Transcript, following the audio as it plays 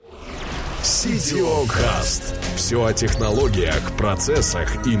CTO Cast. Все о технологиях,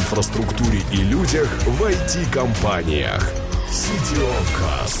 процессах, инфраструктуре и людях в IT-компаниях. CTO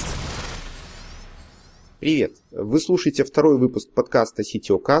Cast. Привет! Вы слушаете второй выпуск подкаста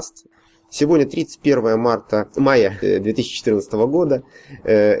CTO Cast. Сегодня 31 мая 2014 года.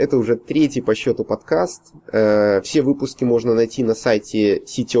 Это уже третий по счету подкаст. Все выпуски можно найти на сайте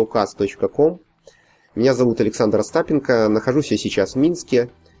ctocast.com. Меня зовут Александр Остапенко. Нахожусь я сейчас в Минске.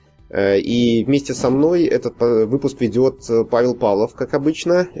 И вместе со мной этот выпуск ведет Павел Павлов, как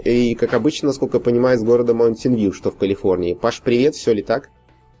обычно. И, как обычно, насколько я понимаю, из города Маунтин-Вью, что в Калифорнии. Паш, привет, все ли так?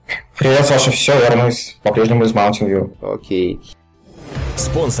 Привет, Саша, все, вернусь по-прежнему из Маунтин-Вью. Окей.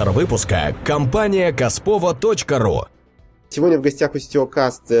 Спонсор выпуска – компания Kaspovo.ru. Сегодня в гостях у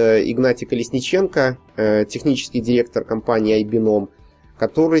CTOcast Игнатий Колесниченко, технический директор компании iBinom,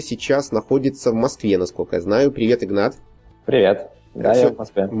 который сейчас находится в Москве, насколько я знаю. Привет, Игнат. Привет. Да, я в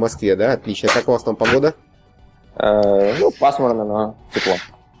Москве. В Москве, да, отлично. Как у вас там погода? Пасмурно, но тепло.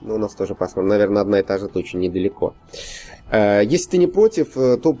 Ну, у нас тоже пасмурно. Наверное, одна и та же точно недалеко. Если ты не против,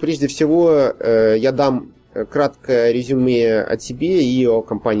 то прежде всего я дам краткое резюме о тебе и о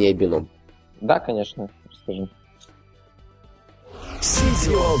компании iBinom. Да, конечно. Расскажи.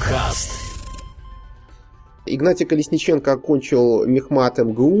 CTOcast. Игнатий Колесниченко окончил Мехмат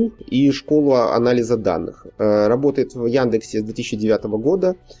МГУ и школу анализа данных. Работает в Яндексе с 2009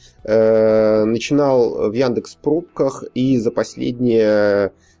 года. Начинал в Яндекс.Пробках и за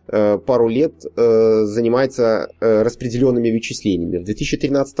последние пару лет занимается распределенными вычислениями. В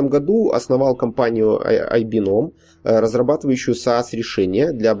 2013 году основал компанию iBinom, разрабатывающую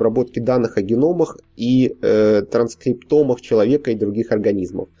SaaS-решения для обработки данных о геномах и транскриптомах человека и других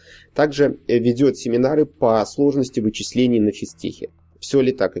организмов. Также ведет семинары по сложности вычислений на физтехе. Все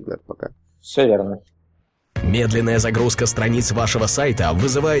ли так, Игнат, пока? Все верно. Медленная загрузка страниц вашего сайта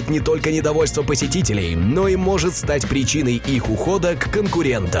вызывает не только недовольство посетителей, но и может стать причиной их ухода к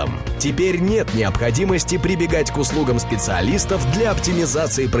конкурентам. Теперь нет необходимости прибегать к услугам специалистов для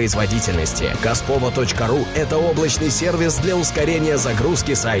оптимизации производительности. Kaspovo.ru – это облачный сервис для ускорения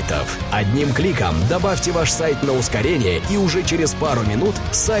загрузки сайтов. Одним кликом добавьте ваш сайт на ускорение, и уже через пару минут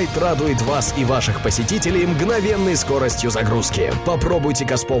сайт радует вас и ваших посетителей мгновенной скоростью загрузки. Попробуйте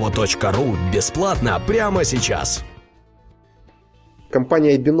Kaspovo.ru бесплатно прямо сейчас.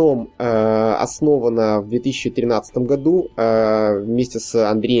 Компания iBinom основана в 2013 году вместе с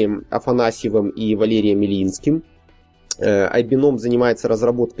Андреем Афанасьевым и Валерием Ильинским. iBinom занимается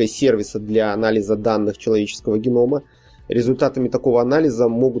разработкой сервиса для анализа данных человеческого генома. Результатами такого анализа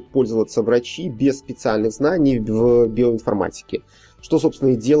могут пользоваться врачи без специальных знаний в биоинформатике, что,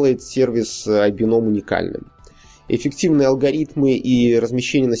 собственно, и делает сервис iBinom уникальным. Эффективные алгоритмы и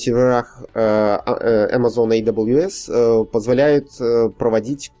размещение на серверах Amazon AWS позволяют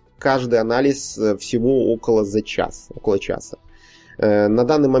проводить каждый анализ всего около часа. На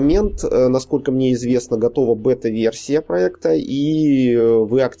данный момент, насколько мне известно, готова бета-версия проекта, и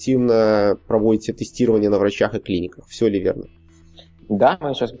вы активно проводите тестирование на врачах и клиниках. Все ли верно? Да,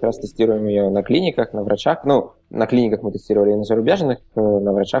 мы сейчас как раз тестируем ее на клиниках, на врачах. Ну, на клиниках мы тестировали и на зарубежных,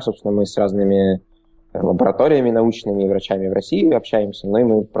 на врачах, собственно, мы с разными лабораториями научными и врачами в России общаемся, но и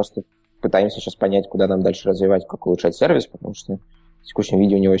мы просто пытаемся сейчас понять, куда нам дальше развивать, как улучшать сервис, потому что в текущем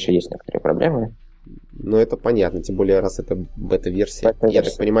виде у него еще есть некоторые проблемы. Ну, это понятно, тем более, раз это бета-версия. Я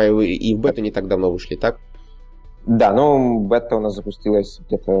так понимаю, вы и в бету не так давно вышли, так? Да, ну, бета у нас запустилась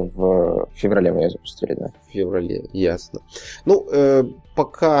где-то в феврале, мы ее запустили, да. В феврале, ясно. Ну,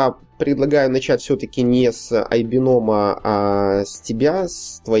 пока предлагаю начать все-таки не с iBinom, а с тебя,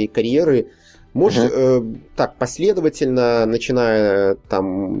 с твоей карьеры. Может, так, последовательно, начиная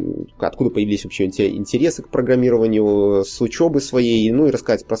там, откуда появились вообще интересы к программированию, с учебы своей, ну и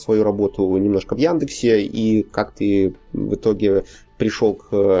рассказать про свою работу немножко в Яндексе, и как ты в итоге пришел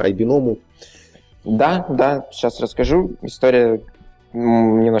к iBinom. Да, сейчас расскажу. История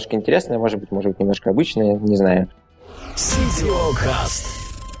немножко интересная, может быть, немножко обычная, не знаю. CTOcast.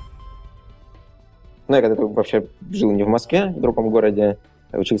 Ну, я когда-то вообще жил не в Москве, в другом городе,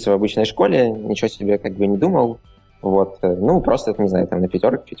 учился в обычной школе, ничего себе как бы не думал. Вот. Ну, просто, не знаю, там на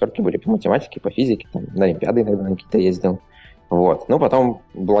пятерки были по математике, по физике, там, на олимпиады иногда на какие-то ездил. Вот. Ну, потом,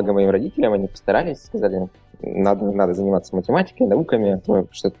 благо моим родителям, они постарались, сказали, надо заниматься математикой, науками, а то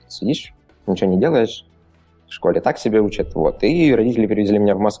что ты сидишь, ничего не делаешь, в школе так себе учат. Вот. И родители перевезли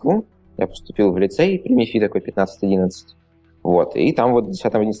меня в Москву, я поступил в лицей при МИФИ такой 15-11. Вот. И там вот в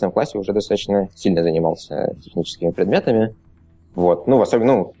 10-11 классе уже достаточно сильно занимался техническими предметами. Вот. Ну,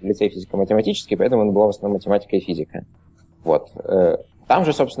 особенно, лицей физико-математический, поэтому была в основном математика и физика. Вот. Там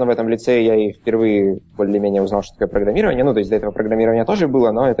же, собственно, в этом лицее я и впервые более-менее узнал, что такое программирование. Ну, то есть до этого программирование тоже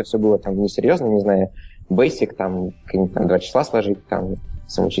было, но это все было там несерьезно, не знаю, basic, там, какие-нибудь там 2 числа сложить, там,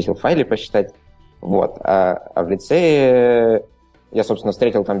 самоучитель файлы посчитать. Вот. А в лицее я, собственно,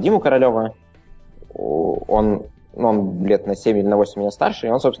 встретил там Диму Королева. Он лет на 7 или на 8 меня старше, и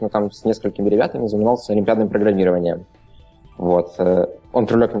он, собственно, там с несколькими ребятами занимался олимпиадным программированием. Вот. Он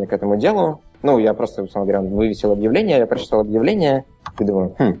привлек меня к этому делу. Ну, я просто, собственно говоря, вывесил объявление, я прочитал объявление и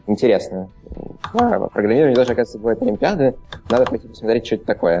думаю, интересно. Программирование даже, оказывается, бывают олимпиады, надо пойти посмотреть, что это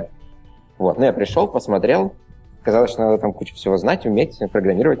такое. Вот. Ну, я пришел, посмотрел. Казалось, что надо там кучу всего знать, уметь,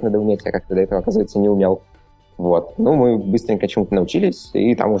 программировать надо уметь, я как-то до этого, оказывается, не умел. Вот. Ну, мы быстренько чему-то научились,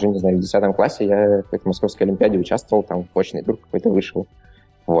 и там уже, не знаю, в 10 классе я в какой-то московской олимпиаде участвовал, там почный тур какой-то вышел.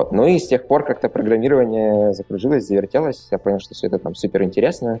 Вот. Ну и с тех пор как-то программирование закружилось, завертелось, я понял, что все это там супер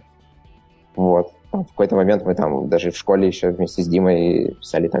интересно. Вот. Там, в какой-то момент мы там даже в школе еще вместе с Димой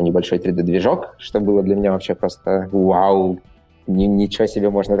писали там небольшой 3D-движок, что было для меня вообще просто вау, ничего себе,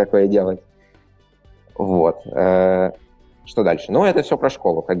 можно такое делать. Вот. Что дальше? Ну, это все про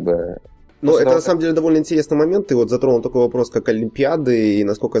школу, как бы. Ну, это на самом деле довольно интересный момент. Ты вот затронул такой вопрос, как Олимпиады, и,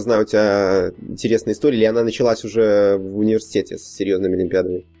 насколько я знаю, у тебя интересная история, или она началась уже в университете с серьезными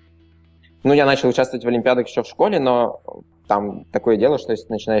Олимпиадами? Ну, я начал участвовать в Олимпиадах еще в школе, но там такое дело, что если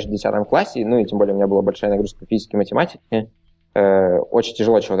ты начинаешь в 10 классе, ну, и тем более у меня была большая нагрузка физики и математики, очень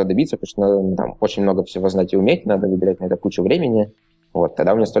тяжело чего-то добиться, потому что надо там очень много всего знать и уметь, надо выделять на это кучу времени. Вот,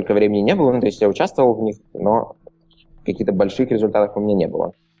 тогда у меня столько времени не было, ну, то есть я участвовал в них, но каких-то больших результатов у меня не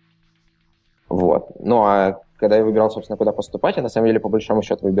было. Вот. Ну, а когда я выбирал, собственно, куда поступать, я, на самом деле, по большому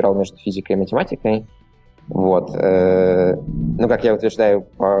счету, выбирал между физикой и математикой. Вот. Ну, как я утверждаю,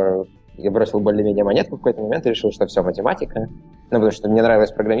 я бросил более-менее монетку в какой-то момент и решил, что все, математика. Ну, потому что мне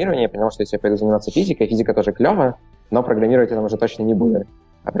нравилось программирование, я понял, что если я пойду заниматься физикой, физика тоже клево, но программировать я там уже точно не буду.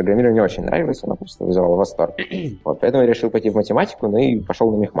 А программирование мне очень нравилось, оно просто вызывало восторг. Вот, поэтому я решил пойти в математику, ну и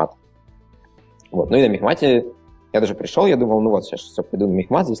пошел на мехмат. Вот. Ну и на мехмате я даже пришел, я думал, ну вот, сейчас все, пойду на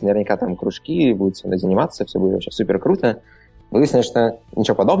мехмат, здесь наверняка там кружки, будет со мной заниматься, все будет вообще супер круто. Выяснилось, что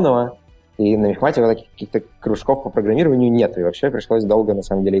ничего подобного, и на мехмате вот таких каких-то кружков по программированию нет, и вообще пришлось долго, на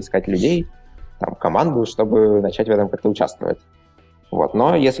самом деле, искать людей, там, команду, чтобы начать в этом как-то участвовать. Вот.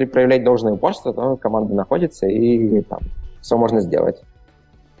 Но если проявлять должное упорство, то команда находится, и там все можно сделать.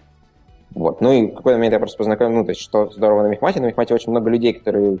 Вот. Ну и в какой-то момент я просто познакомил, ну, то есть, что здорово на мехмате. На мехмате очень много людей,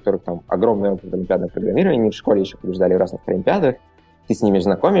 у которых там огромный опыт олимпиадного программирования, в школе еще побеждали в разных олимпиадах. Ты с ними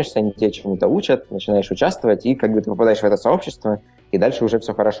знакомишься, они тебя чему-то учат, начинаешь участвовать, и как бы ты попадаешь в это сообщество, и дальше уже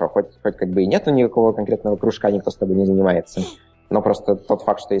все хорошо. Хоть как бы и нету никакого конкретного кружка, никто с тобой не занимается, но просто тот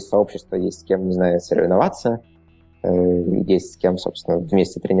факт, что есть сообщество, есть с кем, не знаю, соревноваться, есть с кем, собственно,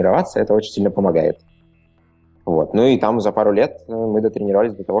 вместе тренироваться, это очень сильно помогает. Вот. Ну и там за пару лет мы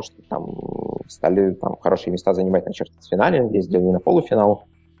дотренировались до того, что там стали там хорошие места занимать на четвертьфинале, ездили на полуфинал.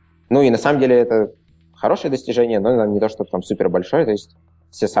 Ну и на самом деле это хорошее достижение, но не то, чтобы там супер большое. То есть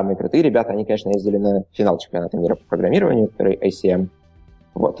все самые крутые ребята, они, конечно, ездили на финал чемпионата мира по программированию, который ACM.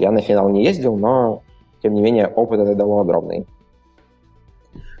 Вот. Я на финал не ездил, но тем не менее опыт это дало огромный.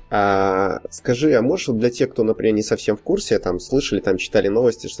 Скажи, а можешь для тех, кто, например, не совсем в курсе, там слышали, там читали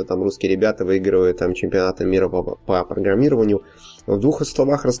новости, что там русские ребята выигрывают там чемпионаты мира по программированию, в 2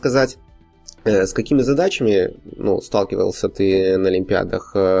 словах рассказать, с какими задачами, ну, сталкивался ты на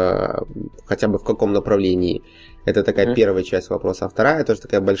олимпиадах, хотя бы в каком направлении? Это такая первая часть вопроса. А вторая тоже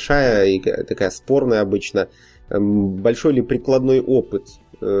такая большая и такая спорная обычно. Большой ли прикладной опыт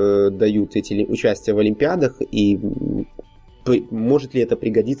дают эти участия в олимпиадах, и может ли это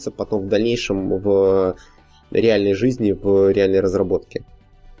пригодиться потом в дальнейшем в реальной жизни, в реальной разработке?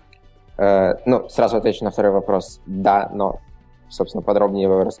 Ну, сразу отвечу на второй вопрос. Да, но, собственно, подробнее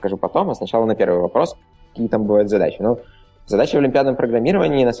его расскажу потом. А сначала на первый вопрос. Какие там бывают задачи? Ну, задачи в олимпиадном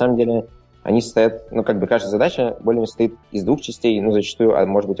программировании, на самом деле, они состоят, ну, как бы каждая задача более-менее состоит из 2 частей. Ну, зачастую,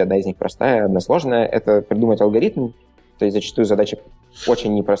 может быть, одна из них простая, одна сложная. Это придумать алгоритм. То есть зачастую задачи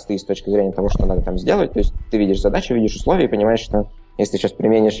очень непростые с точки зрения того, что надо там сделать. То есть ты видишь задачу, видишь условия и понимаешь, что если ты сейчас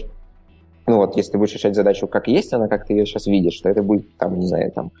применишь, ну вот, если ты будешь решать задачу как есть она, как ты ее сейчас видишь, что это будет, там, не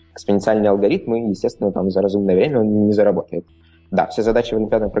знаю, там, экспоненциальный алгоритм, и, естественно, там за разумное время он не заработает. Да, все задачи в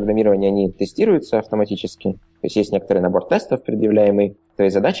олимпиадном программировании, они тестируются автоматически. То есть есть некоторый набор тестов, предъявляемый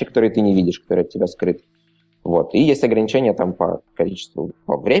твоей задачи, которые ты не видишь, которые от тебя скрыты. Вот. И есть ограничения там по количеству,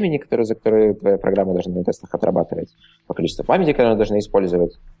 по времени, за которое твоя программа должна на тестах отрабатывать, по количеству памяти, которую она должна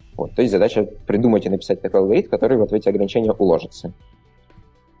использовать. Вот. То есть задача придумать и написать такой алгоритм, который вот в эти ограничения уложится.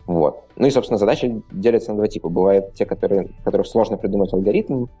 Вот. Ну и, собственно, задачи делятся на 2 типа. Бывают те, в которых сложно придумать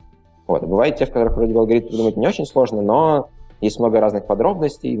алгоритм. Вот. Бывают те, в которых вроде бы алгоритм придумать не очень сложно, но есть много разных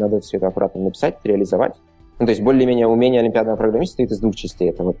подробностей, надо все это аккуратно написать, реализовать. Ну, то есть более-менее умение олимпиадного программиста состоит из двух частей.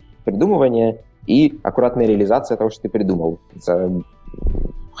 Это вот придумывание и аккуратная реализация того, что ты придумал за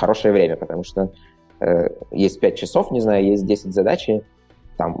хорошее время, потому что есть 5 часов, не знаю, есть 10 задач, и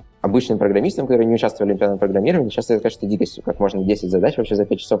там обычным программистам, которые не участвовали в олимпиадном программировании, часто это кажется дикостью, как можно 10 задач вообще за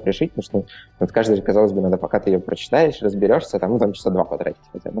 5 часов решить, потому что вот каждый, казалось бы, надо, пока ты ее прочитаешь, разберешься, там часа 2 потратить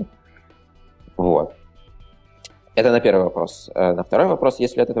хотя бы. Вот. Это на первый вопрос. На второй вопрос,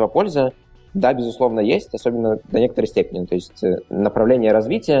 есть ли от этого польза? Да, безусловно, есть, особенно до некоторой степени. То есть направление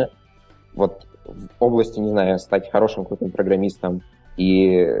развития, вот в области, не знаю, стать хорошим, крутым программистом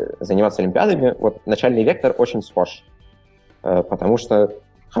и заниматься олимпиадами, вот начальный вектор очень схож. Потому что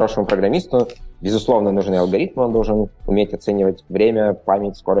хорошему программисту, безусловно, нужны алгоритмы, он должен уметь оценивать время,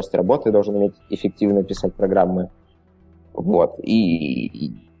 память, скорость работы, должен уметь эффективно писать программы. Вот.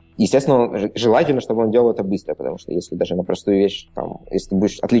 И естественно, желательно, чтобы он делал это быстро, потому что если даже на простую вещь, там, если ты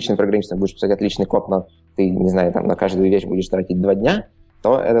будешь отличным программистом, будешь писать отличный код, но ты, не знаю, там, на каждую вещь будешь тратить 2 дня,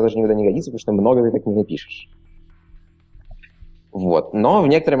 то это даже никогда не годится, потому что много ты так не напишешь. Вот. Но в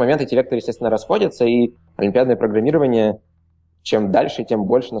некоторые моменты эти векторы, естественно, расходятся, и олимпиадное программирование, чем дальше, тем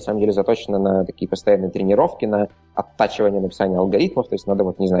больше, на самом деле, заточено на такие постоянные тренировки, на оттачивание написания алгоритмов, то есть надо,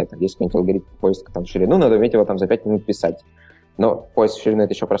 вот, не знаю, там, есть какой-нибудь алгоритм поиска там, в ширину, надо уметь его там за 5 минут писать. Но поиск ширины —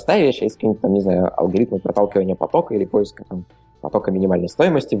 это еще простая вещь, а есть какие-нибудь, там, не знаю, алгоритмы проталкивания потока или поиска там, потока минимальной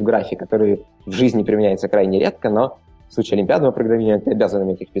стоимости в графе, которые в жизни применяются крайне редко, но в случае олимпиадного программирования ты обязан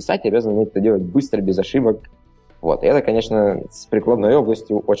уметь их писать, обязан уметь это делать быстро, без ошибок. Вот. И это, конечно, с прикладной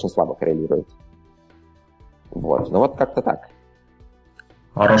областью очень слабо коррелирует. Вот. Ну вот как-то так.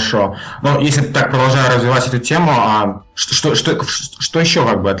 Хорошо. Но если так продолжая развивать эту тему, что еще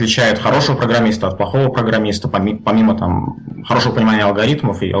как бы отличает хорошего программиста от плохого программиста, помимо там хорошего понимания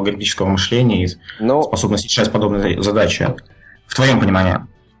алгоритмов и алгоритмического мышления и способности решать подобные задачи? В твоем понимании?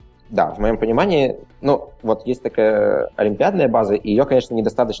 Да, в моем понимании, вот есть такая олимпиадная база, и ее, конечно,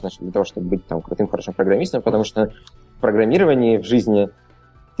 недостаточно для того, чтобы быть там крутым, хорошим программистом, потому что в программировании, в жизни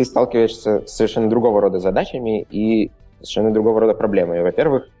ты сталкиваешься с совершенно другого рода задачами и совершенно другого рода проблемами.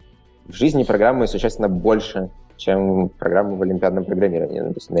 Во-первых, в жизни программы существенно больше, чем программы в олимпиадном программировании.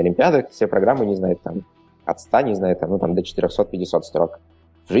 То есть на олимпиадах все программы, не знаю, там, от 100, не знаю, там, до 400-500 строк.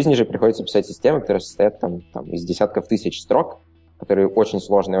 В жизни же приходится писать системы, которые состоят там, из десятков тысяч строк, которые очень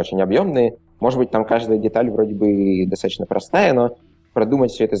сложные, очень объемные. Может быть, там каждая деталь вроде бы достаточно простая, но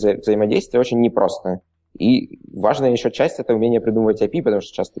продумать все это взаимодействие очень непросто. И важная еще часть — это умение придумывать API, потому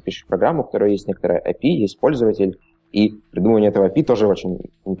что часто ты пишешь программу, у которой есть некоторая API, есть пользователь, и придумывание этого API тоже очень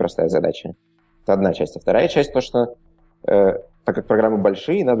непростая задача. Это одна часть. А вторая часть — то, что так как программы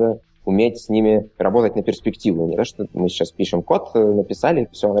большие, надо уметь с ними работать на перспективу. Не то, что мы сейчас пишем код, написали,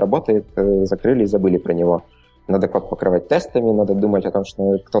 все, он работает, закрыли и забыли про него. Надо код покрывать тестами, надо думать о том,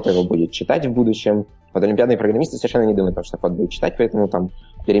 что кто-то его будет читать в будущем. Вот олимпиадные программисты совершенно не думают о том, что код будет читать, поэтому там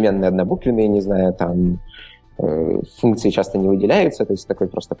переменные однобуквенные, не знаю, там функции часто не выделяются, то есть такое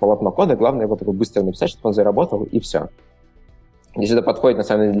просто полотно кода, главное его такое быстро написать, чтобы он заработал, и все. Здесь это подходит, на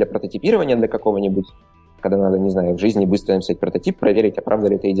самом деле, для прототипирования, для какого-нибудь, когда надо, не знаю, в жизни быстро написать прототип, проверить, а правда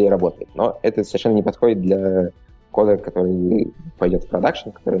ли эта идея работает. Но это совершенно не подходит для кода, который пойдет в продакшн,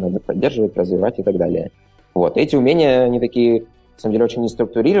 который надо поддерживать, развивать и так далее. Вот. Эти умения, они такие, на самом деле, очень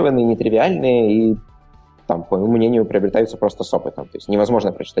неструктурированные, нетривиальные, и там, по моему мнению, приобретаются просто с опытом. То есть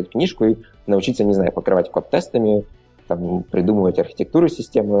невозможно прочитать книжку и научиться, не знаю, покрывать код тестами, там, придумывать архитектуру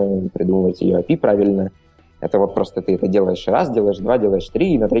системы, придумывать ее API правильно. Это вот просто ты это делаешь раз, делаешь два, делаешь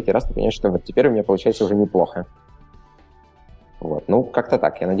три, и на третий раз ты понимаешь, что вот теперь у меня получается уже неплохо. Вот. Ну, как-то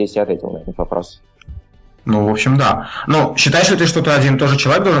так. Я надеюсь, я ответил на этот вопрос. Ну, в общем, да. Но считаешь ли ты, что ты один и тот же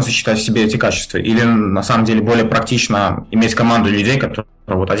человек должен сочетать в себе эти качества? Или, на самом деле, более практично иметь команду людей, которые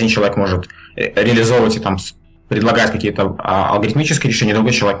вот один человек может реализовывать и там предлагать какие-то алгоритмические решения,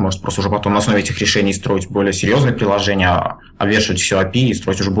 другой человек может просто уже потом на основе этих решений строить более серьезные приложения, обвешивать все API и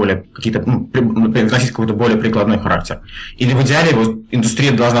строить уже более какие-то, вносить какой-то более прикладной характер? Или в идеале вот,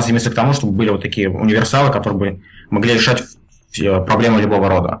 индустрия должна стремиться к тому, чтобы были вот такие универсалы, которые бы могли решать проблемы любого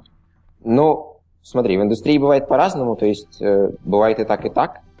рода? Ну, смотри, в индустрии бывает по-разному, то есть бывает и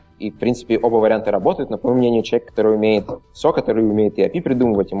так, и, в принципе, оба варианта работают, но, по моему мнению, человек, который умеет все, который умеет и API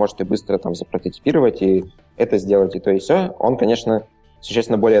придумывать, и может и быстро там запрототипировать, и это сделать, и то, и все, он, конечно,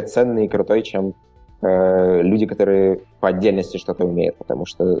 существенно более ценный и крутой, чем люди, которые по отдельности что-то умеют, потому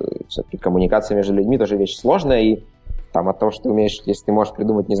что все-таки коммуникация между людьми тоже вещь сложная, и там от того, что ты умеешь, если ты можешь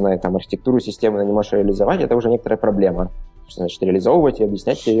придумать, не знаю, там архитектуру системы, но не можешь реализовать, это уже некоторая проблема. Что значит реализовывать и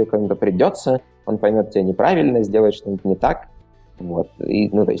объяснять тебе ее кому-то придется, он поймет тебя неправильно, сделает что-нибудь не так. Вот. И,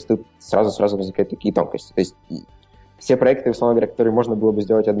 ну, то есть тут сразу возникают такие тонкости. То есть все проекты, условно говоря, которые можно было бы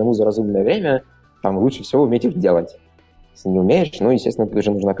сделать одному за разумное время, там лучше всего уметь их делать. Если не умеешь, ну, естественно, тут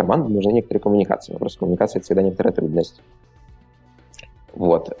уже нужна команда, нужны некоторые коммуникации. Вопрос коммуникации — это всегда некоторая трудность.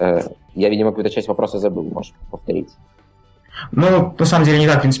 Вот. Я, видимо, какую-то часть вопроса забыл, можешь повторить. Ну, на самом деле, не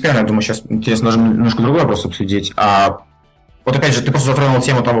так принципиально. Я думаю, сейчас интересно даже немножко другой вопрос обсудить. Вот опять же, ты просто затронул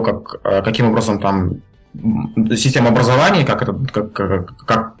тему того, каким образом там система образования,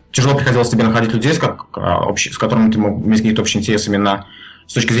 как тяжело приходилось тебе находить людей, с которыми ты мог иметь какие-то общие интересы именно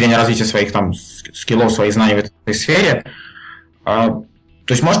с точки зрения развития своих там скиллов, своих знаний в этой сфере. То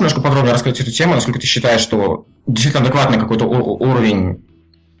есть можешь немножко подробнее рассказать эту тему, насколько ты считаешь, что действительно адекватный какой-то уровень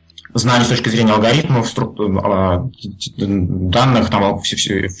знаний с точки зрения алгоритмов, данных, там,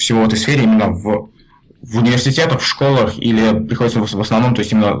 всего в этой сфере именно в университетах, в школах, или приходится в основном, то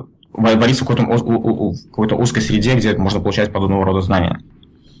есть именно вариться в какой-то узкой среде, где можно получать подобного рода знания?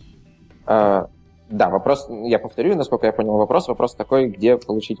 Да, вопрос, я повторю, насколько я понял вопрос такой, где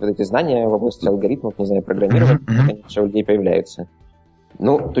получить вот эти знания в области алгоритмов, не знаю, программирования, как они у людей появляются.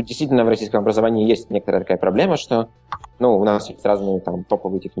 Ну, тут действительно в российском образовании есть некоторая такая проблема, что, ну, у нас есть разные там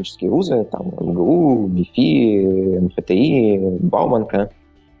топовые технические вузы, там МГУ, МИФИ, МФТИ, Бауманка.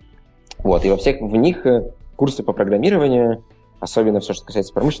 Вот, и во всех в них курсы по программированию, особенно все, что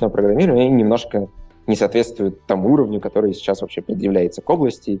касается промышленного программирования, немножко не соответствуют тому уровню, который сейчас вообще предъявляется к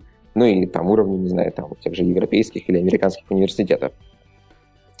области, ну и там уровню, не знаю, там тех же европейских или американских университетов.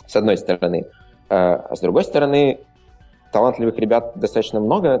 С одной стороны. А с другой стороны, талантливых ребят достаточно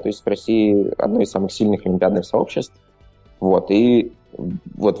много, то есть в России одно из самых сильных олимпиадных сообществ. Вот, и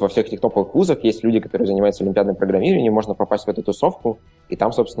вот во всех этих топовых вузах есть люди, которые занимаются олимпиадным программированием, можно попасть в эту тусовку, и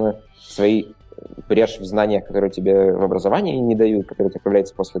там, собственно, свои брешь в знаниях, которые тебе в образовании не дают, которые у тебя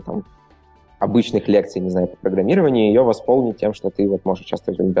появляются после там обычных лекций, не знаю, по программированию, ее восполнить тем, что ты вот можешь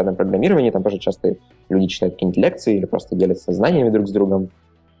участвовать в олимпиадном программировании, там тоже часто люди читают какие-нибудь лекции или просто делятся знаниями друг с другом.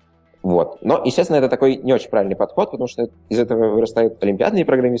 Вот. Но, естественно, это такой не очень правильный подход, потому что из этого вырастают олимпиадные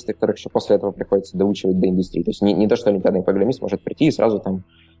программисты, которых еще после этого приходится доучивать до индустрии. То есть не то, что олимпиадный программист может прийти и сразу там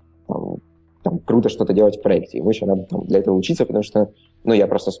круто что-то делать в проекте. Ему еще надо для этого учиться, потому что, ну, я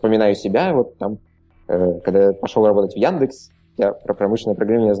просто вспоминаю себя, вот там, когда я пошел работать в Яндекс, я про промышленное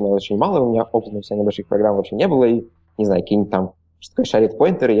программирование знал очень мало, у меня опыта написания больших программ вообще не было, и, не знаю, какие-нибудь там, что такое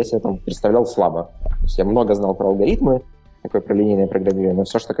шарит-поинтеры, я себе там представлял слабо. То есть я много знал про алгоритмы, такое про линейное программирование, но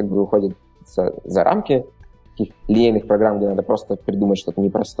все, что как бы выходит за рамки таких линейных программ, где надо просто придумать что-то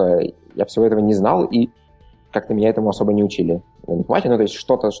непростое, я всего этого не знал, и как-то меня этому особо не учили на Мехмате. Ну, то есть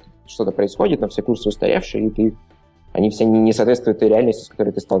что-то происходит, но все курсы устаревшие, и они все не соответствуют той реальности, с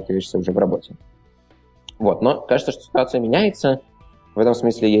которой ты сталкиваешься уже в работе. Вот, но кажется, что ситуация меняется. В этом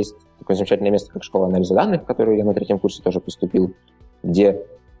смысле есть такое замечательное место, как школа анализа данных, в которую я на 3-м курсе тоже поступил, где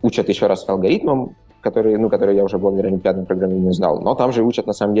учат еще раз алгоритмам, которые я уже благодаря олимпиадному программированию знал. Но там же учат,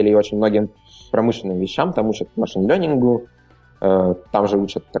 на самом деле, и очень многим промышленным вещам. Там учат машин-лернингу, там же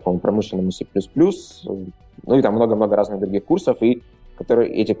учат такому промышленному C++, ну и там много-много разных других курсов, и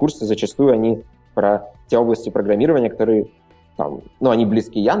эти курсы зачастую, они про те области программирования, которые там, ну, они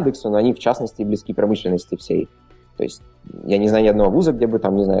близки Яндексу, но они, в частности, близки промышленности всей. То есть я не знаю ни одного вуза, где бы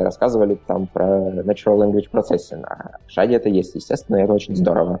там, не знаю, рассказывали там про Natural Language Processing, а в ШАДе это есть, естественно, и это очень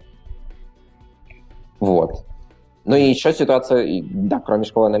здорово. Вот. Ну и еще ситуация, да, кроме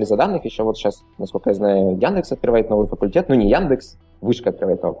школы анализа данных, еще вот сейчас, насколько я знаю, Яндекс открывает новый факультет, ну не Яндекс, Вышка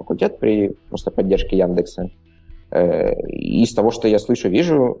открывает новый факультет при просто поддержке Яндекса. И из того, что я слышу,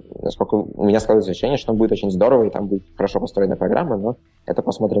 вижу, насколько у меня складывается ощущение, что будет очень здорово, и там будет хорошо построена программа, но это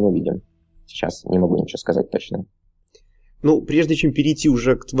посмотрим, увидим. Сейчас не могу ничего сказать точно. Ну, прежде чем перейти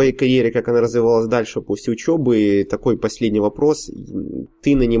уже к твоей карьере, как она развивалась дальше после учебы, такой последний вопрос.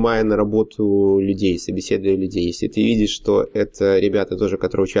 Ты, нанимая на работу людей, собеседуя людей, если ты видишь, что это ребята тоже,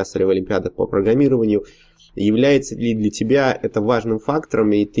 которые участвовали в олимпиадах по программированию, является ли для тебя это важным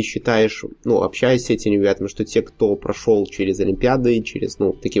фактором, и ты считаешь, ну, общаясь с этими ребятами, что те, кто прошел через олимпиады, через,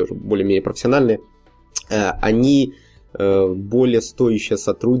 ну, такие уже более-менее профессиональные, они более стоящие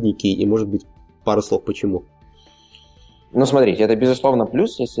сотрудники, и, может быть, пару слов почему? Ну, смотрите, это, безусловно,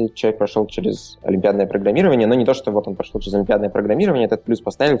 плюс, если человек прошел через олимпиадное программирование, но не то, что вот он прошел через олимпиадное программирование, этот плюс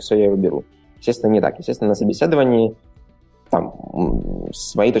поставил, все, я его беру. Естественно, не так. Естественно, на собеседовании, там,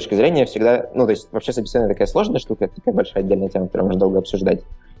 с моей точки зрения, всегда, ну, то есть, вообще собеседование такая сложная штука, это такая большая отдельная тема, которую можно долго обсуждать.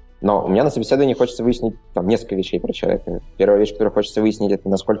 Но у меня на собеседовании хочется выяснить, там, несколько вещей про человека. Первая вещь, которую хочется выяснить, это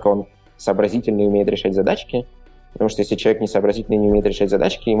насколько он сообразительный и умеет решать задачки, потому что если человек не сообразительный и не умеет решать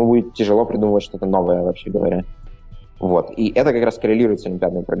задачки, ему будет тяжело придумывать что-то новое, вообще говоря. Вот. И это как раз коррелирует с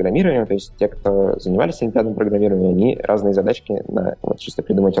олимпиадным программированием, то есть те, кто занимались олимпиадным программированием, они разные задачки, вот чисто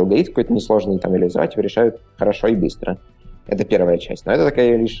придумать алгоритм какой-то несложный, там, реализовать его решают хорошо и быстро. Это первая часть. Но это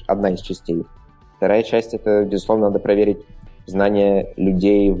такая лишь одна из частей. Вторая часть — это, безусловно, надо проверить знания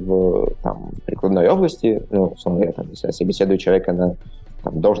людей в там, прикладной области. Ну, условно говоря, там, если я собеседую человека на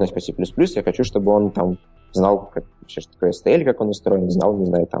там, должность по C++, я хочу, чтобы он там знал, как, вообще, что такое STL, как он устроен, знал, не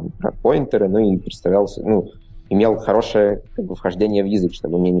знаю, там, про поинтеры, ну и представлялся, ну, имел хорошее как бы, вхождение в язык,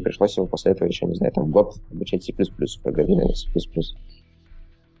 чтобы мне не пришлось его после этого еще, не знаю, там, год обучать C++, программирование C++.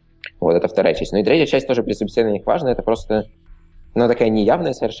 Вот, это вторая часть. Ну и третья часть тоже при собеседованиях важна, это просто, ну, такая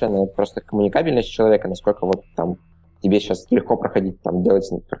неявная совершенно, это просто коммуникабельность человека, насколько вот там тебе сейчас легко проходить, там,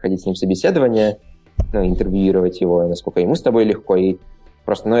 проходить с ним собеседование, ну, интервьюировать его, насколько ему с тобой легко, и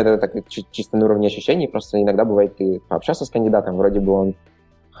просто, ну, это так чисто на уровне ощущений, просто иногда бывает, ты пообщался с кандидатом, вроде бы он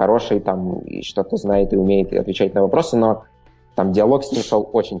хороший, там, и что-то знает и умеет отвечать на вопросы, но там диалог с ним шел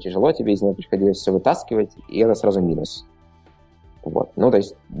очень тяжело, тебе из него приходилось все вытаскивать, и это сразу минус. Вот. Ну, то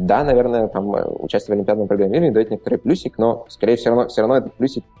есть, да, наверное, там, участие в олимпиадном программировании дает некоторый плюсик, но, скорее, все равно этот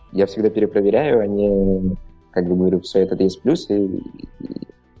плюсик я всегда перепроверяю, а не, как бы говорю, все, это есть плюс, и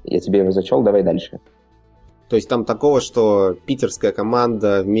я тебе его зачел, давай дальше. То есть там такого, что питерская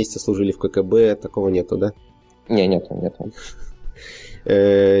команда вместе служили в ККБ, такого нету, да? Нету.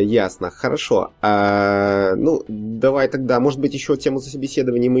 Ясно, хорошо. Ну, давай тогда, может быть, еще тему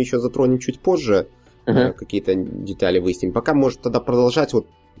собеседования мы еще затронем чуть позже, какие-то детали выясним. Пока, может, тогда продолжать вот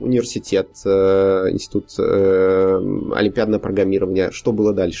университет, институт олимпиадное программирование. Что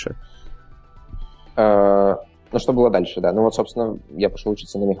было дальше? Ну, что было дальше, да. Ну, вот, собственно, я пошел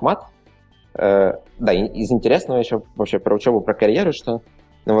учиться на мехмат. Да, из интересного еще вообще про учебу, про карьеру, что,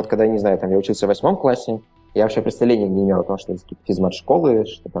 ну, вот когда, не знаю, там, я учился в 8 классе, я вообще представления не имел о том, что есть какие-то физмат-школы,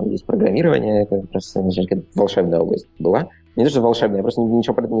 что там есть программирование, это просто какая-то волшебная область была. Не то, что волшебная, я просто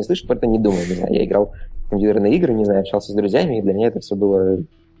ничего про это не слышу, про это не думаю, не знаю. Я играл в компьютерные игры, не знаю, общался с друзьями, и для меня это все было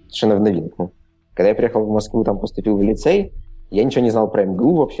совершенно в новинку. Когда я приехал в Москву, там поступил в лицей, я ничего не знал про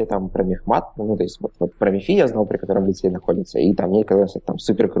МГУ вообще, там, про мехмат, ну, то есть вот про МИФИ я знал, при котором лицей находится, и там мне казалось, это там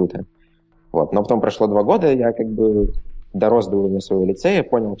супер круто. Вот. Но потом прошло 2 года, я как бы дорос до уровня своего лицея,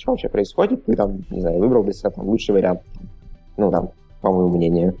 понял, что вообще происходит, и там, не знаю, выбрал для себя там лучший вариант, ну, там, по моему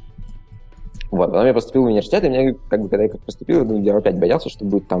мнению. Вот, потом я поступил в университет, и мне, как бы, когда я поступил, я опять боялся, что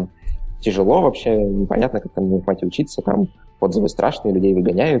будет там тяжело вообще, непонятно, как там на мехмате учиться, там отзывы страшные, людей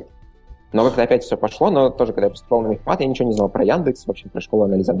выгоняют. Но как-то опять все пошло, но тоже, когда я поступал на мехмат, я ничего не знал про Яндекс, вообще про школу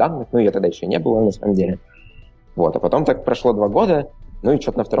анализа данных, ну, ее тогда еще не было, на самом деле. Вот, а потом так прошло 2 года, ну и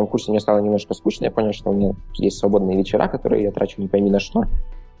что-то на 2 курсе мне стало немножко скучно, я понял, что у меня есть свободные вечера, которые я трачу не пойми на что.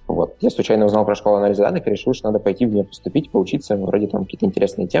 Вот. Я случайно узнал про школу анализа данных и решил, что надо пойти в нее поступить, поучиться, вроде там какие-то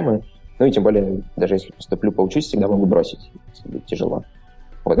интересные темы. Ну и тем более, даже если поступлю, поучусь, всегда могу бросить, если будет тяжело.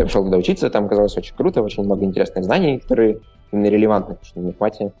 Вот я пришел туда учиться, там оказалось очень круто, очень много интересных знаний, которые именно релевантны, потому что в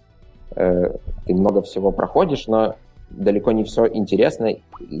мехмате ты много всего проходишь, но далеко не все интересно,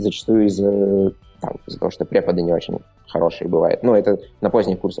 зачастую из-за того, что преподы не очень хорошие бывают. Ну, это на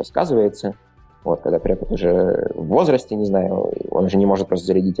поздних курсах сказывается. Вот, когда препод уже в возрасте, не знаю, он уже не может просто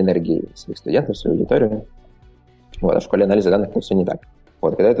зарядить энергией своих студентов, свою аудиторию. Вот, а в школе анализа данных это все не так.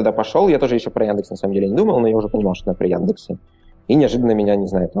 Вот, когда я туда пошел, я тоже еще про Яндекс на самом деле не думал, но я уже понимал, что это про Яндексе. И неожиданно меня, не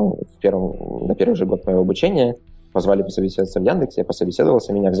знаю, там, на первый же год моего обучения позвали пособеседоваться в Яндексе, я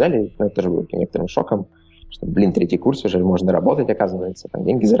пособеседовался, меня взяли, ну, это тоже было некоторым шоком, что, 3-й курс уже можно работать, оказывается, там,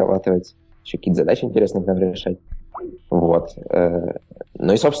 деньги зарабатывать, еще какие-то задачи интересные надо решать. Вот.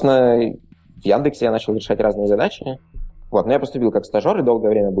 Ну и, собственно, в Яндексе я начал решать разные задачи. Вот. Но я поступил как стажер, и долгое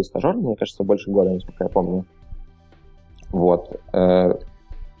время был стажером, мне кажется, больше года, насколько я помню. Вот.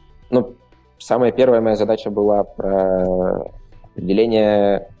 Ну, самая первая моя задача была про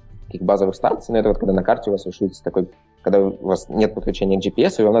определение таких базовых станций. Но это вот когда на карте у вас вышивается такой, когда у вас нет подключения к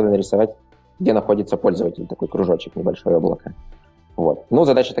GPS, и вам надо нарисовать, где находится пользователь, такой кружочек, небольшое облако. Вот. Ну,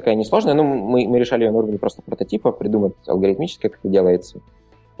 задача такая несложная, но мы решали ее на уровне просто прототипа, придумать алгоритмически, как это делается.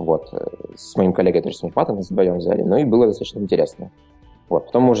 Вот. С моим коллегой тоже с мехмата нас вдвоем взяли, ну и было достаточно интересно. Вот.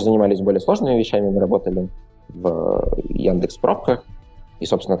 Потом мы уже занимались более сложными вещами, мы работали в Яндекс.Пробках, и,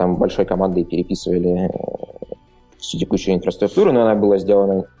 собственно, там большой командой переписывали всю текущую инфраструктуру, но она была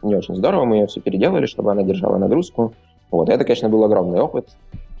сделана не очень здорово, мы ее все переделали, чтобы она держала нагрузку. Вот. Это, конечно, был огромный опыт,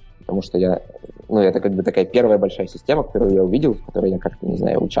 потому что это как бы такая первая большая система, которую я увидел, в которой я как-то, не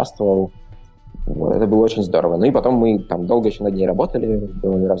знаю, участвовал. Вот, это было очень здорово. Ну и потом мы там долго еще над ней работали,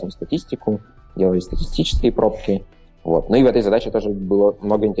 делали разную статистику, делали статистические пробки. Вот. Ну и в этой задаче тоже было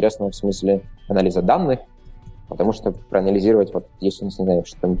много интересного в смысле анализа данных, потому что проанализировать, вот если, не знаю,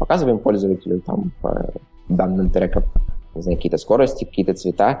 что мы показываем пользователю там по данным треков, не знаю, какие-то скорости, какие-то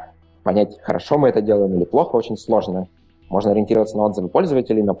цвета. Понять, хорошо мы это делаем или плохо, очень сложно. Можно ориентироваться на отзывы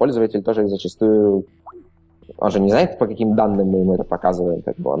пользователей, но пользователь тоже зачастую... Он же не знает, по каким данным мы ему это показываем.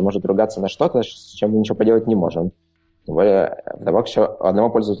 Как бы. Он может ругаться на что-то, с чем мы ничего поделать не можем. Тем более, вдобавок еще у одного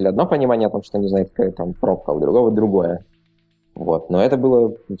пользователя одно понимание о том, что не знает, какая там пробка, у другого другое. Вот. Но это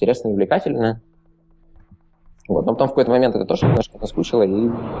было интересно и увлекательно. Вот. Но потом в какой-то момент это тоже немножко наскучило, и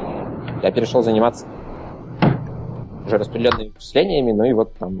я перешел заниматься уже распределенными вычислениями, ну и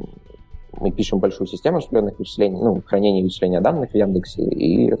вот там мы пишем большую систему распределенных вычислений, ну, хранения и вычисления данных в Яндексе,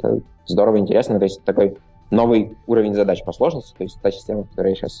 и это здорово, интересно, то есть такой новый уровень задач по сложности, то есть та система,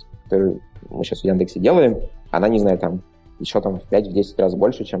 которую мы сейчас в Яндексе делаем, она, не знаю, там еще там в 5-10 раз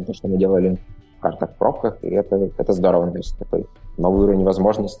больше, чем то, что мы делали в картах, в пробках, и это здорово, то есть такой новый уровень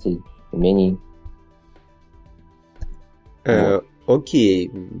возможностей, умений. Вот.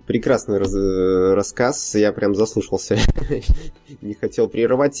 Окей, прекрасный рассказ, я прям заслушался, не хотел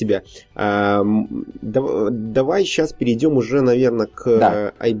прерывать тебя. Давай сейчас перейдем уже, наверное,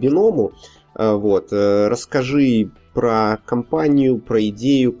 к iBinom. Вот, расскажи про компанию, про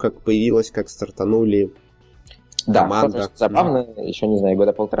идею, как появилась, как стартанули. Да, команда. Забавно, еще, не знаю,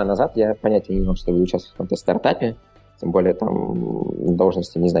 года полтора назад я понятия не имел, что вы участвовали в каком-то стартапе, тем более там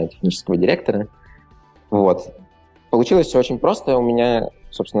должности, не знаю, технического директора. Вот. Получилось все очень просто. У меня,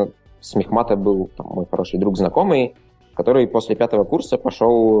 собственно, с Мехмата был там, мой хороший друг, знакомый, который после 5 курса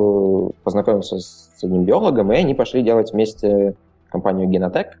пошел, познакомился с одним биологом, и они пошли делать вместе компанию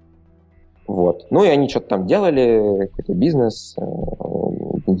Genotec. Вот. Ну и они что-то там делали, какой-то бизнес,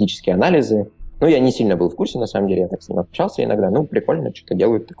 генетические анализы. Ну, я не сильно был в курсе, на самом деле, я так с ним общался иногда. Ну, прикольно, что-то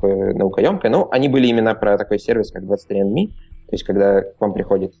делают такое наукоемкое. Ну, они были именно про такой сервис, как 23andMe. То есть, когда к вам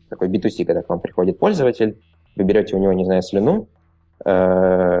приходит такой B2C, когда к вам приходит пользователь, вы берете у него, не знаю, слюну,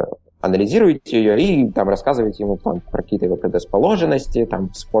 анализируете ее и там рассказываете ему там, про какие-то его предрасположенности, там,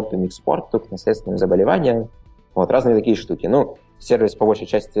 к спорту, не к спорту, к наследственным заболеваниям. Вот, разные такие штуки. Ну, сервис по большей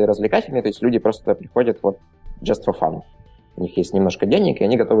части развлекательный, то есть люди просто приходят вот just for fun. У них есть немножко денег, и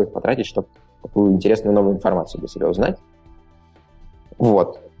они готовы их потратить, чтобы такую интересную новую информацию для себя узнать.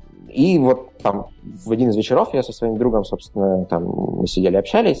 Вот. И вот там в один из вечеров я со своим другом, собственно, там мы сидели,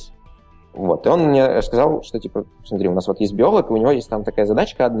 общались. Вот. И он мне сказал, что, типа, смотри, у нас вот есть биолог, и у него есть там такая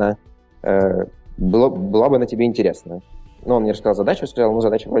задачка одна, была бы она тебе интересна. Ну, он мне рассказал задачу, сказал, ну,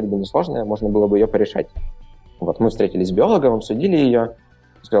 задача вроде бы несложная, можно было бы ее порешать. Вот. Мы встретились с биологом, обсудили ее.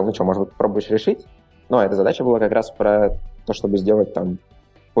 Сказал, ну что, может быть, попробуешь решить? Ну, эта задача была как раз про то, чтобы сделать там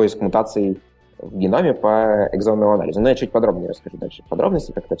поиск мутаций в геноме по экзонному анализу. Но я чуть подробнее расскажу дальше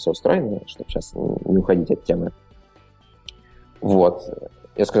подробности, как это все устроено, чтобы сейчас не уходить от темы. Вот.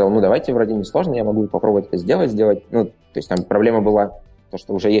 Я сказал, ну, давайте, вроде несложно, я могу попробовать это сделать. Ну, то есть там проблема была, то,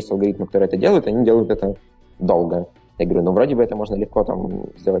 что уже есть алгоритмы, которые это делают, они делают это долго. Я говорю, ну, вроде бы это можно легко там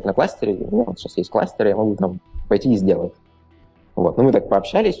сделать на кластере. Ну, вот сейчас есть кластеры, я могу там пойти и сделать. Вот. Ну, мы так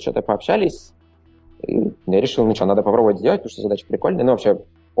пообщались, что-то пообщались. И я решил, ну что, надо попробовать сделать, потому что задача прикольная. Ну, вообще,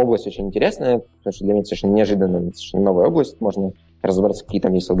 область очень интересная, потому что для меня совершенно неожиданная, совершенно новая область. Можно разобраться, какие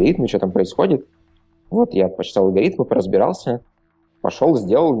там есть алгоритмы, что там происходит. Вот, я почитал алгоритмы, поразбирался, пошел,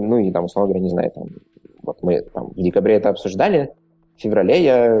 сделал, ну, и там, условно говоря, не знаю, там, вот мы там в декабре это обсуждали, в феврале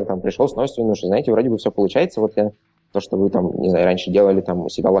я там пришел с новостью, ну, что, знаете, вроде бы все получается, вот я то, что вы там, не знаю, раньше делали там у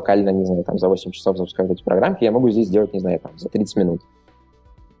себя локально, не знаю, там за 8 часов запускать эти программки, я могу здесь сделать, не знаю, там за 30 минут.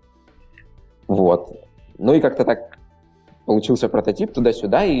 Вот. Ну и как-то так получился прототип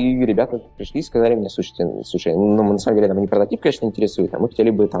туда-сюда, и ребята пришли и сказали мне, слушай, ну, на самом деле, нам не прототип, конечно, интересует, а мы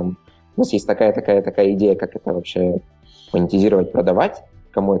хотели бы там, у нас есть такая идея, как это вообще монетизировать, продавать,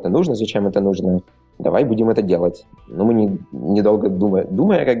 кому это нужно, зачем это нужно, давай будем это делать. Ну, мы недолго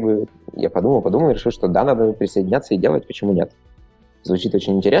думая, как бы, я подумал, и решил, что да, надо присоединяться и делать, почему нет. Звучит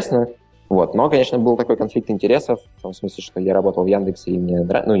очень интересно. Вот. Но, конечно, был такой конфликт интересов, в том смысле, что я работал в Яндексе, и мне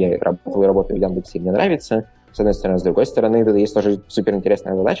нравится, ну, я работал и работаю в Яндексе, и мне нравится, с одной стороны, с другой стороны, это есть тоже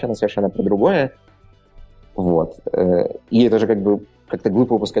суперинтересная задача, она совершенно про другое. Вот. И это же как бы как-то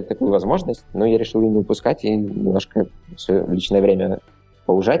глупо упускать такую возможность, но я решил ее не упускать и немножко свое личное время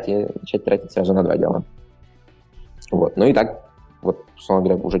поужать и начать тратить сразу на 2 дела. Вот. Ну и так, вот, условно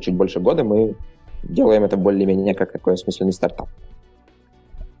говоря, уже чуть больше года мы делаем это более-менее как такой осмысленный стартап.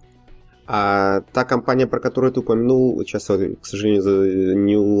 А та компания, про которую ты упомянул, сейчас, к сожалению,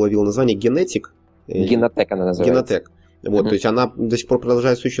 не уловил название, Genotec? Genotec она называется. Genotec. Вот, то есть она до сих пор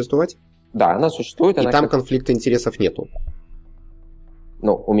продолжает существовать? Да, она существует. И там конфликта интересов нету?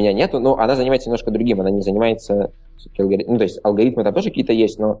 Ну, у меня нету, но она занимается немножко другим. Она не занимается... Ну, то есть алгоритмы там тоже какие-то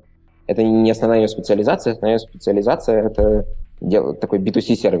есть, но это не основная ее специализация. Основная ее специализация — это такой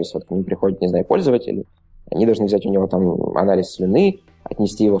B2C-сервис. Вот к ним приходит, не знаю, пользователь, Они должны взять у него там анализ слюны,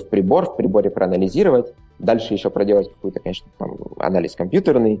 отнести его в приборе проанализировать, дальше еще проделать какой-то, конечно, там анализ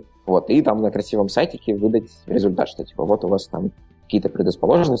компьютерный, вот, и там на красивом сайтике выдать результат, что типа вот у вас там какие-то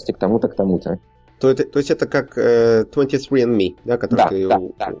предрасположенности к тому-то, к тому-то. То есть это как 23andMe, да, который ты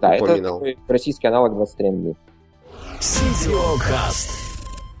упоминал? Это российский аналог 23andMe. CTO-каст.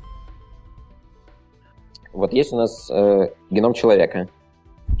 Вот есть у нас геном человека.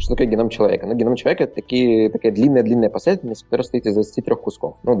 Что такое геном человека? Ну, геном человека — это такая длинная последовательность, которая состоит из 23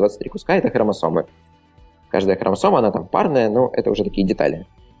 кусков. Ну, 23 куска — это хромосомы. Каждая хромосома, она там парная, но это уже такие детали.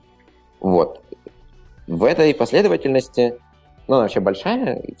 Вот. В этой последовательности, ну, она вообще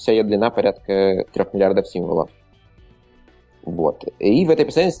большая, вся ее длина порядка 3 миллиардов символов. Вот. И в этой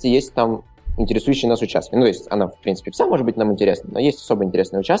последовательности есть там интересующие нас участки. Ну, то есть она, в принципе, вся может быть нам интересна, но есть особо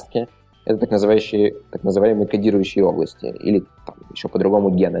интересные участки. Это так называемые кодирующие области, или там, еще по-другому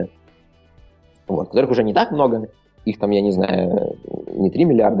гены, вот, которых уже не так много, их там, я не знаю, не 3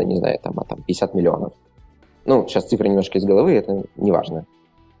 миллиарда, не знаю, там, а там 50 миллионов. Ну, сейчас цифры немножко из головы, это не важно.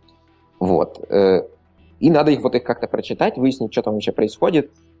 Вот. И надо их как-то прочитать, выяснить, что там вообще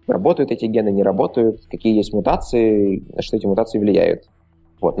происходит, работают эти гены, не работают, какие есть мутации, на что эти мутации влияют.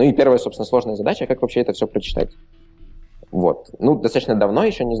 Вот. Ну и первая, собственно, сложная задача, как вообще это все прочитать. Вот. Ну, достаточно давно,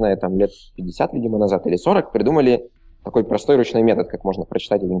 еще, не знаю, там лет 50, видимо, назад или 40, придумали такой простой ручной метод, как можно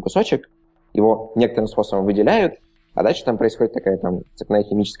прочитать один кусочек. Его некоторым способом выделяют, а дальше там происходит такая там цепная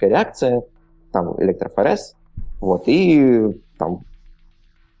химическая реакция, там электрофорез, вот, и там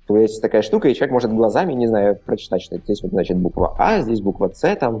есть такая штука, и человек может глазами, не знаю, прочитать, что здесь вот, значит, буква А, здесь буква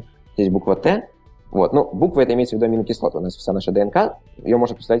С, там, здесь буква Т. Вот, ну, буква — это имеется в виду аминокислоты. У нас вся наша ДНК, ее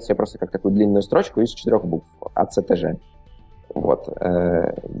можно представить себе просто как такую длинную строчку из 4 букв, А, С, Т, Ж. Вот.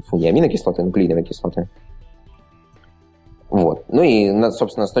 Не аминокислоты, нуклеиновые кислоты. Вот. Ну и,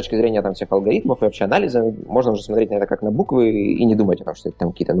 собственно, с точки зрения там всех алгоритмов и вообще анализа, можно уже смотреть на это как на буквы и не думать о том, что это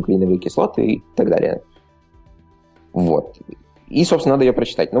там какие-то нуклеиновые кислоты и так далее. Вот. И, собственно, надо ее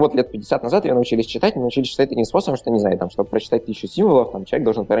прочитать. Ну вот лет 50 назад ее научились читать, но научились читать таким способом, что, не знаю, там, чтобы прочитать 1000 символов, там человек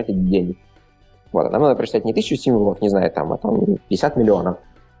должен потратить день. Вот, а нам надо прочитать не 1000 символов, не знаю, там, а там 50 миллионов.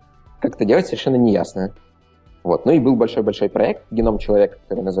 Как это делать, совершенно неясно. Вот. Ну и был большой-большой проект «Геном человека»,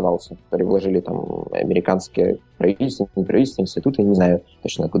 который назывался, который вложили там американские правительственные, неправительственные институты, не знаю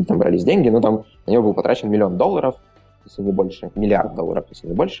точно, откуда там брались деньги, но там на него был потрачен $1 миллион, если не больше, $1 миллиард, если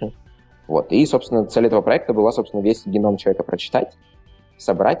не больше. Вот. И, собственно, цель этого проекта была, собственно, весь геном человека прочитать,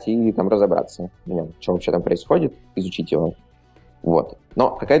 собрать и там разобраться в нем, что вообще там происходит, изучить его. Вот.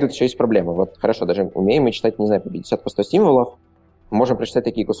 Но какая тут еще есть проблема? Вот хорошо, даже умеем мы читать, не знаю, по 50, по 100 символов, можем прочитать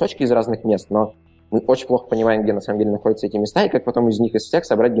такие кусочки из разных мест, но мы очень плохо понимаем, где на самом деле находятся эти места, и как потом из них, из всех,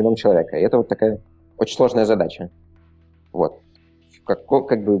 собрать геном человека. И это вот такая очень сложная задача. Вот.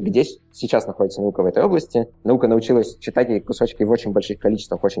 Где сейчас находится наука в этой области? Наука научилась читать эти кусочки в очень больших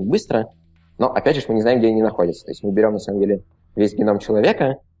количествах очень быстро, но, опять же, мы не знаем, где они находятся. То есть мы берем, на самом деле, весь геном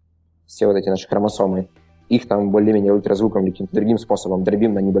человека, все вот эти наши хромосомы, их там более-менее ультразвуком или каким-то другим способом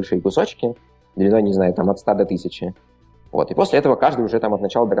дробим на небольшие кусочки, длиной, не знаю, там от 100 до 1000. Вот. И после этого каждый уже там от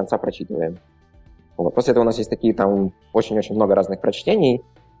начала до конца прочитываем. Вот. После этого у нас есть такие там очень-очень много разных прочтений,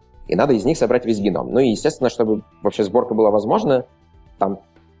 и надо из них собрать весь геном. Ну и, естественно, чтобы вообще сборка была возможна, там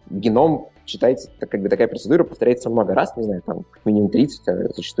геном читается, такая процедура повторяется много раз, не знаю, там как минимум 30, а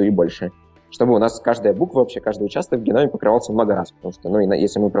зачастую и больше, чтобы у нас каждая буква, вообще каждый участок в геноме покрывался много раз, потому что,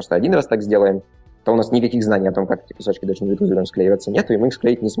 если мы просто один раз так сделаем, то у нас никаких знаний о том, как эти кусочки должны друг с другом склеиваться, нету, и мы их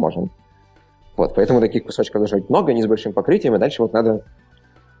склеить не сможем. Вот, поэтому таких кусочков должно быть много, не с большим покрытием, и дальше вот надо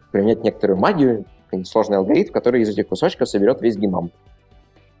применять некоторую магию, сложный алгоритм, который из этих кусочков соберет весь геном.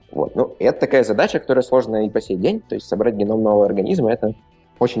 Вот. Ну, и это такая задача, которая сложная и по сей день, то есть собрать геном нового организма, это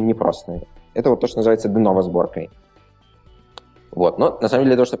очень непросто. Это вот то, что называется де-ново сборкой. Вот. Но, на самом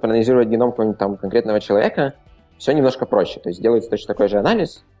деле, для того, чтобы проанализировать геном какого-нибудь там конкретного человека, все немножко проще. То есть делается точно такой же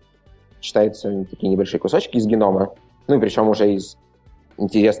анализ, читаются такие небольшие кусочки из генома, ну и причем уже из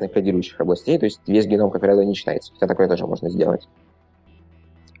интересных кодирующих областей, то есть весь геном, как правило, не читается. Хотя такое тоже можно сделать.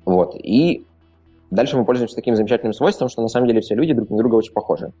 Вот. И дальше мы пользуемся таким замечательным свойством, что на самом деле все люди друг на друга очень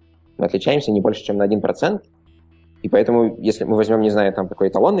похожи. Мы отличаемся не больше, чем на 1%, и поэтому, если мы возьмем, не знаю, там какой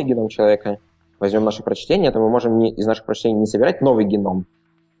эталонный геном человека, возьмем наше прочтение, то мы можем из наших прочтений не собирать новый геном,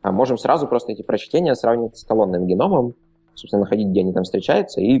 а можем сразу просто эти прочтения сравнивать с эталонным геномом, собственно, находить, где они там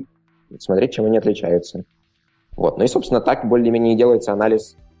встречаются, и смотреть, чем они отличаются. Вот. Ну и, собственно, так более-менее делается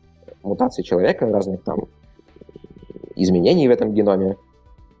анализ мутаций человека, разных там изменений в этом геноме.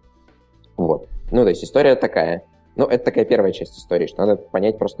 Вот. Ну, то есть история такая. Ну, это такая первая часть истории, что надо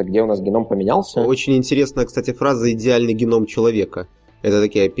понять просто, где у нас геном поменялся. Очень интересная, кстати, фраза «идеальный геном человека». Это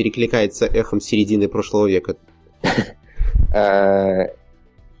такие перекликается эхом середины прошлого века.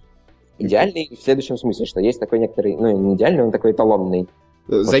 Идеальный в следующем смысле, что есть такой некоторый, ну, не идеальный, он такой эталонный.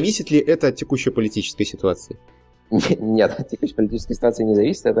 Зависит ли это от текущей политической ситуации? Нет, от текущей политической ситуации не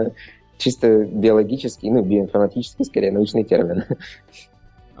зависит, это чисто биологический, ну, биоинформатический, скорее, научный термин.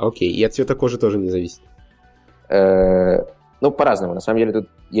 Окей, и от цвета кожи тоже не зависит? Ну, по-разному. На самом деле тут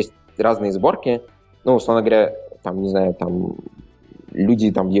есть разные сборки. Ну, условно говоря, там, не знаю, там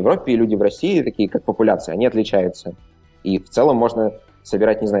люди там в Европе и люди в России, такие как популяция, они отличаются. И в целом можно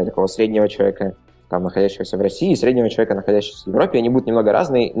собирать, не знаю, такого среднего человека, там, находящегося в России, и среднего человека, находящегося в Европе. Они будут немного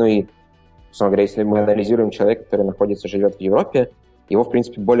разные. Ну и, условно говоря, если мы анализируем человека, который находится, живет в Европе, его, в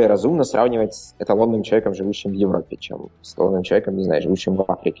принципе, более разумно сравнивать с эталонным человеком, живущим в Европе, чем с эталонным человеком, не знаю, живущим в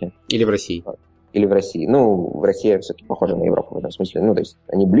Африке. Или в России. Или в России. Ну, в России все-таки похожа на Европу в этом смысле. Ну, то есть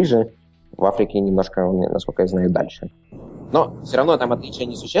они ближе, в Африке немножко, насколько я знаю, дальше. Но все равно там отличия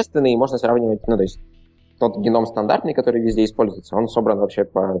несущественные, и можно сравнивать, ну, то есть тот геном стандартный, который везде используется, он собран вообще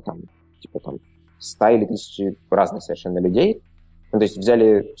по, там, типа, там, 100 или 1000 разных совершенно людей. Ну, то есть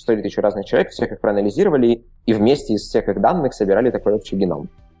взяли 100 или 1000 разных человек, всех их проанализировали, и вместе из всех их данных собирали такой общий геном.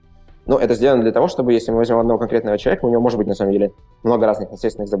 Ну, это сделано для того, чтобы, если мы возьмем одного конкретного человека, у него может быть, на самом деле, много разных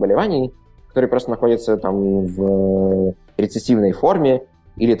наследственных заболеваний, которые просто находятся там в рецессивной форме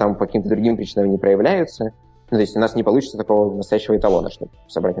или там по каким-то другим причинам не проявляются. Ну, то есть у нас не получится такого настоящего эталона. Чтобы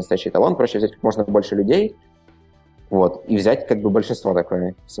собрать настоящий эталон, проще взять как можно больше людей, вот, и взять как бы большинство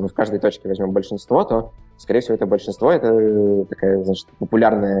такое. Если мы в каждой точке возьмем большинство, то, скорее всего, это большинство — это такая, значит,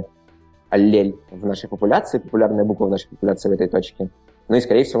 популярная аллель в нашей популяции, популярная буква в нашей популяции в этой точке. Ну и,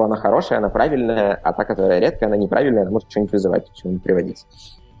 скорее всего, она хорошая, она правильная, а та, которая редкая, она неправильная, она может что-нибудь вызывать, к чему-нибудь приводить.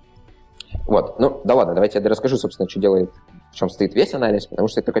 Вот, ну, да ладно, давайте я расскажу, собственно, что делает, в чем стоит весь анализ, потому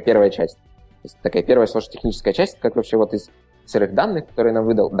что это только первая часть. То есть такая первая сложно-техническая часть, как вообще вот из сырых данных, которые нам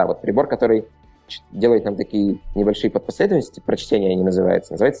выдал, да, вот прибор, который делает нам такие небольшие подпоследовательности, прочтения они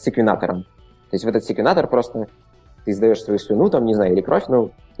называются секвенатором. То есть в этот секвенатор просто ты сдаешь свою слюну, там, не знаю, или кровь,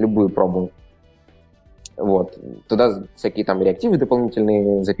 ну, любую пробу. Вот. Туда всякие там реактивы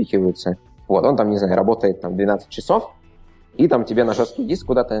дополнительные запихиваются. Вот, он там, не знаю, работает там 12 часов, и там тебе на жесткий диск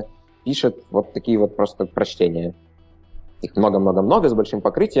куда-то пишет вот такие вот просто прочтения. Их много-много-много с большим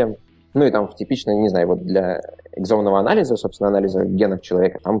покрытием. Ну и там в типично, не знаю, вот для экзомного анализа, собственно, анализа генов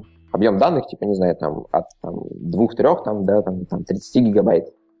человека, там объем данных, типа, не знаю, там от там, 2-3 там, до там, 30 гигабайт.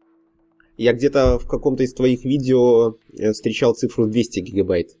 Я где-то в каком-то из твоих видео встречал цифру 200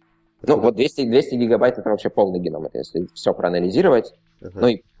 гигабайт. Ну, вот 200 гигабайт — это вообще полный геном, это если все проанализировать. Ну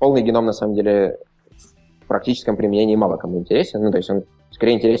и полный геном, на самом деле, в практическом применении мало кому интересен. Ну, то есть он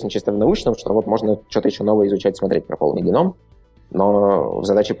скорее интересен чисто в научном, что вот можно что-то еще новое изучать, смотреть про полный геном. Но в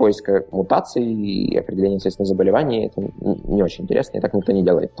задаче поиска мутаций и определения естественных заболеваний это не очень интересно, и так никто не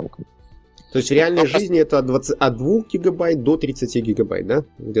делает толком. То есть в реальной жизни это от 2 гигабайт до 30 гигабайт, да?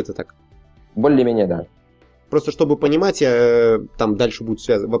 Где-то так? Более-менее, да. Просто чтобы понимать, там дальше будут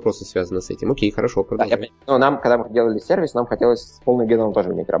вопросы связаны с этим. Окей, хорошо, продолжай. Да, нам, когда мы делали сервис, нам хотелось с полным геном тоже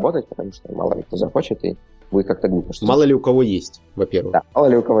уметь работать, потому что мало ли кто захочет, и будет как-то глупо. Мало ли у кого есть, во-первых. Да, мало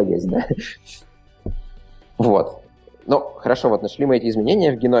ли у кого есть, да. Вот. Ну, хорошо, вот нашли мы эти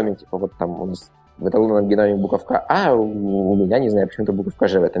изменения в геноме, типа вот там у нас в эталонном геноме буковка А, у меня, не знаю, почему-то буковка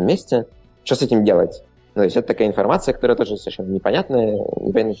Ж в этом месте. Что с этим делать? Ну, то есть это такая информация, которая тоже совершенно непонятная,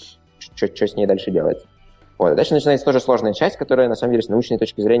 непонятно, что с ней дальше делать. Вот. А дальше начинается тоже сложная часть, которая, на самом деле, с научной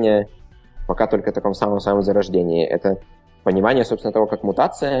точки зрения пока только в таком самом-самом зарождении. Это понимание, собственно, того, как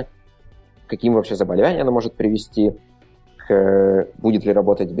мутация, к каким вообще заболеваниям она может привести, будет ли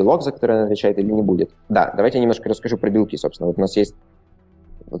работать белок, за который она отвечает, или не будет. Да, давайте я немножко расскажу про белки, собственно. Вот у нас есть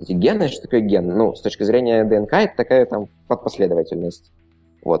вот эти гены. Что такое ген? Ну, с точки зрения ДНК, это такая там подпоследовательность.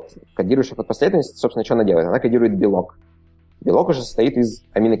 Вот. Кодирующая подпоследовательность, собственно, что она делает? Она кодирует белок. Белок уже состоит из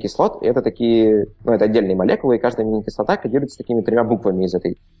аминокислот, и это такие, ну, это отдельные молекулы, и каждая аминокислота кодируется такими 3 буквами из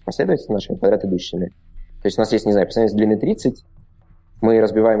этой последовательности нашими подряд идущими. То есть у нас есть, не знаю, последовательность длины 30, мы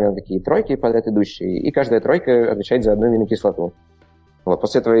разбиваем ее на такие тройки подряд идущие, и каждая тройка отвечает за одну аминокислоту. Вот,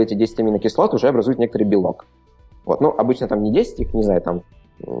 после этого эти 10 аминокислот уже образуют некоторый белок. Вот, ну, обычно там не 10 их, не знаю, там,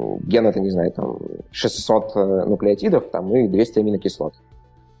 ген это, не знаю, там, 600 нуклеотидов, там, и 200 аминокислот.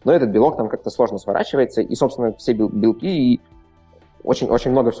 Но этот белок там как-то сложно сворачивается, и, собственно, все белки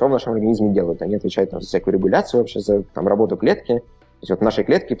очень много всего в нашем организме делают. Они отвечают там за всякую регуляцию вообще, за там, работу клетки. То есть вот в нашей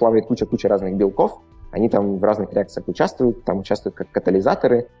клетке плавает куча разных белков, они там в разных реакциях участвуют, там участвуют как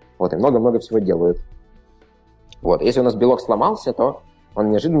катализаторы, вот, и много-много всего делают. Вот, если у нас белок сломался, то он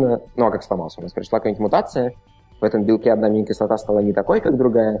неожиданно, ну а как сломался? У нас пришла какая-нибудь мутация, в этом белке одна аминокислота стала не такой, как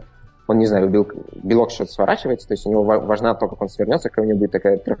другая, он, не знаю, белок сейчас сворачивается, то есть у него важна то, как он свернется, какая у него будет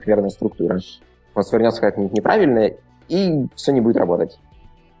такая трехмерная структура. Он свернется как-нибудь неправильно, и все не будет работать.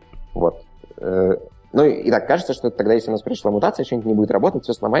 Вот. Ну и так кажется, что тогда, если у нас пришла мутация, что-нибудь не будет работать,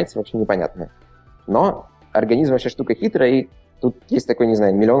 все сломается, вообще непонятно. Но организм вообще штука хитрая, и тут есть такой, не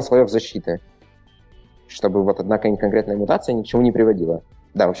знаю, миллион слоев защиты, чтобы вот одна конкретная мутация ни к чему не приводила.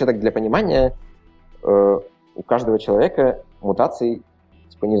 Да, вообще так для понимания, у каждого человека мутаций,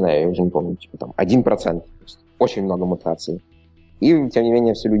 типа, не знаю, я уже не помню, типа там 1%. То есть очень много мутаций. И, тем не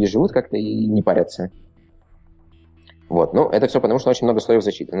менее, все люди живут как-то и не парятся. Вот, ну, это все потому, что очень много слоев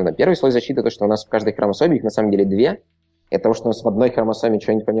защиты. Ну, да, первый слой защиты, то, что у нас в каждой хромосоме, их на самом деле 2, это то, что у нас в одной хромосоме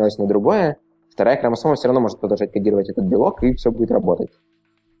что-нибудь поменялось на другое, вторая хромосома все равно может продолжать кодировать этот белок, и все будет работать.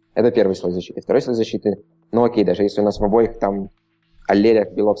 Это первый слой защиты. Второй слой защиты, ну окей, даже если у нас в обоих там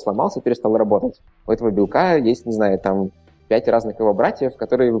аллелях белок сломался, перестал работать, у этого белка есть, не знаю, там 5 разных его братьев,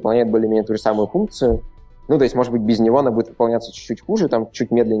 которые выполняют более-менее ту же самую функцию. Ну, то есть, может быть, без него она будет выполняться чуть-чуть хуже, там чуть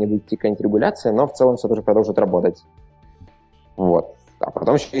медленнее будет идти какая-нибудь регуляция, но в целом все тоже продолжит работать. Вот. А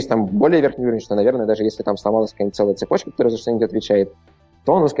потом еще есть там более верхний уровень, что, наверное, даже если там сломалась какая-нибудь целая цепочка, которая за что-нибудь отвечает,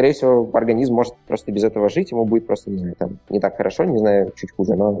 то, ну, скорее всего, организм может просто без этого жить, ему будет просто, не знаю, там, не так хорошо, не знаю, чуть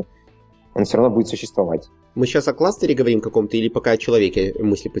хуже, но он все равно будет существовать. Мы сейчас о кластере говорим каком-то или пока о человеке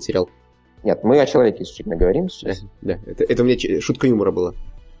мысли потерял? Нет, мы о человеке исключительно говорим сейчас. Да, это у меня шутка юмора была.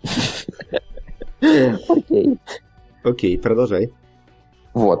 Окей. Окей, продолжай.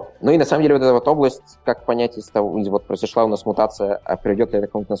 Вот. Ну и на самом деле вот эта вот область, как понять из того, вот произошла у нас мутация, а приведет ли это к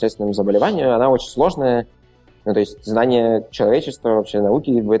какому-то наследственному заболеванию, она очень сложная. Ну, то есть знания человечества, вообще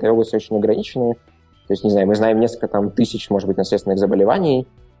науки в этой области очень ограничены. То есть, не знаю, мы знаем несколько там тысяч, может быть, наследственных заболеваний.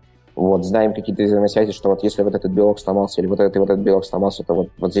 Вот, знаем какие-то взаимосвязи, что вот если вот этот белок сломался или вот этот белок сломался, то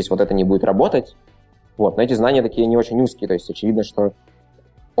вот здесь вот это не будет работать. Вот, но эти знания такие не очень узкие, то есть очевидно, что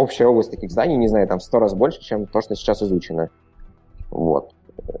общая область таких знаний, не знаю, там в 100 раз больше, чем то, что сейчас изучено. Вот.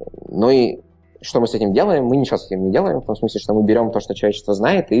 Ну и что мы с этим делаем? Мы ничего с этим не делаем, в том смысле, что мы берем то, что человечество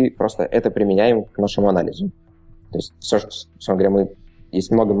знает, и просто это применяем к нашему анализу. То есть, все, что говоря,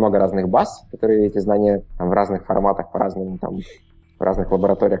 есть много-много разных баз, которые эти знания там, в разных форматах, по-разному, там, в разных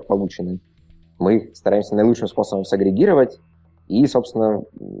лабораториях получены. Мы их стараемся наилучшим способом сагрегировать и, собственно,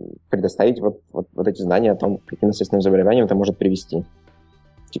 предоставить вот эти знания о том, каким наследственным заболеваниям это может привести,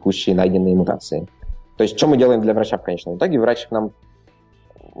 текущие найденные мутации. То есть, что мы делаем для врача в конечном итоге? Врач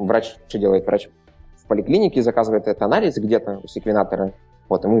что делает? Врач в поликлинике заказывает этот анализ где-то у секвенатора,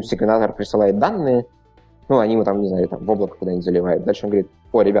 вот, ему секвенатор присылает данные, ну, они ему там, не знаю, там в облако куда-нибудь заливают. Дальше он говорит: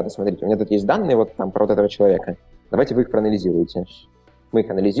 о, ребята, смотрите, у меня тут есть данные вот там про вот этого человека, давайте вы их проанализируете. Мы их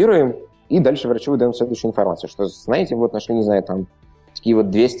анализируем, и дальше врачу выдаем следующую информацию, что, знаете, вот нашли, не знаю, там, такие вот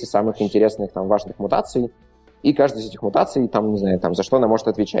 200 самых интересных, там, важных мутаций, и каждая из этих мутаций, там, не знаю, там, за что она может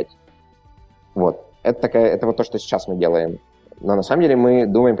отвечать. Вот. Это вот то, что сейчас мы делаем. Но на самом деле мы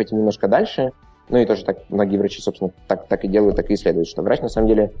думаем пойти немножко дальше, ну и тоже так многие врачи, собственно, так и делают, так и исследуют, что врач, на самом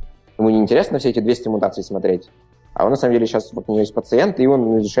деле, ему не интересно все эти 200 мутаций смотреть, а он, на самом деле, сейчас вот у него есть пациент, и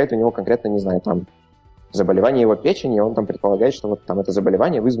он изучает у него конкретно, не знаю, там, заболевание его печени, и он там предполагает, что вот там это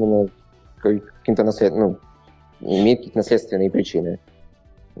заболевание вызвано каким-то имеет какие-то наследственные причины.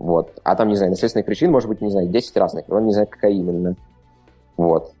 Вот. А там, не знаю, наследственных причин может быть, не знаю, 10 разных, и он не знает, какая именно.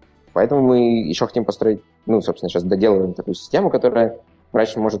 Вот. Поэтому мы еще хотим построить, собственно, сейчас доделываем такую систему, которая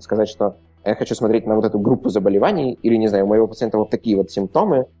врач может сказать, что я хочу смотреть на вот эту группу заболеваний, или, не знаю, у моего пациента вот такие вот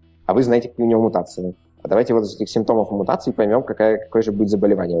симптомы, а вы знаете, какие у него мутации. А давайте вот из этих симптомов и мутаций поймем, какое же будет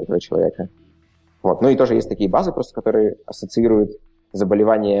заболевание у этого человека. Вот. Ну и тоже есть такие базы, просто, которые ассоциируют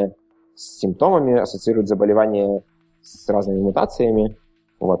заболевания с симптомами, ассоциируют заболевания с разными мутациями.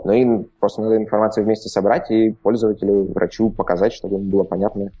 Вот. Ну и просто надо информацию вместе собрать и пользователю, врачу показать, чтобы ему было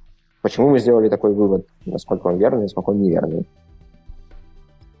понятно, почему мы сделали такой вывод, насколько он верный, насколько он неверный.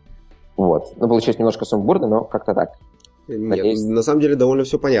 Вот. Получилось немножко сумбурно, но как-то так. Нет, на самом деле довольно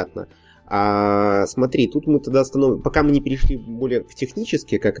все понятно. Смотри, тут мы тогда остановим, пока мы не перешли более в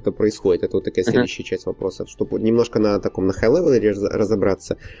технически, как это происходит, это вот такая следующая часть вопросов, чтобы немножко на high-level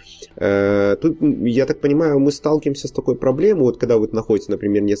разобраться. Тут, я так понимаю, мы сталкиваемся с такой проблемой, вот когда вы находите,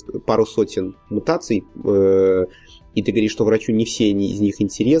 например, пару сотен мутаций, и ты говоришь, что врачу не все из них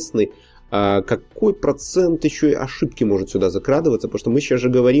интересны, какой процент еще и ошибки может сюда закрадываться? Потому что мы сейчас же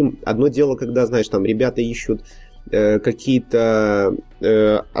говорим, одно дело, когда, знаешь, там ребята ищут какие-то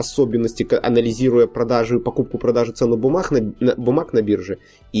особенности, анализируя покупку-продажу цену бумаг на бирже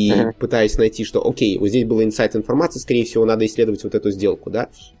и пытаясь найти, что окей, вот здесь был инсайт информации, скорее всего, надо исследовать вот эту сделку, да?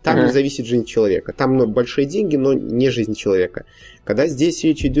 Там не зависит жизнь человека. Там большие деньги, но не жизнь человека. Когда здесь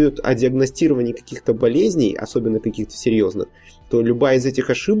речь идет о диагностировании каких-то болезней, особенно каких-то серьезных, то любая из этих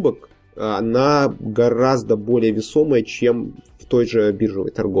ошибок она гораздо более весомая, чем в той же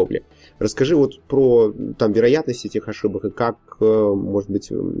биржевой торговле. Расскажи вот про там вероятность этих ошибок и как, может быть,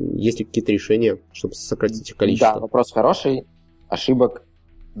 есть ли какие-то решения, чтобы сократить их количество? Да, вопрос хороший. Ошибок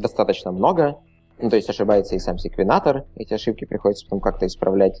достаточно много. Ну, то есть ошибается и сам секвенатор, эти ошибки приходится потом как-то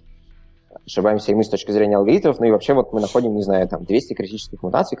исправлять. Ошибаемся и мы с точки зрения алгоритмов, ну и вообще вот мы находим, не знаю, там 200 критических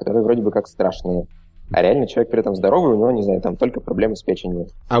мутаций, которые вроде бы как страшные. А реально человек при этом здоровый, у него, не знаю, там только проблемы с печенью.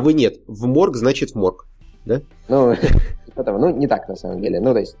 А вы нет. В морг значит в морг, да? Ну, не так на самом деле.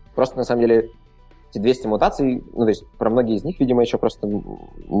 Ну, то есть просто на самом деле эти 200 мутаций, ну, то есть про многие из них, видимо, еще просто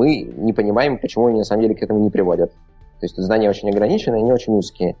мы не понимаем, почему они на самом деле к этому не приводят. То есть тут знания очень ограничены, они очень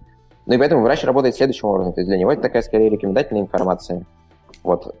узкие. Ну и поэтому врач работает следующим образом. То есть для него это такая скорее рекомендательная информация.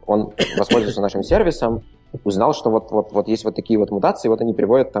 Вот, он воспользуется нашим сервисом, узнал, что вот есть вот такие вот мутации, вот они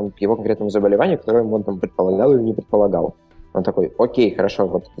приводят там, к его конкретному заболеванию, которое он там предполагал или не предполагал. Он такой, окей, хорошо,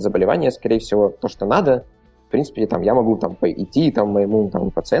 вот заболевание, скорее всего, то, что надо. В принципе, там, я могу там, идти там, моему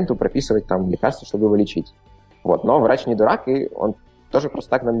там, пациенту прописывать там, лекарства, чтобы его лечить. Вот, но врач не дурак, и он тоже просто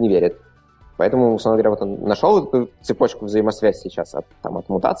так нам не верит. Поэтому, условно говоря, вот он нашел эту цепочку взаимосвязи сейчас от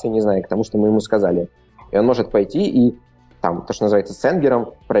мутации, не знаю, к тому, что мы ему сказали. И он может пойти и там, то, что называется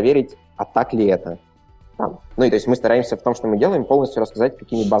сенгером, проверить, а так ли это. Там. Ну и то есть мы стараемся в том, что мы делаем, полностью рассказать,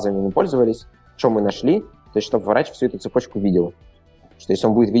 какими базами мы пользовались, что мы нашли, то есть чтобы врач всю эту цепочку видел. Что если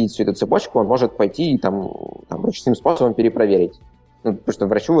он будет видеть всю эту цепочку, он может пойти и там ручным способом перепроверить. Ну, потому что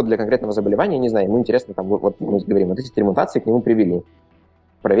врачу вот для конкретного заболевания, не знаю, ему интересно, там, вот мы говорим, вот эти 3 мутации к нему привели.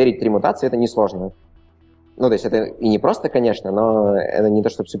 Проверить 3 мутации – это несложно. Ну, то есть это и не просто, конечно, но это не то,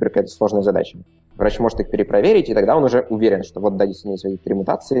 чтобы супер какая-то сложная задача. Врач может их перепроверить, и тогда он уже уверен, что вот, да, действительно есть эти 3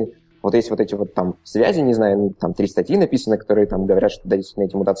 мутации, вот есть вот эти вот там связи, не знаю, ну, там 3 статьи написаны, которые там говорят, что, да, действительно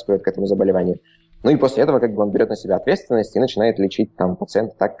эти мутации приводят к этому заболеванию. Ну и после этого как бы он берет на себя ответственность и начинает лечить там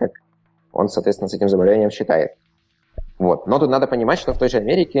пациента так, как он, соответственно, с этим заболеванием считает. Вот. Но тут надо понимать, что в той же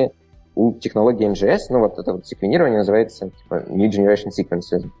Америке у технологии NGS, ну вот это вот секвенирование называется типа New Generation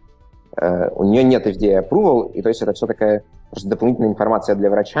Sequencing. У нее нет FDA approval, и то есть это все такая просто дополнительная информация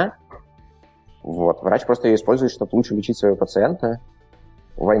для врача. Вот. Врач просто ее использует, чтобы лучше лечить своего пациента.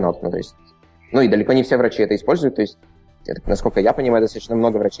 Why not? Ну, то есть, ну и далеко не все врачи это используют, то есть, это, насколько я понимаю, достаточно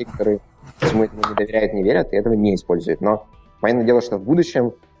много врачей, которые всему этому не доверяют, не верят, и этого не используют. Но понятное дело, что в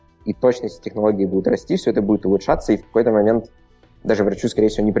будущем и точность технологий будет расти, все это будет улучшаться, и в какой-то момент даже врачу, скорее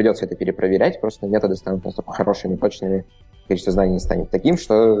всего, не придется это перепроверять, просто методы станут настолько хорошими, точными, количество знаний станет таким,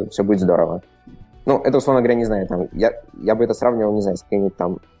 что все будет здорово. Ну, это, условно говоря, не знаю, там, я бы это сравнивал, не знаю, с каким-нибудь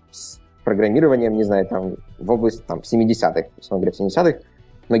там с программированием, не знаю, там, в области, там, в 70-х, условно говоря, в 70-х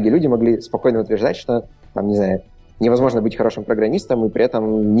многие люди могли спокойно утверждать, что, там, не знаю, невозможно быть хорошим программистом и при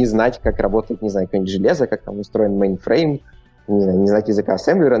этом не знать, как работает, не знаю, какое-нибудь железо, как там устроен мейнфрейм, не знать языка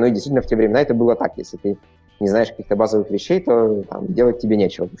ассемблера, но и действительно в те времена это было так. Если ты не знаешь каких-то базовых вещей, то там, делать тебе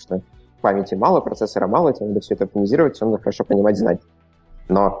нечего, потому что памяти мало, процессора мало, тебе надо все это оптимизировать, все надо хорошо понимать, знать.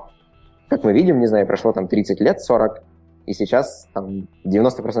 Но, как мы видим, не знаю, прошло там 30 лет, 40, и сейчас там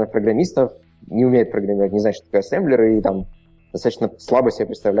 90% программистов не умеют программировать, не знают, что такое ассемблеры, и там достаточно слабо себе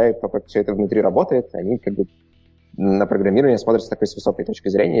представляют, как все это внутри работает. Они как бы на программирование смотрят с такой с высокой точки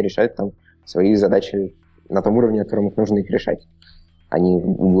зрения и решают там свои задачи на том уровне, на котором их нужно их решать. Они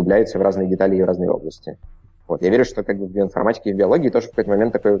углубляются в разные детали и в разные области. Вот. Я верю, что как бы в биоинформатике и в биологии тоже в какой-то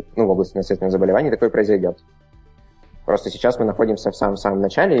момент такой, ну, в области наследственных заболеваний такое произойдет. Просто сейчас мы находимся в самом-самом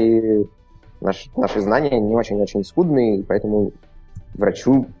начале, и наши знания не очень-очень скудные, и поэтому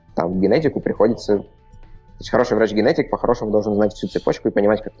врачу, там, генетику приходится... То есть хороший врач-генетик по-хорошему должен знать всю цепочку и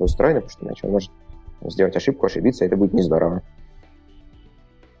понимать, как это устроено, потому что иначе он может сделать ошибку, ошибиться, и это будет не здорово.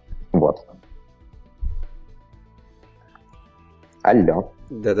 Вот. Алло.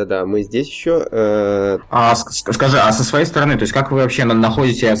 Да-да-да, мы здесь еще. Скажи, а со своей стороны, то есть как вы вообще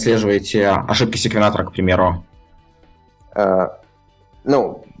находите и отслеживаете ошибки секвенатора, к примеру?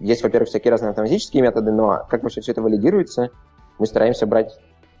 Ну, есть, во-первых, всякие разные автоматические методы, но как вообще все это валидируется, мы стараемся брать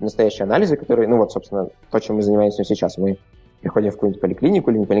настоящие анализы, которые, ну вот, собственно, то, чем мы занимаемся сейчас. Мы приходим в какую-нибудь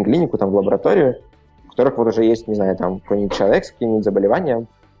поликлинику или не поликлинику, там, в лабораторию, в которых вот уже есть, не знаю, там, какой-нибудь человек с каким-нибудь заболеванием,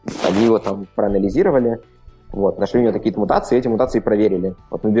 они его там проанализировали, вот, нашли у него какие-то мутации, эти мутации проверили.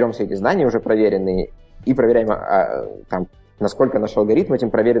 Вот мы берем все эти знания уже проверенные и проверяем, там, насколько наш алгоритм этим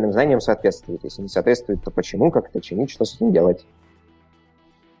проверенным знаниям соответствует. Если не соответствует, то почему, как это чинить, что с этим делать.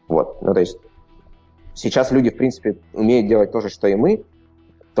 Вот, ну то есть сейчас люди, в принципе, умеют делать то же, что и мы,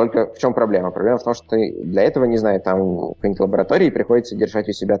 только в чем проблема? Проблема в том, что для этого, не знаю, там в какой-нибудь лаборатории приходится держать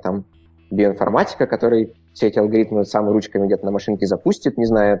у себя там биоинформатика, который все эти алгоритмы сам ручками где-то на машинке запустит, не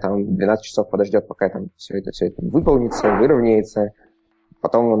знаю, там 12 часов подождет, пока там все это выполнится, выровняется,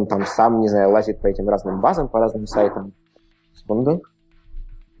 потом он там сам, не знаю, лазит по этим разным базам, по разным сайтам. Секунду.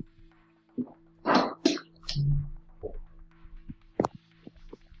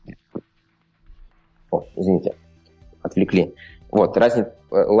 О, извините, отвлекли. Вот,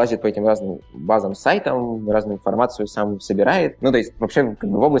 лазит по этим разным базам, сайтам, разную информацию сам собирает. Ну, то есть, вообще, как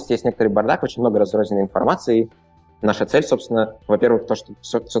бы в области есть некоторый бардак, очень много разрозненной информации. Наша цель, собственно, во-первых,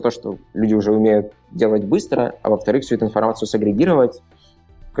 все то, что люди уже умеют делать быстро, а во-вторых, всю эту информацию сагрегировать,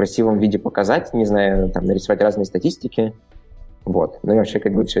 в красивом виде показать, не знаю, там, нарисовать разные статистики. Вот. Ну и вообще,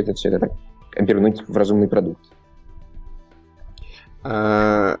 как бы, все это так обернуть в разумный продукт.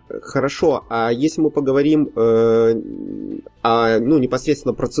 Хорошо, а если мы поговорим о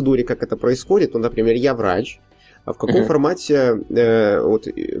непосредственно процедуре, как это происходит, то, например, я врач, а в каком формате,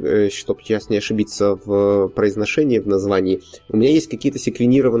 чтобы сейчас не ошибиться в произношении, в названии, у меня есть какие-то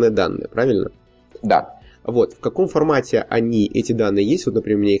секвенированные данные, правильно? Да. Вот, в каком формате эти данные есть, вот,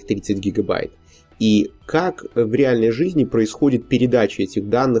 например, у меня их 30 гигабайт, и как в реальной жизни происходит передача этих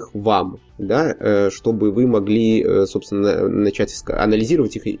данных вам, да, чтобы вы могли, собственно, начать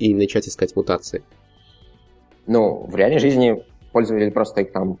анализировать их и начать искать мутации? Ну, в реальной жизни пользователь просто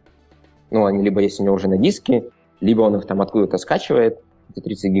их там, они либо есть у него уже на диске, либо он их там откуда-то скачивает, эти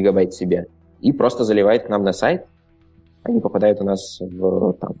 30 гигабайт себе, и просто заливает к нам на сайт. Они попадают у нас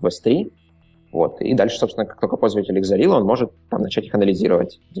в S3. Вот. И дальше, собственно, как только пользователь их залил, он может там начать их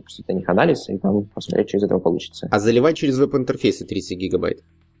анализировать, запустить на них анализ и там посмотреть, что из этого получится. А заливать через веб-интерфейсы 30 гигабайт?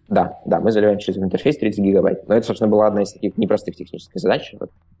 Да, мы заливаем через веб-интерфейс 30 гигабайт. Но это, собственно, была одна из таких непростых технических задач,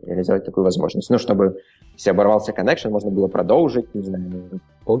 реализовать такую возможность. Чтобы, если оборвался коннекшн, можно было продолжить, не знаю.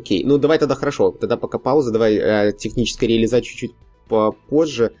 Окей, давай тогда хорошо. Тогда пока пауза, давай технической реализации чуть-чуть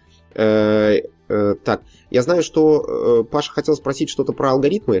попозже. Так, я знаю, что Паша хотел спросить что-то про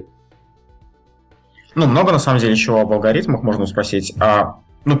алгоритмы. Много, на самом деле, чего об алгоритмах можно спросить.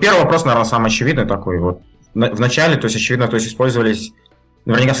 Первый вопрос, наверное, самый очевидный такой. Вот. В начале, то есть, очевидно, использовались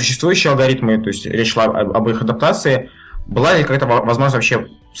наверняка существующие алгоритмы, то есть речь шла об их адаптации. Была ли какая-то возможность вообще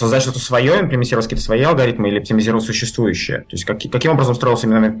создать что-то свое, имплементировать какие-то свои алгоритмы или оптимизировать существующие? То есть каким образом строился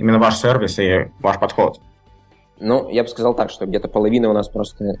именно ваш сервис и ваш подход? Я бы сказал так, что где-то половина у нас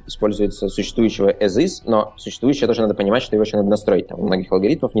просто используется существующего as is, но существующее тоже надо понимать, что его еще надо настроить. Там у многих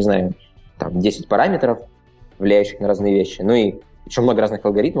алгоритмов, не знаю, 10 параметров, влияющих на разные вещи. И еще много разных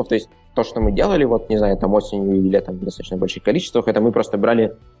алгоритмов. То есть то, что мы делали, осенью и летом в достаточно больших количествах, это мы просто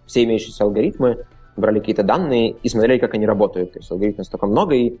брали все имеющиеся алгоритмы, брали какие-то данные и смотрели, как они работают. То есть алгоритмов столько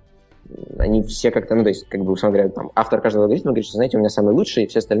много, и они все как-то, условно говоря, автор каждого алгоритма говорит, что, знаете, у меня самый лучший, и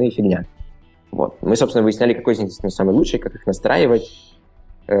все остальные фигня. Вот. Мы, собственно, выясняли, какой из них самый лучший, как их настраивать.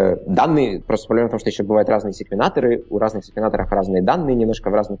 Данные, просто проблема в том, что еще бывают разные секвенаторы, у разных секвенаторов разные данные, немножко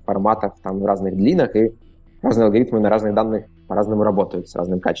в разных форматах, в разных длинах, и разные алгоритмы на разных данных по-разному работают, с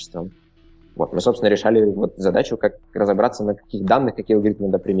разным качеством. Вот. Мы, собственно, решали задачу, как разобраться, на каких данных, какие алгоритмы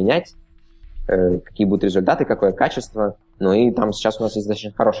надо применять, какие будут результаты, какое качество. И там сейчас у нас есть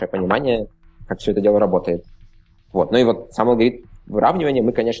достаточно хорошее понимание, как все это дело работает. Вот. Сам алгоритм выравнивания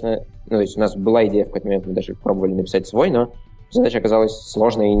мы, конечно, то есть у нас была идея в какой-то момент, мы даже пробовали написать свой, но задача оказалась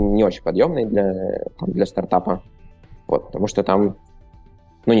сложной и не очень подъемной для стартапа. Вот, потому что там,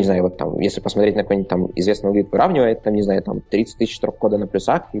 если посмотреть на какой-нибудь известный алгоритм выравнивает, 30 тысяч строк кода на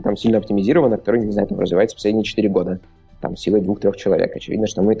плюсах, и сильно оптимизировано, который, развивается последние 4 года, силой 2-3 человек. Очевидно,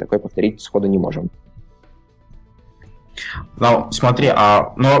 что мы такое повторить сходу не можем. Смотри,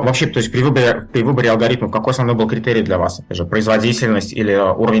 вообще, то есть при выборе алгоритмов, какой основной был критерий для вас? Опять же, производительность или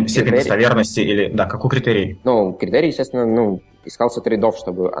уровень степень достоверности, или, какой критерий? Критерий, естественно, искался трейд-офф,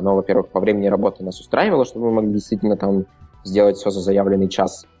 чтобы оно, во-первых, по времени работы нас устраивало, чтобы мы могли действительно сделать все за заявленный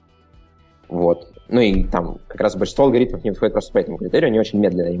час. Вот. И как раз большинство алгоритмов не подходит просто по этому критерию, они очень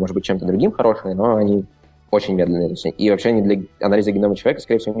медленные, они, может быть, чем-то другим хорошие, но они очень медленные. И вообще они для анализа генома человека,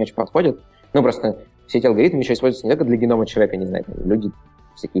 скорее всего, не очень подходят. Просто все эти алгоритмы еще используются не только для генома человека, люди,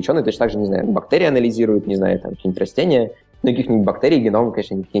 всякие ученые точно так же, бактерии анализируют, какие-нибудь растения, каких-нибудь бактерий геном,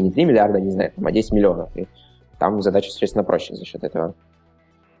 конечно, не 3 миллиарда, а 10 миллионов. И там задача, существенно, проще за счет этого.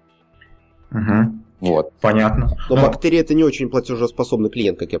 Угу. Вот. Понятно. Но бактерии — это не очень платежеспособный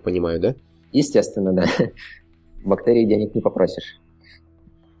клиент, как я понимаю, да? Естественно, да. Бактерии денег не попросишь.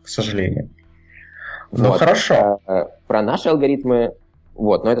 К сожалению. Хорошо. Про наши алгоритмы,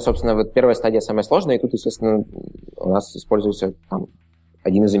 но это, собственно, первая стадия самая сложная, и тут, естественно, у нас используется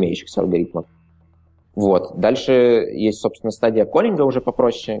один из имеющихся алгоритмов. Вот. Дальше есть, собственно, стадия коллинга уже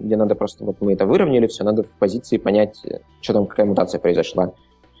попроще, где надо просто, мы это выровняли, все, надо в позиции понять, что там, какая мутация произошла.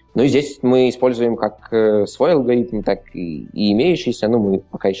 И здесь мы используем как свой алгоритм, так и имеющийся, мы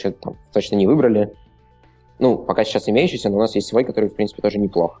пока еще точно не выбрали. ну, пока сейчас имеющийся, но у нас есть свой, который, в принципе, тоже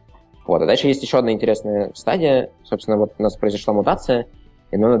неплох. Вот. А дальше есть еще одна интересная стадия. Собственно, вот у нас произошла мутация,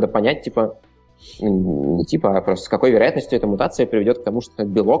 и нам надо понять, типа, не типа, а просто с какой вероятностью эта мутация приведет к тому, что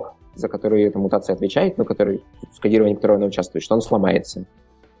белок, за который эта мутация отвечает, но который, в кодировании которого она участвует, что он сломается.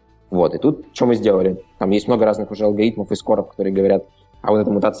 Вот. И тут что мы сделали? Там есть много разных уже алгоритмов и скоров, которые говорят, а вот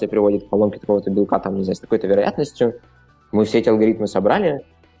эта мутация приводит к поломке такого-то белка, там, не знаю, с такой-то вероятностью. Мы все эти алгоритмы собрали,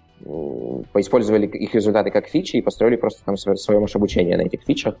 поиспользовали их результаты как фичи и построили просто там свое обучение на этих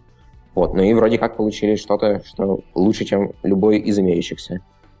фичах. Вот. Ну и вроде как получили что-то, что лучше, чем любой из имеющихся.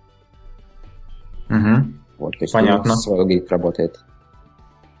 Угу. Вот, то есть понятно. Свой алгоритм работает.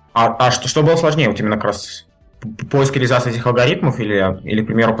 А что было сложнее? Вот именно как раз поиск реализации этих алгоритмов или, к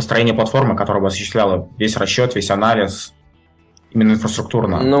примеру, построение платформы, которая бы осуществляла весь расчет, весь анализ именно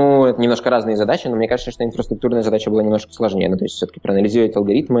инфраструктурно? Ну, это немножко разные задачи, но мне кажется, что инфраструктурная задача была немножко сложнее. Ну, то есть все-таки проанализировать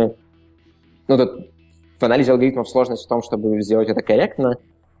алгоритмы. Ну, тут в анализе алгоритмов сложность в том, чтобы сделать это корректно,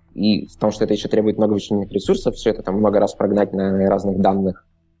 и в том, что это еще требует много вычислительных ресурсов, все это там много раз прогнать на разных данных.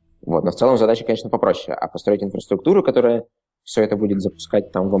 Вот. Но в целом задача, конечно, попроще. А построить инфраструктуру, которая все это будет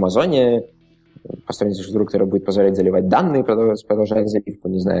запускать там в Амазоне, построить инфраструктуру, которая будет позволять заливать данные, продолжать заливку,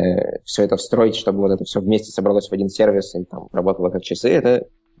 не знаю, все это встроить, чтобы вот это все вместе собралось в один сервис и там работало как часы, это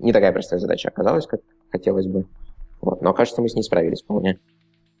не такая простая задача оказалась, как хотелось бы. Вот. Но, кажется, мы с ней справились вполне.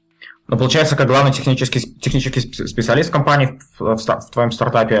 Ну, получается, как главный технический специалист в компании, в твоем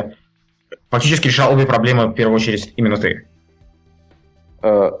стартапе, фактически решал обе проблемы, в первую очередь, именно ты.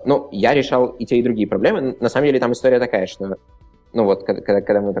 Ну, я решал и те, и другие проблемы. На самом деле там история такая, что ну вот,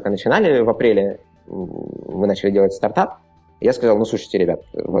 когда мы только начинали, в апреле мы начали делать стартап, я сказал, ну, слушайте, ребят,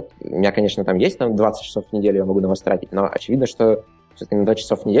 вот, у меня, конечно, там есть там 20 часов в неделю, я могу на вас тратить, но очевидно, что все-таки на 20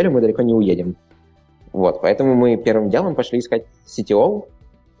 часов в неделю мы далеко не уедем. Вот, поэтому мы первым делом пошли искать CTO,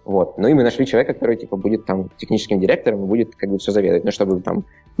 вот, ну и мы нашли человека, который, типа, будет там техническим директором и будет, как бы, все заведовать, ну, чтобы там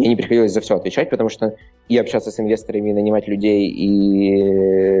мне не приходилось за все отвечать, потому что и общаться с инвесторами, и нанимать людей,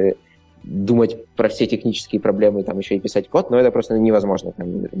 и думать про все технические проблемы, там еще и писать код, но это просто невозможно.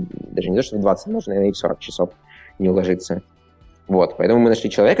 Там, даже не то, что в 20, можно, наверное, и в 40 часов не уложиться. Вот, поэтому мы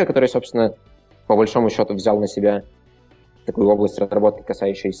нашли человека, который, собственно, по большому счету взял на себя такую область разработки,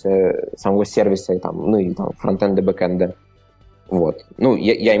 касающуюся самого сервиса, и, там, ну и там фронтенда, бэкенда. Вот. Ну,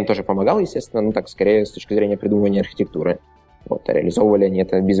 я им тоже помогал, естественно, ну так, скорее с точки зрения придумывания архитектуры. Вот, а реализовывали они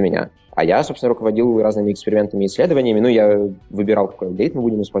это без меня. А я, собственно, руководил разными экспериментами и исследованиями. Ну, я выбирал, какой алгоритм мы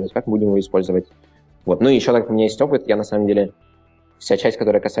будем использовать, как мы будем его использовать. Вот. Ну, и еще так как у меня есть опыт, я, на самом деле, вся часть,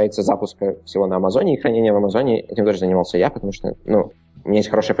 которая касается запуска всего на Амазоне и хранения в Амазоне, этим тоже занимался я, потому что, ну, у меня есть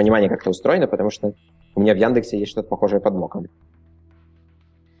хорошее понимание, как это устроено, потому что у меня в Яндексе есть что-то похожее под моком.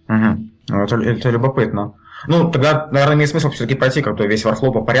 Угу. Это любопытно. Ну, тогда, наверное, имеет смысл все-таки пройти как-то весь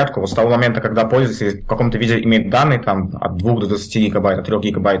workflow по порядку. Вот с того момента, когда пользователь в каком-то виде имеет данные там, от 2 до 20 гигабайт, от 3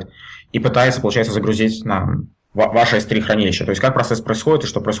 гигабайт, и пытается, получается, загрузить на ваше S3 хранилище. То есть как процесс происходит и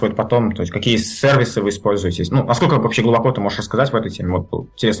что происходит потом, то есть какие сервисы вы используете. Ну, насколько вообще глубоко ты можешь рассказать в этой теме? Вот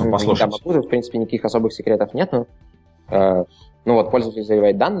интересно послушать. Да, могу, в принципе, никаких особых секретов нету. Ну вот, пользователь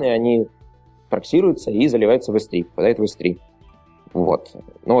заливает данные, они проксируются и заливаются в S3, попадают в S3. Вот.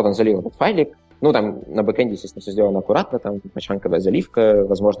 Ну вот он залил этот файлик. Ну, там на бэкэнде, естественно, все сделано аккуратно, там почанковая заливка,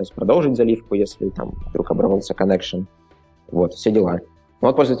 возможность продолжить заливку, если там вдруг оборвался connection. Вот, все дела. Ну,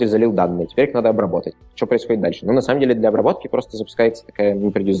 вот пользователь залил данные, теперь их надо обработать. Что происходит дальше? Ну, на самом деле, для обработки просто запускается такая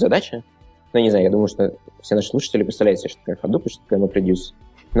MapReduce-задача. Ну, я не знаю, я думаю, что все наши слушатели представляют себе, что такое Hadoop и что такое MapReduce.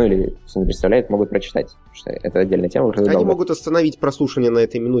 Ну, или, если не представляют, могут прочитать, потому что это отдельная тема. Они могут остановить прослушивание на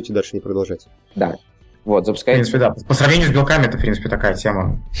этой минуте, дальше не продолжать. Да. Вот, запускается... В принципе, да. По сравнению с белками, это, в принципе, такая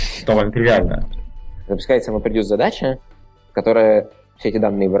тема довольно тривиальная. Запускается MapReduce-задача, которая все эти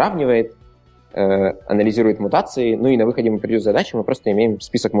данные выравнивает, анализирует мутации, ну и на выходе MapReduce-задачи мы просто имеем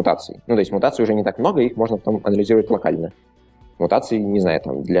список мутаций. Ну, то есть мутаций уже не так много, их можно потом анализировать локально. Мутаций, не знаю,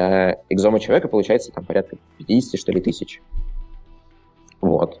 там, для экзома человека получается там порядка 50, что ли, тысяч.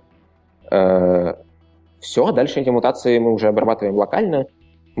 Вот. Все, дальше эти мутации мы уже обрабатываем локально.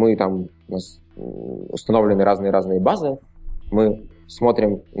 Мы там, у нас установлены разные базы. Мы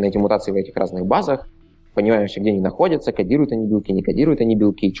смотрим на эти мутации в этих разных базах, понимаем вообще, где они находятся, кодируют они белки, не кодируют они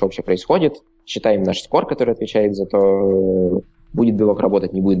белки, что вообще происходит. Считаем наш скор, который отвечает за то, будет белок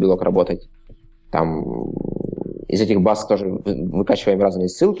работать, не будет белок работать. Там из этих баз тоже выкачиваем разные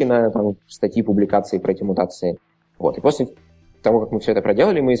ссылки на там, статьи, публикации про эти мутации. Вот. И после того, как мы все это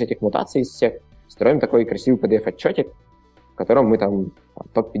проделали, мы из этих мутаций, из всех, строим такой красивый PDF-отчетик, в котором мы там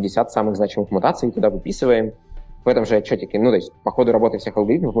топ-50 самых значимых мутаций туда выписываем. в этом же отчетике, ну, то есть по ходу работы всех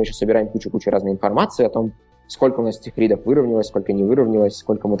алгоритмов мы еще собираем кучу-кучу разной информации о том, сколько у нас этих ридов выровнялось, сколько не выровнялось,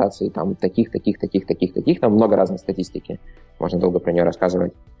 сколько мутаций там таких, там много разной статистики. Можно долго про нее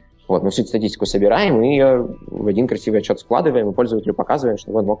рассказывать. Вот, мы всю эту статистику собираем и ее в один красивый отчет складываем и пользователю показываем,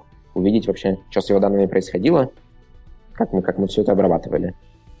 чтобы он мог увидеть вообще, что с его данными происходило, как мы все это обрабатывали.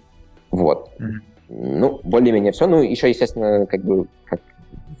 Вот. Ну, более-менее все. Ну, еще, естественно, как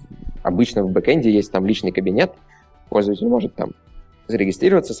обычно в бэкэнде есть там личный кабинет. Пользователь может там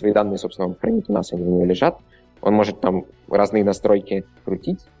зарегистрироваться, свои данные, собственно, он хранит у нас, они у него лежат. Он может там разные настройки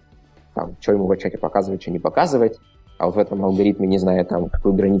крутить, там, что ему в отчете показывать, что не показывать. А вот в этом алгоритме, не знаю, там,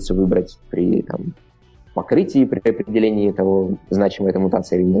 какую границу выбрать при там, покрытии, при определении того, значимая эта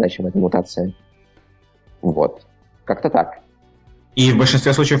мутация или незначимая эта мутация. Вот. Как-то так. И в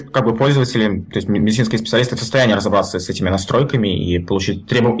большинстве случаев как бы пользователи, то есть медицинские специалисты в состоянии разобраться с этими настройками и получить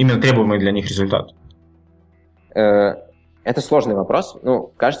именно требуемый для них результат? Это сложный вопрос.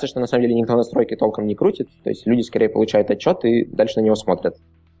 Ну, кажется, что на самом деле никто настройки толком не крутит. То есть люди скорее получают отчет и дальше на него смотрят.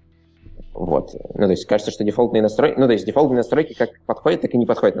 Вот. Ну, то есть кажется, что дефолтные настройки как подходят, так и не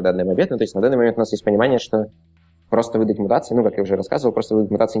подходят на данный момент. Ну, то есть на данный момент у нас есть понимание, что просто выдать мутации, ну, как я уже рассказывал, просто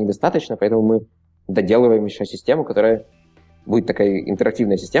выдать мутации недостаточно, поэтому мы доделываем еще систему, которая будет такая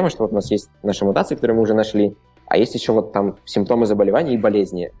интерактивная система, что вот у нас есть наши мутации, которые мы уже нашли, а есть еще вот там симптомы заболевания и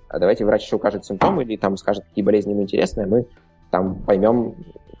болезни. А давайте врач еще укажет симптомы или там скажет, какие болезни ему интересны, а мы там поймем,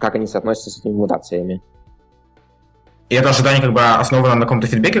 как они соотносятся с этими мутациями. И это ожидание как бы основано на каком-то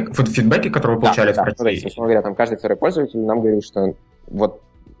фидбэке, который вы получали от врачей? Да, то есть, условно говоря, там каждый второй пользователь нам говорил, что вот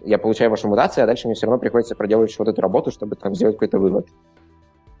я получаю вашу мутацию, а дальше мне все равно приходится проделывать еще вот эту работу, чтобы там сделать какой-то вывод.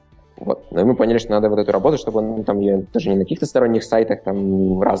 Вот. Ну и мы поняли, что надо вот эту работу, чтобы он там ее даже не на каких-то сторонних сайтах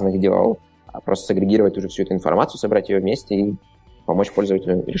там разных делал, а просто сагрегировать уже всю эту информацию, собрать ее вместе и помочь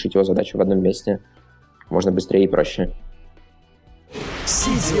пользователю решить его задачу в одном месте. Можно быстрее и проще.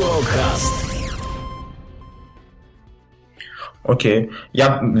 CTO Cast. Окей.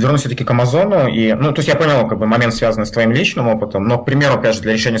 Я вернусь все-таки к Амазону. То есть я понял как бы момент, связанный с твоим личным опытом, но, к примеру, опять же,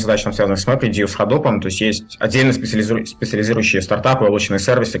 для решения задач, там, связанных с MapReduce, с Hadoop, то есть есть отдельно специализирующие стартапы, облачные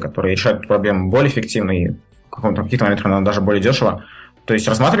сервисы, которые решают эту проблему более эффективно и в каких-то моментах даже более дешево. То есть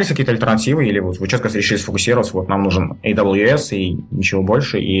рассматривались какие-то альтернативы, или вот вы четко решили сфокусироваться, вот нам нужен AWS и ничего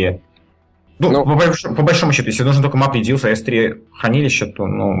больше, и по большому счету, если нужно только MapReduce, а S3 хранилище, то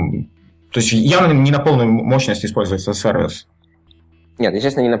есть явно не на полную мощность используется сервис. Нет,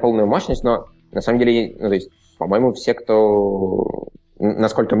 естественно, не на полную мощность, но на самом деле, то есть, по-моему, все, кто,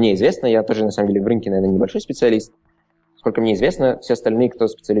 насколько мне известно, я тоже, на самом деле, в рынке, наверное, небольшой специалист, насколько мне известно, все остальные, кто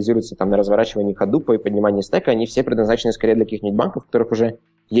специализируется там на разворачивании Hadoop и поднимании стека, они все предназначены скорее для каких-нибудь банков, у которых уже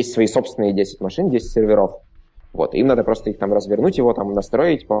есть свои собственные 10 машин, 10 серверов. Вот, им надо просто их там развернуть, его там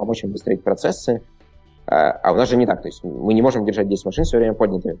настроить, помочь им выстроить процессы. А у нас же не так, то есть мы не можем держать 10 машин все время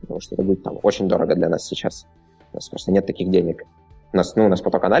поднятыми, потому что это будет там очень дорого для нас сейчас. У нас просто нет таких денег. У нас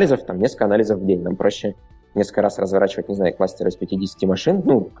поток анализов, там несколько анализов в день. Нам проще несколько раз разворачивать, не знаю, кластер из 50 машин,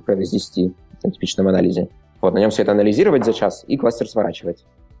 какой-то из 10 в типичном анализе. Вот, на нем все это анализировать за час и кластер сворачивать.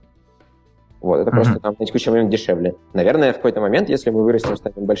 Вот, это просто там на текущий момент дешевле. Наверное, в какой-то момент, если мы вырастем,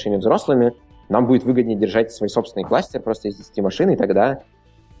 станем большими взрослыми, нам будет выгоднее держать свой собственный кластер просто из 10 машин, и тогда,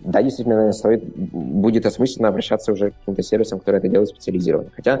 да, действительно, будет осмысленно обращаться уже к каким-то сервисам, которые это делают специализированно.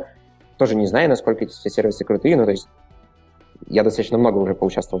 Хотя тоже не знаю, насколько эти все сервисы крутые, то есть я достаточно много уже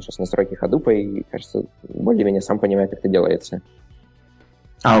поучаствовал сейчас в настройке Hadoop, и, кажется, более-менее сам понимаю, как это делается.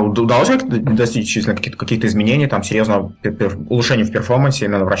 А удалось достичь каких-то изменений, там, серьезного улучшения в перформансе,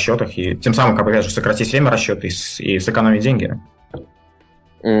 именно в расчетах, и тем самым, опять же, сократить время расчета и сэкономить деньги?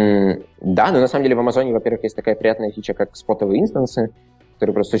 Да, но на самом деле в Амазоне, во-первых, есть такая приятная фича, как спотовые инстансы,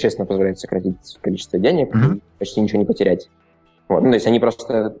 которые просто существенно позволяют сократить количество денег и почти ничего не потерять. Вот. То есть они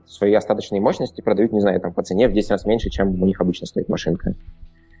просто свои остаточные мощности продают, не знаю, там по цене в 10 раз меньше, чем у них обычно стоит машинка.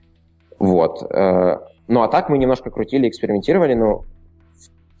 Вот. Ну, а так мы немножко крутили, экспериментировали, но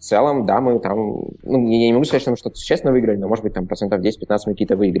в целом, да, мы там... я не могу сказать, что мы что-то существенно выиграли, но, может быть, там 10-15% мы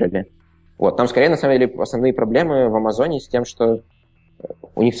какие-то выиграли. Вот. Там, скорее, на самом деле, основные проблемы в Амазоне с тем, что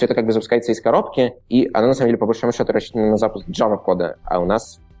у них все это как бы запускается из коробки, и оно, на самом деле, по большому счету рассчитано на запуск Java-кода, а у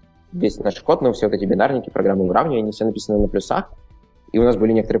нас весь наш код, все вот эти бинарники, программы уравнивания, они все написаны на плюсах, и у нас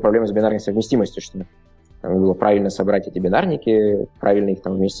были некоторые проблемы с бинарной совместимостью, что надо было правильно собрать эти бинарники, правильно их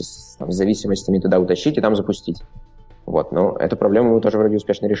там вместе с зависимостями туда утащить и там запустить. Вот, но эту проблему мы тоже вроде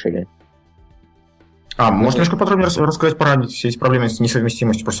успешно решили. Можно немножко подробнее рассказать про все эти проблемы с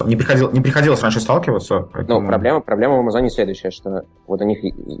несовместимостью? Просто не приходилось раньше сталкиваться? Поэтому... Проблема в Амазоне следующая, что вот у них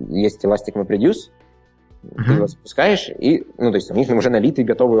есть Elastic MapReduce, ты его запускаешь, и, то есть у них уже налитый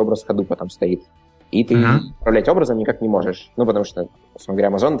готовый образ Hadoop там стоит. и ты управлять образом никак не можешь. Ну, потому что, условно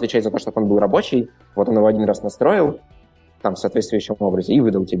говоря, Amazon отвечает за то, чтобы он был рабочий, вот он его один раз настроил, там, в соответствующем образе, и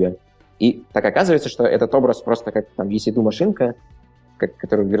выдал тебе. И так оказывается, что этот образ просто как там EC2-машинка,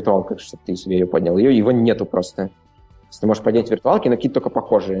 которую в виртуалках, чтобы ты себе ее поднял, его нету просто. То есть ты можешь поднять виртуалки, но какие-то только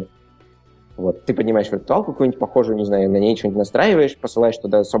похожие. Вот. Ты поднимаешь виртуалку какую-нибудь похожую, не знаю, на ней что-нибудь настраиваешь, посылаешь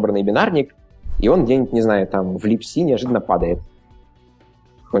туда собранный бинарник, и он где-нибудь, не знаю, там в липси неожиданно падает.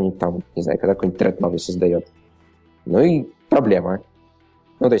 Какой-нибудь там, не знаю, когда какой-нибудь тред новый создает. Ну и проблема.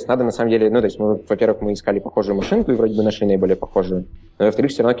 Ну, то есть надо на самом деле, ну, то есть, во-первых, мы искали похожую машинку и вроде бы нашли наиболее похожую, но,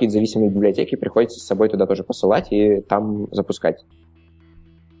 во-вторых, все равно какие-то зависимые библиотеки приходится с собой туда тоже посылать и там запускать.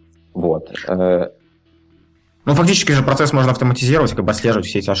 Вот. Ну, фактически же процесс можно автоматизировать, как бы отслеживать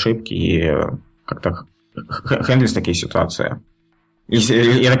все эти ошибки и как-то хендлить такие ситуации.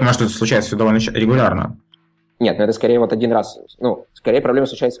 Я так понимаю, что это случается довольно регулярно. Нет, ну это скорее вот один раз. Ну, скорее проблема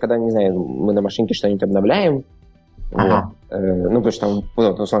случается, когда, не знаю, мы на машинке что-нибудь обновляем. Ага. Вот. Ну, потому что там,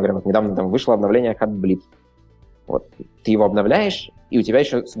 ну, условно говоря, вот недавно там вышло обновление Heartbleed. Вот. Ты его обновляешь, и у тебя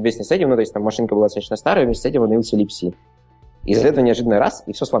еще вместе с этим, ну, то есть там машинка была достаточно старая, вместе с этим обновился липси. Из-за этого неожиданно раз,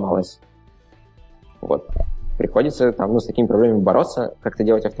 и все сломалось. Вот. Приходится там, ну, с такими проблемами бороться. Как это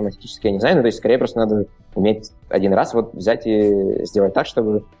делать автоматически, я не знаю. Ну, то есть, скорее, просто надо уметь один раз вот взять и сделать так,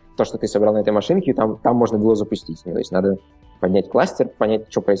 чтобы то, что ты собрал на этой машинке, там можно было запустить. Ну, то есть, надо поднять кластер, понять,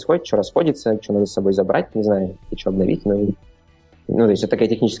 что происходит, что расходится, что надо с собой забрать, не знаю, и что обновить. Ну, то есть, это такая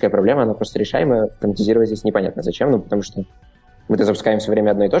техническая проблема, она просто решаемая. Автоматизировать здесь непонятно зачем, ну, потому что мы-то запускаем все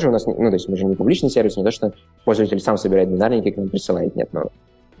время одно и то же. У нас, ну, то есть, мы же не публичный сервис, не то, что пользователь сам собирает бинарники и к нам присылает. Нет, но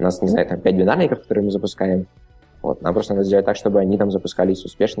у нас, не знаю, там 5 бинарников, которые мы запускаем. Вот, нам просто надо сделать так, чтобы они там запускались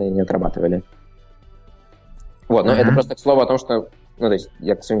успешно и не отрабатывали. Вот, но это просто к слову о том, что, ну, то есть,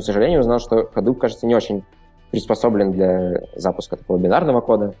 я, к своему сожалению, узнал, что Hadoop, кажется, не очень приспособлен для запуска такого бинарного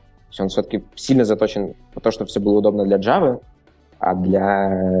кода. То есть он все-таки сильно заточен на то, чтобы все было удобно для Java, а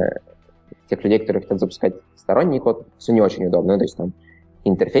для тех людей, которые хотят запускать сторонний код, все не очень удобно. Ну, то есть там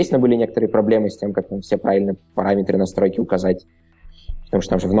интерфейсно были некоторые проблемы с тем, как там все правильно параметры настройки указать. Потому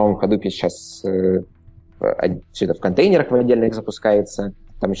что там же в новом Hadoop сейчас все это в контейнерах в отдельных запускается.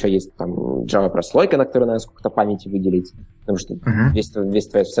 Там еще есть там Java-прослойка, на которую надо сколько-то памяти выделить. Потому что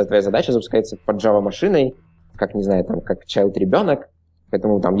вся твоя задача запускается под Java-машиной, как, не знаю, там, как child-ребенок.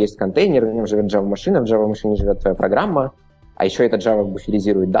 Поэтому там есть контейнер, в нем живет Java-машина, в Java-машине живет твоя программа. А еще эта Java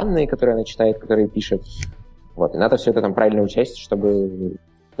буферизирует данные, которые она читает, которые пишет. Вот. И надо все это там правильно учесть, чтобы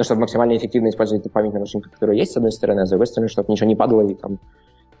максимально эффективно использовать ту память на машинке, которая есть, с одной стороны, а с другой стороны, чтобы ничего не падало и там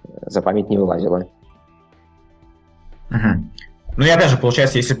за память не вылазило. Ну и опять же,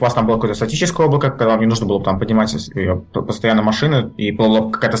 получается, если бы у вас там было какое-то статическое облако, когда вам не нужно было бы там поднимать постоянно машины, и была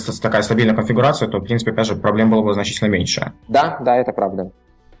какая-то такая стабильная конфигурация, то, в принципе, опять же, проблем было бы значительно меньше. Да, это правда.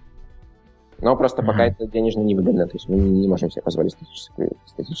 Но просто пока это денежно невыгодно, то есть мы не можем себе позволить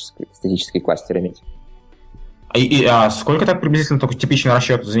статический кластер иметь. А сколько так приблизительно такой типичный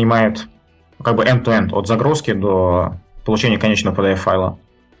расчет занимает, как бы end-to-end, от загрузки до получения конечного PDF-файла?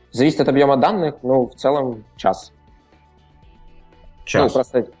 Зависит от объема данных, ну, в целом час. Ну,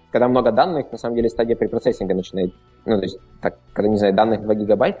 просто, когда много данных, на самом деле стадия препроцессинга начинает. Ну, то есть, так, когда, не знаю, данных 2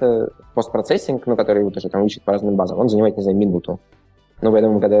 гигабайта, постпроцессинг, ну, который вот уже там ищет по разным базам, он занимает, не знаю, минуту. Ну,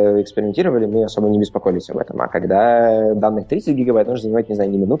 поэтому, когда экспериментировали, мы особо не беспокоились об этом. А когда данных 30 гигабайт, он же занимает, не знаю,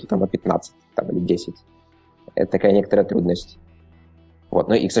 не минуту, там, а 15, там, или 10. Это такая некоторая трудность. Вот.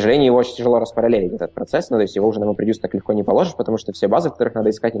 Ну, и, к сожалению, его очень тяжело распараллелить, этот процесс. Ну, то есть, его уже на MapReduce так легко не положишь, потому что все базы, которых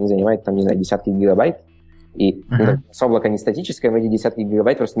надо искать, они занимают, там, не знаю, десятки гигабайт. И с облака не статическое, мы эти десятки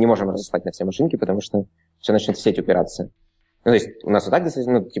гигабайт просто не можем разослать на все машинки, потому что все начнет в сеть упираться. Ну, то есть у нас и так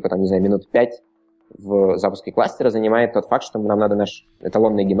достаточно, ну, типа, там, не знаю, минут 5 в запуске кластера занимает тот факт, что нам надо наш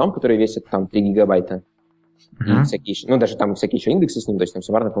эталонный геном, который весит там 3 гигабайта. И всякие, ну, даже там всякие еще индексы с ним, то есть там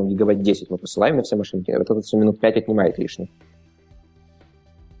суммарно, по-моему, гигабайт 10 мы посылаем на все машинки, а вот это все минут 5 отнимает лишних.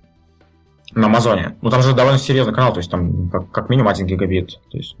 На Амазоне? Ну, там же довольно серьезный канал, то есть там как минимум 1 гигабит,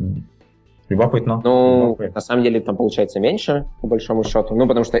 то есть... Любопытно. Ну, на самом деле там получается меньше, по большому счету. Ну,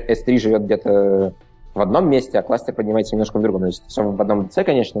 потому что S3 живет где-то в одном месте, а кластер поднимается немножко в другом. То есть все в одном лице,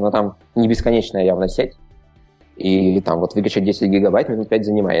 конечно, но там не бесконечная явно сеть. И там вот выкачать 10 гигабайт минут 5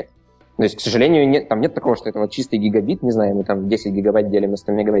 занимает. То есть, к сожалению, там нет такого, что это вот чистый гигабит, не знаю, мы там 10 гигабайт делим на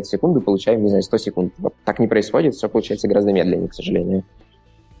 100 мегабайт в секунду, получаем, не знаю, 100 секунд. Вот так не происходит, все получается гораздо медленнее, к сожалению.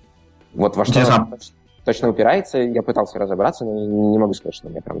 Вот во что точно упирается, я пытался разобраться, но не могу сказать, что у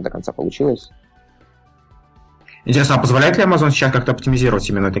меня прям до конца получилось. Интересно, а позволяет ли Amazon сейчас как-то оптимизировать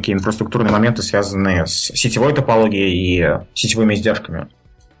именно такие инфраструктурные моменты, связанные с сетевой топологией и сетевыми издержками?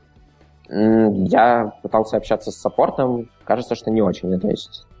 Я пытался общаться с саппортом, кажется, что не очень. То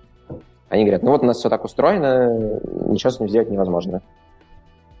есть Они говорят, ну вот у нас все так устроено, ничего с ним сделать невозможно.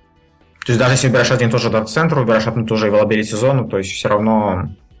 То есть даже если убираешь один и тот же дата-центр, убираешь одну и ту же availability зону, то есть все равно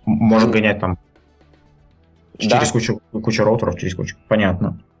может гонять там через кучу роутеров, через кучу.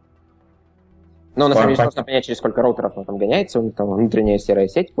 Понятно. Ну, на самом деле, сложно понять, через сколько роутеров он там гоняется, у них там внутренняя серая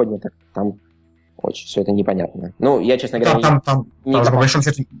сеть поднята, там очень все это непонятно. Ну, я, честно говоря... Там же, по большому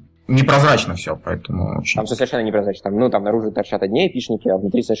счету, непрозрачно все, поэтому... Очень... Там все совершенно непрозрачно. Там наружу торчат одни айпишники, а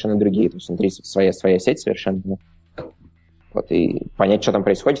внутри совершенно другие. То есть внутри своя сеть совершенно. Вот, и понять, что там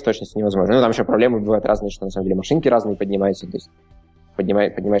происходит, в точности невозможно. Ну, там еще проблемы бывают разные, что на самом деле машинки разные поднимаются. То есть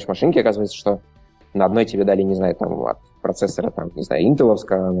поднимаешь машинки, оказывается, что на одной тебе дали, не знаю, там от процессора, там, не знаю,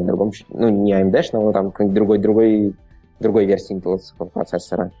 интеловского, на другом, ну, не AMD-шного, но там другой версии интеловского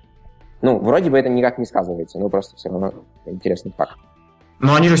процессора. Ну, вроде бы это никак не сказывается, но просто все равно интересный факт.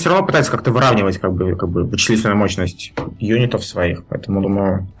 Но они же все равно пытаются как-то выравнивать как бы вычислительную мощность юнитов своих, поэтому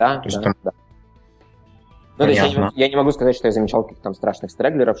думаю... Да. Ну, то есть я не могу сказать, что я замечал каких-то там страшных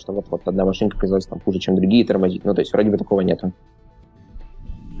стрэглеров, что вот одна машинка оказалась там хуже, чем другие, тормозит. Ну, то есть вроде бы такого нету.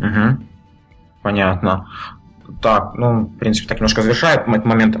 Угу. Понятно. Так, ну, в принципе, так немножко завершает этот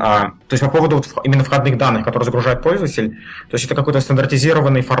момент. То есть по поводу вот именно входных данных, которые загружает пользователь, то есть это какой-то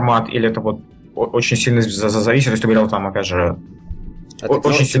стандартизированный формат или это вот очень сильно зависит, то есть ты говорил там, опять же... От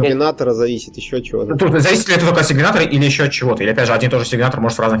очень сегментатора зависит, еще чего-то. Тут зависит ли это только от сегментатора или еще от чего-то? Или, опять же, один и тот же сегментатор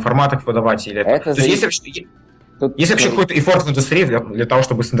может в разных форматах выдавать? Или... То есть есть вообще какой-то эффорт в индустрии для того,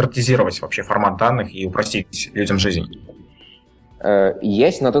 чтобы стандартизировать вообще формат данных и упростить людям жизнь?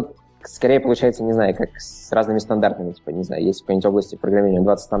 Есть, но тут скорее получается, не знаю, как с разными стандартами. Типа, не знаю, есть в какой-нибудь области программирования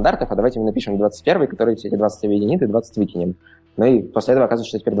 20 стандартов, а давайте мы напишем 21, который все эти 20 объединит и 20 выкинем. Ну и после этого оказывается,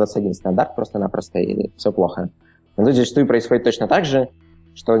 что теперь 21 стандарт просто-напросто, и все плохо. Но тут зачастую происходит точно так же,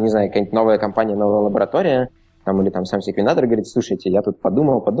 что, не знаю, какая-нибудь новая компания, новая лаборатория, там, или там сам секвенатор говорит, слушайте, я тут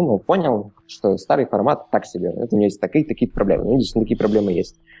подумал, понял, что старый формат так себе, это у меня есть такие проблемы. Ну, действительно, такие проблемы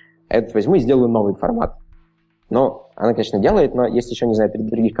есть. А этот возьму и сделаю новый формат. Ну, она, конечно, делает, но есть еще, не знаю, 3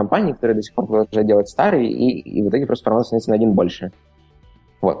 других компаний, которые до сих пор продолжают делать старый, и в итоге просто формат становится на один больше.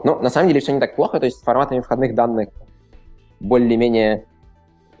 Вот. Но на самом деле все не так плохо, то есть с форматами входных данных более-менее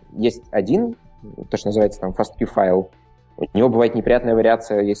есть один, то, что называется там FastQ файл. У него бывает неприятная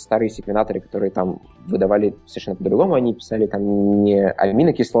вариация, есть старые секвенаторы, которые там выдавали совершенно по-другому, они писали там не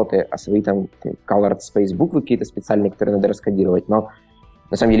аминокислоты, а свои там colored space буквы какие-то специальные, которые надо раскодировать, но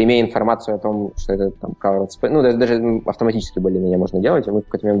на самом деле, имея информацию о том, что это там colored space, ну, даже автоматически более-менее можно делать, и мы в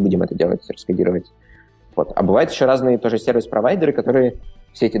какой-то момент будем это делать, раскодировать. Вот. А бывают еще разные тоже сервис-провайдеры, которые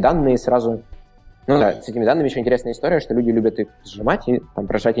все эти данные сразу... Ну да, с этими данными еще интересная история, что люди любят их сжимать, и там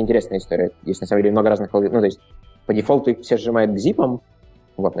про сжатие интересная история. Есть на самом деле много разных алгоритмов. Ну, то есть по дефолту их все сжимают к зипам,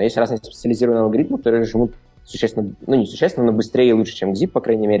 вот, но есть разные специализированные алгоритмы, которые жмут существенно, ну не существенно, но быстрее и лучше, чем к zip, по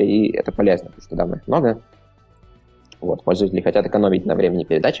крайней мере, и это полезно, потому что данных много. Вот, пользователи хотят экономить на времени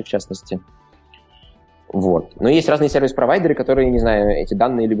передачи, в частности. Вот. Но есть разные сервис-провайдеры, которые, не знаю, эти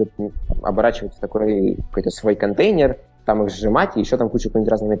данные любят оборачивать в такой какой-то свой контейнер, там их сжимать, и еще там кучу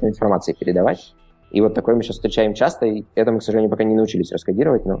какой-нибудь разной метаинформации передавать. И вот такое мы сейчас встречаем часто, и это мы, к сожалению, пока не научились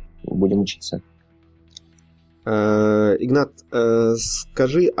раскодировать, но будем учиться. Игнат,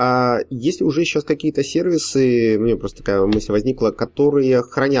 скажи, а есть ли уже сейчас какие-то сервисы, мне просто такая мысль возникла, которые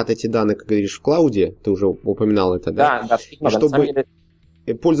хранят эти данные, как говоришь, в клауде? Ты уже упоминал это, да? Да, чтобы... на самом деле...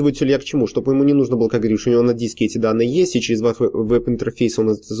 Пользователю я к чему? Чтобы ему не нужно было, как говоришь, у него на диске эти данные есть, и через веб-интерфейс он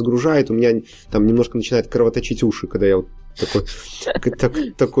это загружает. У меня там немножко начинает кровоточить уши, когда я вот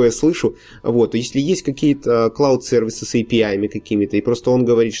такое слышу. Вот. Если есть какие-то клауд-сервисы с API-ами какими-то, и просто он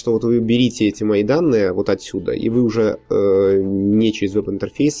говорит, что вот вы берите эти мои данные вот отсюда, и вы уже не через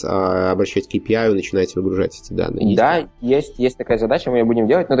веб-интерфейс, а обращаясь к API, начинаете выгружать эти данные. Да, есть такая задача, мы ее будем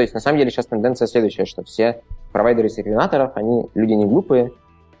делать. Ну, то есть, на самом деле, сейчас тенденция следующая, что все провайдеры секвенаторов, они люди не глупые,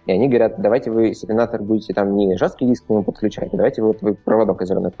 и они говорят, давайте вы секвенатор будете там не жесткий диск к нему подключать, а давайте вот вы проводок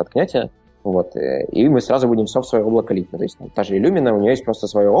Ethernet подкнете, вот, и мы сразу будем все в свое облако лить. Ну, то есть та же Illumina, у нее есть просто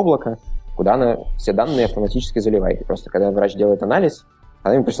свое облако, куда она все данные автоматически заливает. И просто когда врач делает анализ,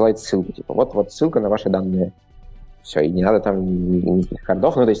 она ему присылает ссылку, типа, вот ссылка на ваши данные. Все, и не надо там никаких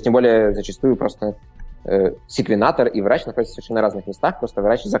хардов. Ну, то есть, тем более, зачастую просто секвенатор и врач находятся в совершенно разных местах, просто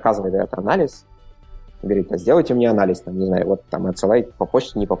врач заказывает этот анализ, говорит, а сделайте мне анализ, там, не знаю, вот там отсылает по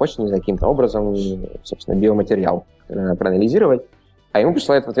почте, не знаю, каким-то образом, собственно, биоматериал, который надо проанализировать, а ему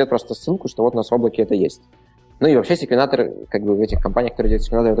присылает в ответ просто ссылку, что вот у нас в облаке это есть. Ну и вообще секвенатор, как бы в этих компаниях, которые делают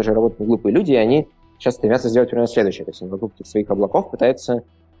секвенатор, тоже работают глупые люди, и они сейчас стремятся сделать примерно следующее. То есть они вокруг своих облаков пытаются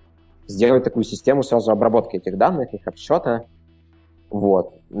сделать такую систему сразу обработки этих данных, их обсчета.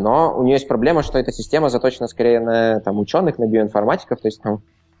 Вот. Но у нее есть проблема, что эта система заточена скорее на там, ученых, на биоинформатиков, то есть там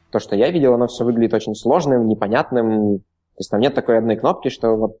то, что я видел, оно все выглядит очень сложным, непонятным. То есть там нет такой одной кнопки,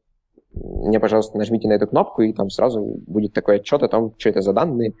 что вот мне, пожалуйста, нажмите на эту кнопку, и там сразу будет такой отчет о том, что это за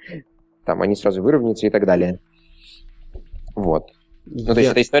данные, там они сразу выровняются и так далее. Вот. Ну, то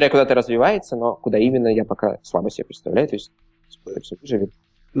есть эта история куда-то развивается, но куда именно, я пока слабо себе представляю, то есть это все выживет.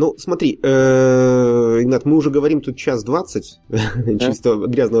 Ну, смотри, Игнат, мы уже говорим тут 1:20, чисто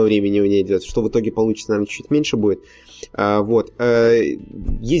грязного времени у меня идет, что в итоге получится, наверное, чуть меньше будет. Вот.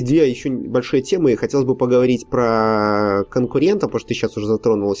 Есть две еще большие темы, хотелось бы поговорить про конкурентов, потому что ты сейчас уже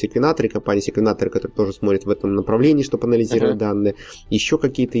затронула секвенаторы, компании секвенаторы, которые тоже смотрят в этом направлении, чтобы анализировать данные, еще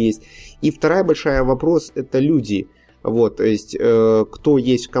какие-то есть. И вторая большая вопрос – это люди. Вот, то есть, кто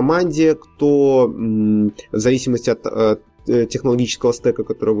есть в команде, кто, в зависимости от технологического стека,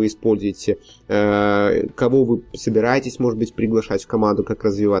 который вы используете, кого вы собираетесь, может быть, приглашать в команду, как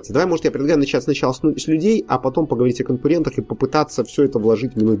развиваться. Давай, может, я предлагаю начать сначала с людей, а потом поговорить о конкурентах и попытаться все это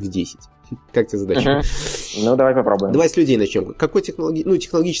вложить минут в 10. Как тебе задача? Ну, давай попробуем. Давай с людей начнем. Какой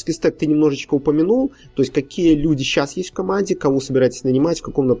технологический стек ты немножечко упомянул? То есть, какие люди сейчас есть в команде, кого собираетесь нанимать, в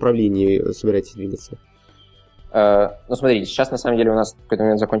каком направлении собираетесь двигаться? Ну, смотрите, сейчас, на самом деле, у нас в какой-то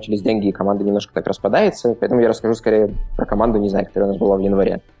момент закончились деньги, и команда немножко так распадается, поэтому я расскажу скорее про команду, не знаю, которая у нас была в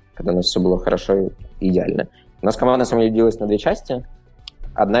январе, когда у нас все было хорошо и идеально. У нас команда, на самом деле, делилась на две части.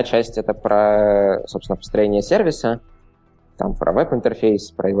 Одна часть — это про, собственно, построение сервиса, там про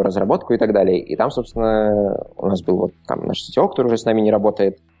веб-интерфейс, про его разработку и так далее. И там, собственно, у нас был вот там наш CTO, который уже с нами не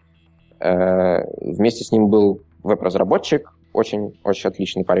работает. Вместе с ним был веб-разработчик, очень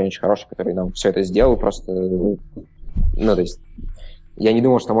отличный парень, очень хороший, который нам все это сделал, просто, ну, то есть, я не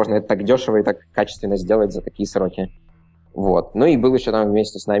думал, что можно это так дешево и так качественно сделать за такие сроки. Вот. Ну, и был еще там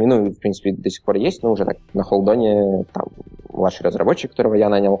вместе с нами, ну, и, в принципе, до сих пор есть, но уже так на холдоне, там, младший разработчик, которого я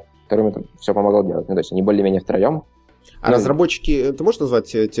нанял, который это все помогал делать. Ну, то есть, они более-менее втроем. А разработчики, ты можешь назвать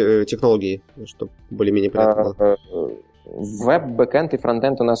технологии, чтобы более-менее понятно было? Веб, бэкэнд и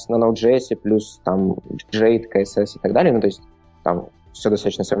фронтенд у нас на Node.js, плюс там Jade, CSS и так далее, ну, то есть, там все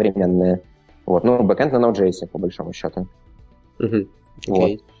достаточно современное. Вот. Ну, бэкэнд на Node.js, по большому счету.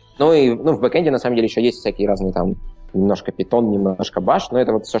 Вот. Ну, и в бэкэнде, на самом деле, еще есть всякие разные там немножко Python, немножко Bash, но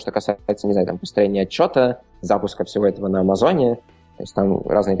это вот все, что касается, не знаю, там, построения отчета, запуска всего этого на Амазоне. То есть там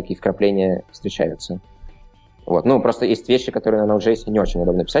разные такие вкрапления встречаются. Вот. Ну, просто есть вещи, которые на Node.js не очень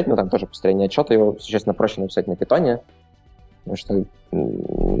удобно писать, но там тоже построение отчета, его, существенно, проще написать на Python, потому что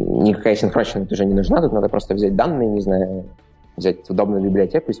никакая синхронщина уже не нужна, тут надо просто взять данные, не знаю, взять удобную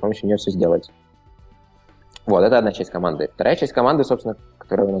библиотеку и с помощью нее все сделать. Вот, это одна часть команды. Вторая часть команды, собственно,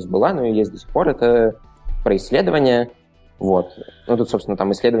 которая у нас была, но и есть до сих пор, это про исследования. Вот. Ну, тут, собственно,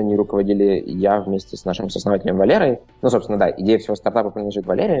 там исследования руководили я вместе с нашим сооснователем Валерой. Ну, собственно, да, идея всего стартапа принадлежит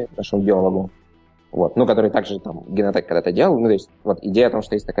Валере, нашему биологу. Вот. Ну, который также там генотек когда-то делал. Ну, то есть, вот идея о том,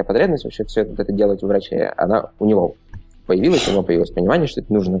 что есть такая потребность вообще все это делать у врачей, она у него появилась, у него появилось понимание, что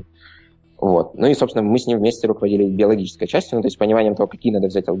это нужно. Вот. Ну и, собственно, мы с ним вместе руководили биологической частью, ну, то есть пониманием того, какие надо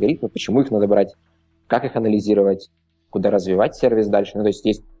взять алгоритмы, почему их надо брать, как их анализировать, куда развивать сервис дальше. Ну, то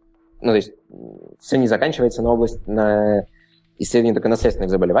есть все не заканчивается на исследовании только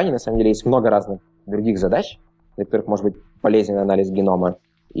наследственных заболеваний. На самом деле есть много разных других задач, для которых может быть полезен анализ генома.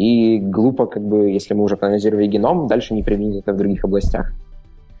 И глупо, как бы, если мы уже проанализировали геном, дальше не применить это в других областях.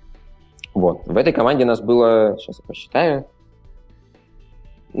 Вот. В этой команде нас было, сейчас я посчитаю,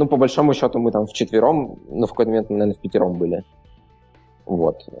 ну, по большому счету, мы там вчетвером, ну, в какой-то момент мы, наверное, впятером были.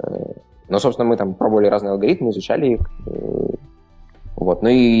 Вот. Но, собственно, мы там пробовали разные алгоритмы, изучали их. Вот. Ну,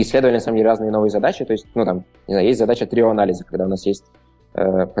 и исследовали, на самом деле, разные новые задачи. То есть, ну, там, не знаю, есть задача триоанализа, когда у нас есть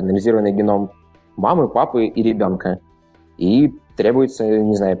проанализированный геном мамы, папы и ребенка. И требуется,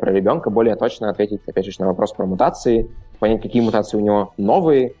 не знаю, про ребенка более точно ответить, опять же, на вопрос про мутации, понять, какие мутации у него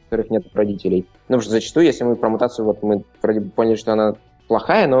новые, которых нет у родителей. Ну, потому что зачастую, если мы про мутацию, вот мы вроде бы поняли, что она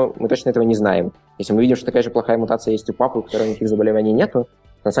плохая, но мы точно этого не знаем. Если мы видим, что такая же плохая мутация есть у папы, у которого никаких заболеваний нету,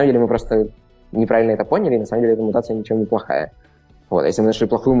 на самом деле мы просто неправильно это поняли, и на самом деле эта мутация ничем не плохая. Вот. Если мы нашли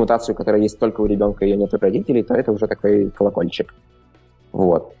плохую мутацию, которая есть только у ребенка, и ее нет у родителей, то это уже такой колокольчик.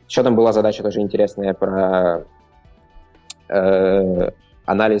 Вот. Еще там была задача тоже интересная про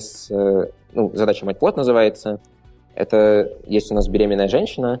анализ, задача «Мать-плод» называется. Это есть у нас беременная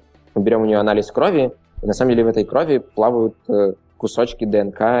женщина, мы берем у нее анализ крови, и на самом деле в этой крови плавают кусочки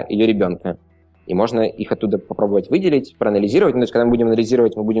ДНК ее ребенка. И можно их оттуда попробовать выделить, проанализировать. Ну, то есть, когда мы будем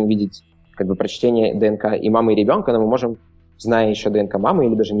анализировать, мы будем видеть как бы прочтение ДНК и мамы, и ребенка, но мы можем, зная еще ДНК мамы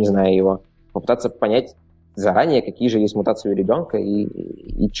или даже не зная его, попытаться понять заранее, какие же есть мутации у ребенка,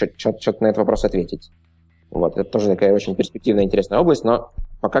 и что-то на этот вопрос ответить. Вот. Это тоже такая очень перспективная, интересная область, но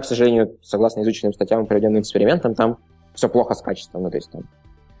пока, к сожалению, согласно изученным статьям и проведенным экспериментам, там все плохо с качеством. Ну, то есть там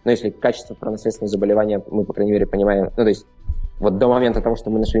но если качество про наследственные заболевания мы, по крайней мере, понимаем, ну, то есть вот до момента того, что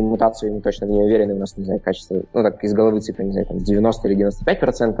мы нашли мутацию, и мы точно в ней уверены, у нас, не знаю, качество, ну, так из головы цифры, не знаю, там 90 или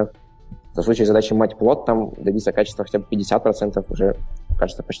 95%, то в случае задачи мать плод, там добиться качества хотя бы 50% уже,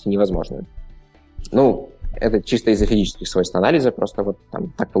 кажется, почти невозможно. Ну, это чисто из-за физических свойств анализа, просто вот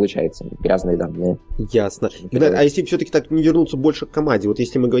там так получается, грязные данные. Ясно. А если все-таки так не вернуться больше к команде, вот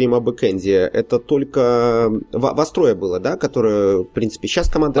если мы говорим о бэкэнде, это только вас трое было, да, которые, в принципе, сейчас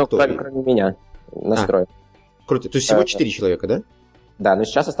команда кто? Кроме меня настроен. Круто. То есть всего 4 человека, да? Да, но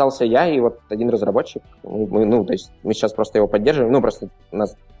сейчас остался я и вот один разработчик. Ну, то есть мы сейчас просто его поддерживаем. Ну, просто у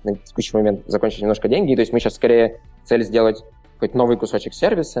нас на текущий момент закончились немножко деньги, то есть мы сейчас скорее цель сделать какой-то новый кусочек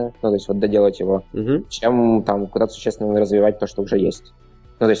сервиса, ну, то есть вот доделать его, чем там куда-то существенно развивать то, что уже есть.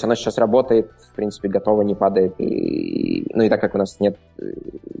 Ну, то есть оно сейчас работает, в принципе, готово, не падает. Ну, и так как у нас нет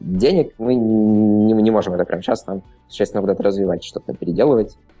денег, мы не можем это прямо сейчас там существенно куда-то развивать, что-то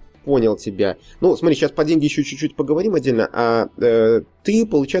переделывать. Понял тебя. Ну, смотри, сейчас по деньги еще чуть-чуть поговорим отдельно. А ты,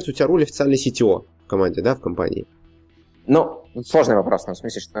 получается, у тебя роль официальной CTO в команде, да, в компании? Ну, сложный вопрос, в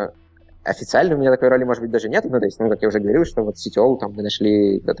смысле, что официально у меня такой роли, может быть, даже нет. Ну, то есть, ну, как я уже говорил, что вот CTO там мы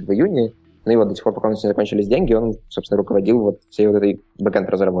нашли где-то в июне, ну и вот до тех пор, пока у нас не закончились деньги, он, собственно, руководил вот всей вот этой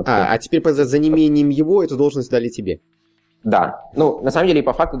бэкэнд-разработкой. А теперь за неимением его эту должность дали тебе? Да. Ну, на самом деле, и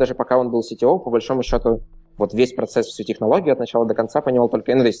по факту, даже пока он был CTO, по большому счету, вот весь процесс, всю технологию от начала до конца понимал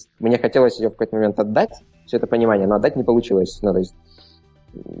только... Ну, то есть мне хотелось ее в какой-то момент отдать, все это понимание, но отдать не получилось. Ну, то есть,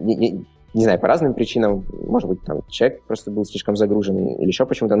 не знаю, по разным причинам, может быть, там человек просто был слишком загружен или еще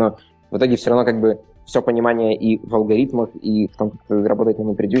почему-то, но в итоге все равно как бы все понимание и в алгоритмах, и в том, как работает на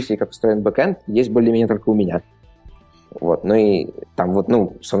MapReduce, и как устроен бэкэнд, есть более-менее только у меня. Вот, ну и там вот,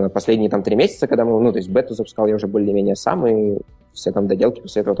 ну, собственно, последние там 3 месяца, когда мы, ну, то есть бету запускал я уже более-менее сам, и все там доделки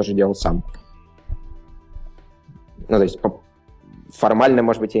после этого тоже делал сам. Ну, то есть формально,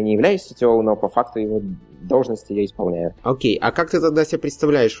 может быть, я не являюсь CTO, но по факту его должности я исполняю. Окей, а как ты тогда себе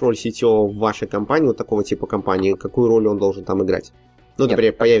представляешь роль CTO в вашей компании, вот такого типа компании? Какую роль он должен там играть? Ну,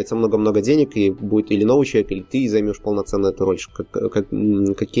 например, появится много-много денег, и будет или новый человек, или ты займешь полноценно эту роль.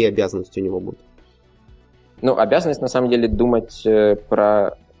 Какие обязанности у него будут? Ну, обязанность, на самом деле, думать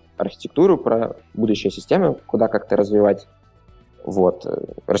про архитектуру, про будущие системы, куда как-то развивать, вот,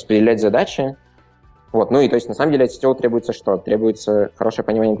 распределять задачи. Вот, ну и то есть на самом деле от CTO требуется что? Требуется хорошее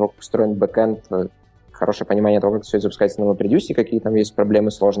понимание того, как устроен бэкэнд, хорошее понимание того, как все это запускается на MapReduce, какие там есть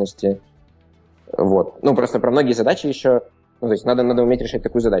проблемы, сложности. Вот. Ну, просто про многие задачи еще... Ну, то есть надо уметь решать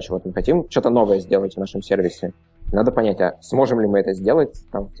такую задачу. Вот мы хотим что-то новое сделать в нашем сервисе. Надо понять, а сможем ли мы это сделать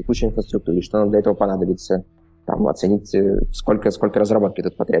там, в текущей инфраструктуре, что нам для этого понадобится, там, оценить, сколько разработки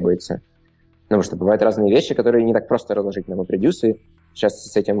тут потребуется. Ну, потому что бывают разные вещи, которые не так просто разложить на MapReduce. Сейчас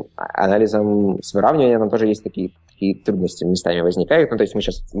с этим анализом, с выравниванием там тоже есть такие трудности местами возникают. Ну, то есть мы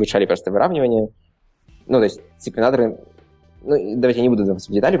сейчас вычали просто выравнивание. Ну, то есть секвенаторы... Ну, давайте я не буду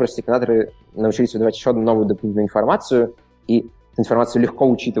вдаваться в детали, просто секвенаторы научились выдавать еще одну новую дополнительную информацию, и информацию легко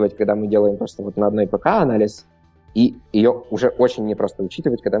учитывать, когда мы делаем просто вот на одной ПК анализ, и ее уже очень непросто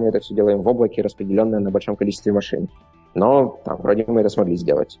учитывать, когда мы это все делаем в облаке, распределенное на большом количестве машин. Но там вроде мы это смогли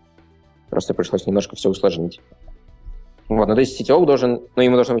сделать. Просто пришлось немножко все усложнить. Вот, ну то есть CTO должен, ну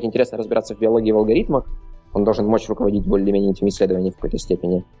ему должно быть интересно разбираться в биологии и в алгоритмах, он должен мочь руководить более-менее этими исследованиями в какой-то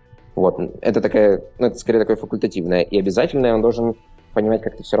степени. Вот, это такая, ну это скорее такое факультативное и обязательное, он должен понимать,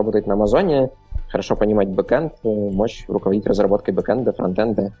 как это все работает на Амазоне, хорошо понимать бэкэнд, мочь руководить разработкой бэкэнда,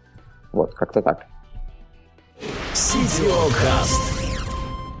 фронтенда, вот, как-то так. CTO Cast.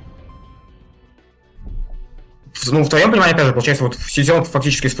 Ну, в твоем понимании, опять же, получается, вот CTO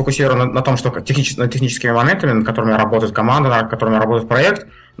фактически сфокусирован на том, что техническими моментами, над которыми работает команда, над которыми работает проект,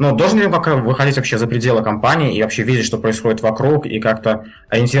 но должен ли он как-то выходить вообще за пределы компании и вообще видеть, что происходит вокруг, и как-то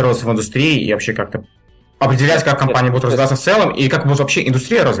ориентироваться в индустрии, и вообще как-то определять, как компания будет развиваться в целом, и как будет вообще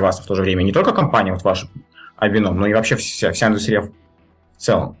индустрия развиваться в то же время. Не только компания, вот ваша, Айбином, но и вообще вся индустрия в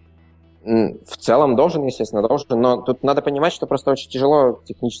целом. В целом должен, естественно, должен, но тут надо понимать, что просто очень тяжело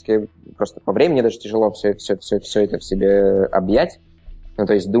технически, просто по времени даже тяжело все это в себе объять. Ну,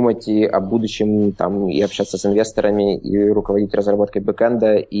 то есть думать и о будущем, там, и общаться с инвесторами, и руководить разработкой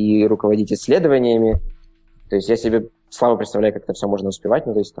бэкэнда, и руководить исследованиями. То есть я себе слабо представляю, как это все можно успевать,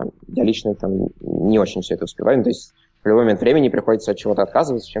 ну, то есть там, я лично там не очень все это успеваю, ну, то есть в любой момент времени приходится от чего-то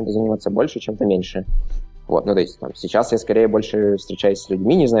отказываться, чем-то заниматься больше, чем-то меньше. Вот, ну, то есть там, сейчас я скорее больше встречаюсь с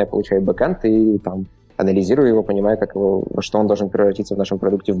людьми, не знаю, получаю бэкэнд и там анализирую его, понимаю, как его, во что он должен превратиться в нашем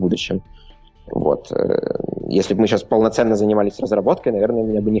продукте в будущем. Вот. Если бы мы сейчас полноценно занимались разработкой, наверное,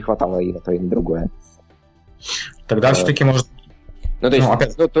 мне бы не хватало и на то, и на другое. Тогда все-таки может... Ну, то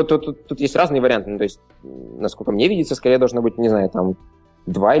есть, тут есть разные варианты. Ну, то есть, насколько мне видится, скорее должно быть, не знаю, там,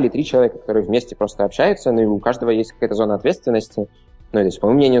 2 или 3 человека, которые вместе просто общаются, ну и у каждого есть какая-то зона ответственности. Ну, то есть, по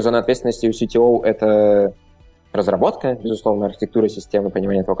моему мнению, зона ответственности у CTO — это разработка, безусловно, архитектура системы,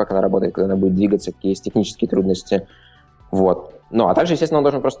 понимание того, как она работает, когда она будет двигаться, какие есть технические трудности. Вот. Ну, а также, естественно, он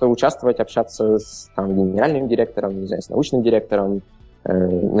должен просто участвовать, общаться с там, генеральным директором, не знаю, с научным директором,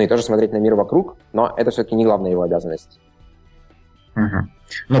 ну и тоже смотреть на мир вокруг, но это все-таки не главная его обязанность. Угу.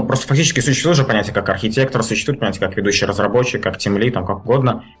 Ну, просто фактически существует же понятие как архитектор, существует понятие как ведущий разработчик, как тимлид, там как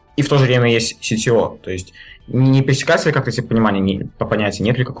угодно, и в то же время есть CTO, то есть не пересекается ли как-то эти понимания по понятию,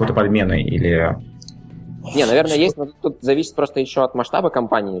 нет ли какой-то подмены или... Не, наверное, есть, но тут зависит просто еще от масштаба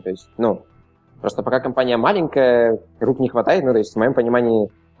компании, то есть, ну, просто пока компания маленькая, рук не хватает, ну, то есть, в моем понимании,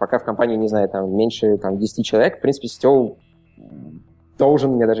 пока в компании, не знаю, там, меньше, там, 10 человек, в принципе, CTO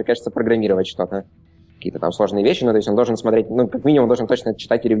должен, мне даже кажется, программировать что-то, какие-то там сложные вещи, ну, то есть он должен смотреть, ну, как минимум, должен точно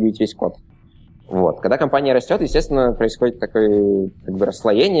читать и ревьюить весь код. Вот. Когда компания растет, естественно, происходит такое, как бы,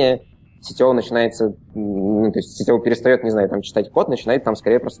 расслоение, CTO начинается, ну, то есть CTO перестает, не знаю, там, читать код, начинает там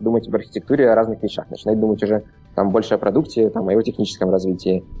скорее просто думать об архитектуре, о разных вещах, начинает думать уже там больше о продукте, там, о его техническом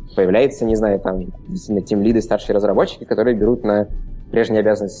развитии. Появляется, не знаю, там, действительно, тимлиды, старшие разработчики, которые берут на прежние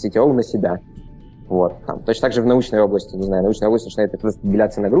обязанности CTO на себя. Вот, там, точно так же в научной области, не знаю, научная область начинает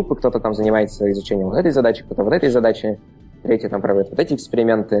разделяться на группы, кто-то там занимается изучением вот этой задачи, кто-то вот этой задачи, третий там проводит вот эти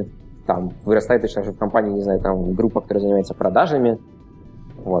эксперименты, там, вырастает точно же в компании, не знаю, там, группа, которая занимается продажами,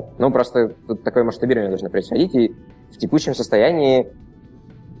 вот. Ну, просто тут такое масштабирование должно происходить, и в текущем состоянии,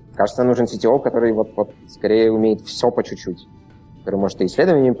 кажется, нужен CTO, который вот скорее умеет все по чуть-чуть, который может и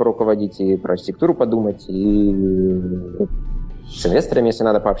исследованиями поруководить, и про архитектуру подумать, и с инвесторами, если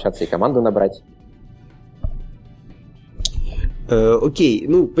надо, пообщаться, и команду набрать. Окей,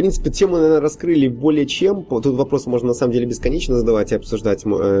 ну, в принципе, тему, наверное, раскрыли более чем. Тут вопрос можно, на самом деле, бесконечно задавать и обсуждать.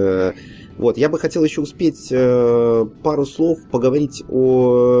 Вот, я бы хотел еще успеть пару слов поговорить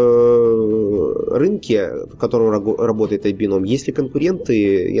о рынке, в котором работает Айбином. Есть ли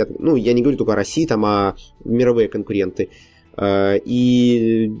конкуренты, я не говорю только о России, там, а мировые конкуренты,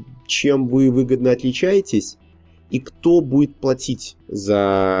 и чем вы выгодно отличаетесь, и кто будет платить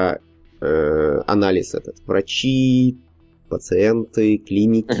за анализ этот? Врачи, пациенты,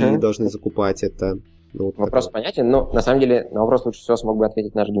 клиники должны закупать это. Ну, вот вопрос такой. понятен, но на самом деле на вопрос лучше всего смог бы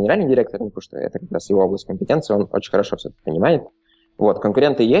ответить наш генеральный директор, потому что это как раз его область компетенции, он очень хорошо все это понимает. Вот,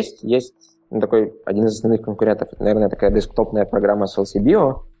 конкуренты есть такой один из основных конкурентов, это, наверное, такая десктопная программа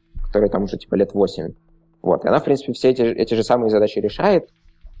SLC-Bio, которая там уже типа лет 8. Вот, и она, в принципе, все эти же самые задачи решает.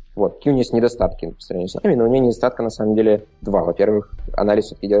 Вот, какие у нее есть недостатки по сравнению с нами, но у нее недостатка на самом деле 2. Во-первых, анализ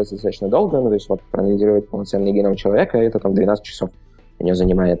все-таки делается достаточно долго, ну, то есть вот проанализировать полноценный геном человека, это там 12 часов у нее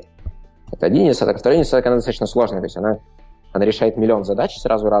занимает. Это один недостаток. Второй недостаток, она достаточно сложная, то есть она решает миллион задач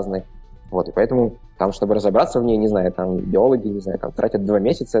сразу разных, вот, и поэтому там, чтобы разобраться в ней, не знаю, там биологи, не знаю, там тратят 2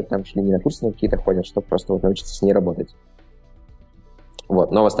 месяца, там чуть ли не на курсы какие-то ходят, чтобы просто вот научиться с ней работать.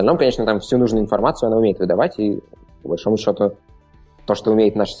 Вот, но в остальном, конечно, там всю нужную информацию она умеет выдавать, и по большому счету то, что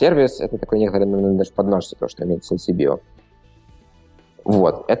умеет наш сервис, это такой некоторый, наверное, даже подножие того, что умеет SLC-Bio.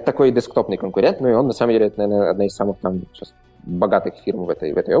 Вот. Это такой десктопный конкурент, ну и он, на самом деле, это, наверное, одна из самых там сейчас богатых фирм в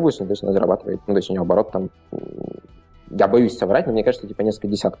этой области, то есть она зарабатывает, ну, то есть у нее оборот там, я боюсь соврать, но мне кажется, типа несколько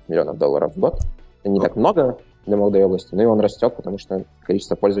десятков миллионов долларов в год. Это не так много для молодой области, но и он растет, потому что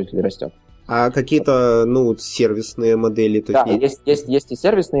количество пользователей растет. А какие-то, сервисные модели? То да, есть и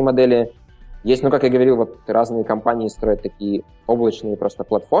сервисные модели. Есть, как я говорил, вот разные компании строят такие облачные просто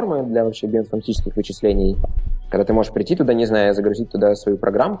платформы для вообще биоинформатических вычислений, когда ты можешь прийти туда, не знаю, загрузить туда свою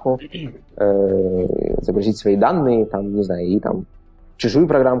программку, загрузить свои данные, там, не знаю, и там чужую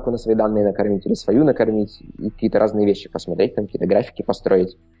программку на свои данные накормить или свою накормить, и какие-то разные вещи посмотреть, там какие-то графики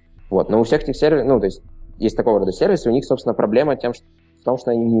построить. Вот. Но у всех этих сервисов, то есть есть такого рода сервисы, у них, собственно, проблема в том, что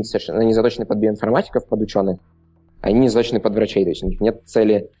они совершенно не заточены под биоинформатиков, под ученых, а они не заточены под врачей, то есть у них нет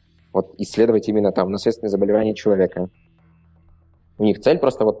цели исследовать именно там наследственные заболевания человека. У них цель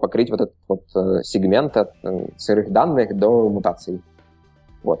просто покрыть этот сегмент от сырых данных до мутаций.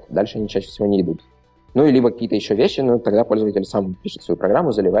 Вот. Дальше они чаще всего не идут. Ну, и либо какие-то еще вещи, тогда пользователь сам пишет свою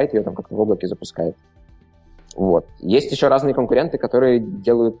программу, заливает ее, там как-то в облаке запускает. Вот. Есть еще разные конкуренты, которые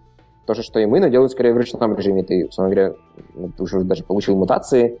делают то же, что и мы, но делают скорее в ручном режиме. Ты, собственно говоря, ты уже даже получил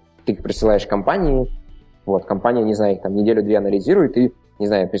мутации, ты их присылаешь компании, вот, компания, не знаю, их там неделю-две анализирует и, не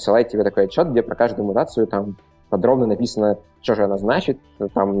знаю, присылает тебе такой отчет, где про каждую мутацию там подробно написано, что же она значит,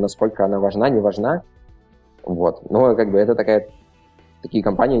 там, насколько она важна, не важна. Вот. Но это такие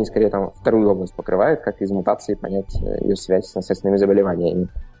компании, они скорее там вторую область покрывают, как из мутации понять ее связь с наследственными заболеваниями.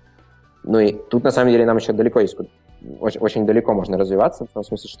 Ну и тут, на самом деле, нам еще далеко есть, очень далеко можно развиваться, в том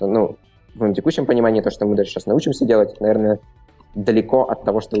смысле, что, в моем текущем понимании, то, что мы даже сейчас научимся делать, наверное, далеко от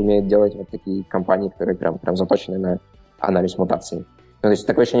того, что умеют делать вот такие компании, которые прям заточены на анализ мутаций. Ну, то есть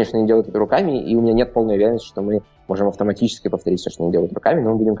такое ощущение, что они делают это руками, и у меня нет полной уверенности, что мы можем автоматически повторить все, что они делают руками,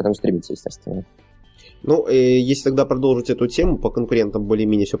 но мы будем к этому стремиться, естественно. Ну, если тогда продолжить эту тему, по конкурентам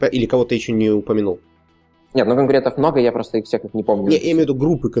более-менее все понятно, или кого-то еще не упомянул? Нет, ну конкурентов много, я просто их всех не помню. Я имею в виду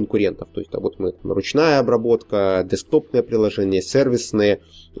группы конкурентов, то есть вот мы ручная обработка, десктопные приложения, сервисные.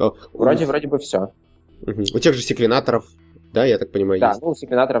 Вроде бы все. У тех же секвенаторов, да, я так понимаю, да, есть? Да, ну у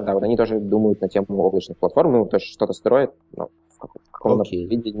секвенаторов, да, вот они тоже думают на тему облачных платформ, ну, тоже что-то строят, но в каком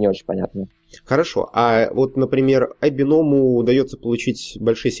виде не очень понятно. Хорошо, а вот, например, iBinom удается получить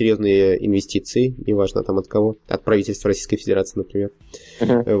большие серьезные инвестиции, неважно там от кого, от правительства Российской Федерации, например.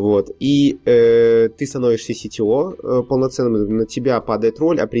 Вот. И ты становишься CTO полноценным, на тебя падает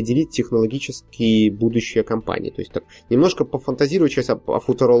роль определить технологические будущее компании. То есть так, немножко пофантазировать сейчас о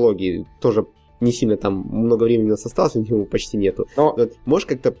футурологии, тоже не сильно там много времени у нас осталось, у него почти нету. Но можешь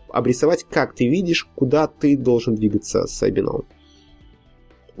как-то обрисовать, как ты видишь, куда ты должен двигаться с iBinom?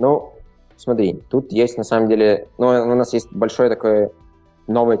 Ну, смотри, тут есть на самом деле... Ну, у нас есть большое такое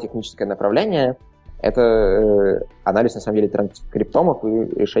новое техническое направление. Это анализ, на самом деле, транскриптомов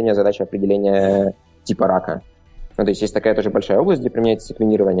и решение задачи определения типа рака. Ну, то есть такая тоже большая область, где применяется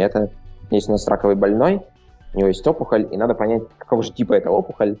секвенирование. Это есть у нас раковый больной, у него есть опухоль, и надо понять, какого же типа эта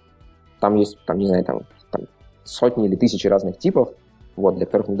опухоль. Там есть, не знаю, там сотни или тысячи разных типов, вот, для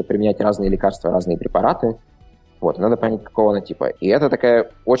которых надо применять разные лекарства, разные препараты. Вот, надо понять, какого она типа. И это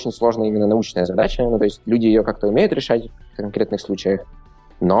такая очень сложная именно научная задача. Ну, то есть люди ее как-то умеют решать в конкретных случаях,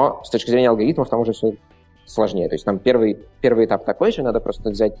 но с точки зрения алгоритмов там уже все сложнее. То есть там первый этап такой же, надо просто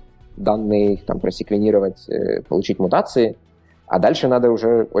взять данные, их там просеквенировать, получить мутации, а дальше надо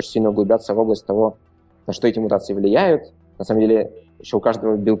уже очень сильно углубляться в область того, на что эти мутации влияют. На самом деле, еще у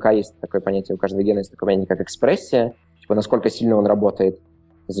каждого белка есть такое понятие, у каждого гена есть такое понятие, как экспрессия, типа насколько сильно он работает.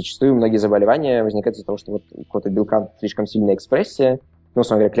 Зачастую многие заболевания возникают из-за того, что вот у какого-то белка слишком сильная экспрессия, ну,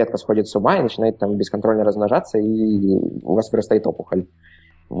 условно говоря, клетка сходит с ума и начинает там бесконтрольно размножаться, и у вас вырастает опухоль.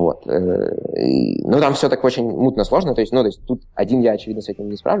 Вот. Ну, там все так очень мутно сложно, то есть тут один я, очевидно, с этим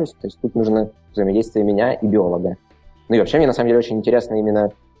не справлюсь, то есть тут нужно взаимодействие меня и биолога. Ну и вообще мне, на самом деле, очень интересно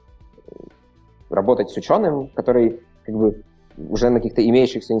именно работать с ученым, который как бы уже на каких-то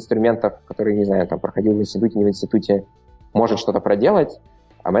имеющихся инструментах, которые, не знаю, там проходил в институте, не в институте, может что-то проделать,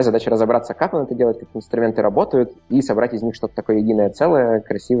 а моя задача разобраться, как он это делает, как инструменты работают, и собрать из них что-то такое единое целое,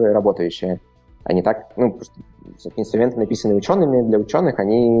 красивое, работающее. А не так, просто инструменты, написанные учеными, для ученых,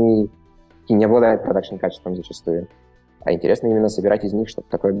 они не обладают продакшн-качеством зачастую. А интересно именно собирать из них что-то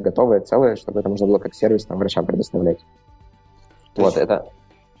такое готовое, целое, чтобы это можно было как сервис там врачам предоставлять. То вот, есть... это...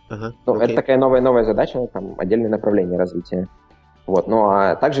 Это такая новая задача, там, отдельное направление развития. Вот, ну,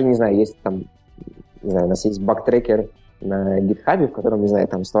 а также, не знаю, есть там, не знаю, у нас есть баг-трекер на GitHub, в котором, не знаю,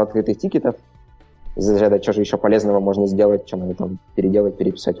 там 100 открытых тикетов, из разряда, что же еще полезного можно сделать, что надо там переделать,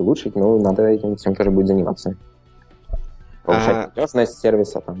 переписать, улучшить, ну, надо этим всем тоже будет заниматься. Повышать надежность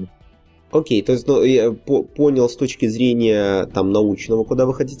сервиса там. Окей, то есть я понял с точки зрения там научного, куда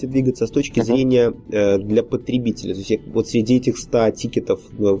вы хотите двигаться, с точки зрения для потребителя. То есть вот среди этих 100 тикетов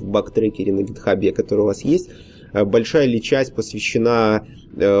в баг-трекере на GitHub, которые у вас есть, большая ли часть посвящена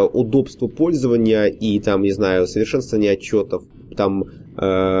удобству пользования и там, не знаю, совершенствованию отчетов? Там,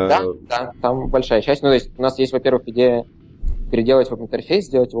 Да, там большая часть. Ну, то есть у нас есть, во-первых, идея переделать веб-интерфейс,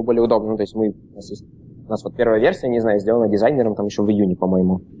 сделать его более удобным. Ну, то есть у нас вот первая версия, не знаю, сделана дизайнером там еще в июне,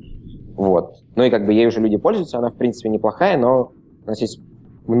 по-моему. Вот. Ну и как бы ей уже люди пользуются, она в принципе неплохая, но у нас есть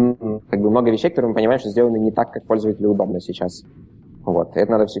как бы много вещей, которые мы понимаем, что сделаны не так, как пользователю удобно сейчас. Вот.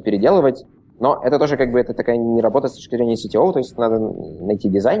 Это надо все переделывать. Но это тоже как бы это такая не работа с точки зрения CTO, то есть надо найти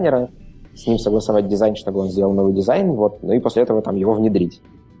дизайнера, с ним согласовать дизайн, чтобы он сделал новый дизайн, вот, ну и после этого там его внедрить.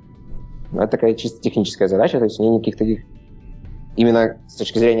 Но это такая чисто техническая задача, то есть у нее никаких таких, именно с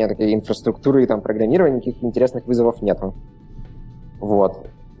точки зрения такой инфраструктуры и там программирования, никаких интересных вызовов нету. Вот.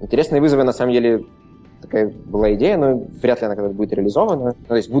 Интересные вызовы, на самом деле, такая была идея, но вряд ли она когда-то будет реализована. Ну,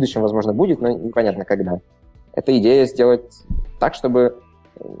 то есть в будущем, возможно, будет, но непонятно когда. Это идея сделать так, чтобы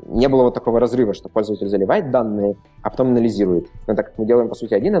не было вот такого разрыва, что пользователь заливает данные, а потом анализирует. Но так как мы делаем, по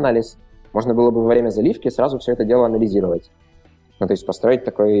сути, один анализ, можно было бы во время заливки сразу все это дело анализировать. Ну, то есть построить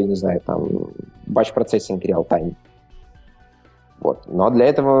такой, не знаю, там, batch-процессинг real-time. Вот. Но для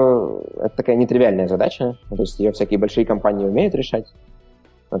этого это такая нетривиальная задача. Ну, то есть ее всякие большие компании умеют решать.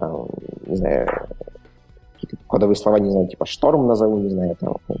 Ну, там, не знаю, какие-то кодовые слова, не знаю, типа шторм назову, не знаю,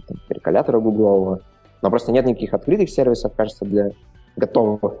 там перколятора гуглового. Но просто нет никаких открытых сервисов, кажется, для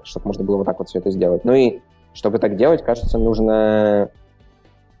готовых, чтобы можно было вот так вот все это сделать. Ну и чтобы так делать, кажется, нужно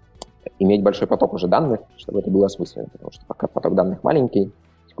иметь большой поток уже данных, чтобы это было осмысленно, потому что пока поток данных маленький,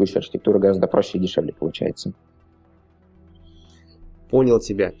 текущая архитектура гораздо проще и дешевле получается. Понял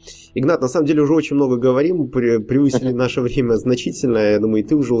тебя. Игнат, на самом деле уже очень много говорим, превысили наше время значительно, я думаю, и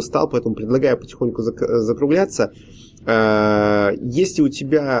ты уже устал, поэтому предлагаю потихоньку закругляться. Есть ли у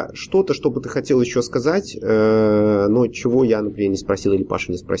тебя что-то, что бы ты хотел еще сказать, но чего я, например, не спросил или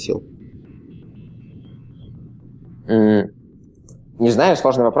Паша не спросил? Не знаю,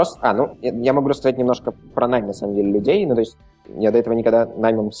 сложный вопрос. Я могу рассказать немножко про найм, на самом деле, людей. Ну, то есть, я до этого никогда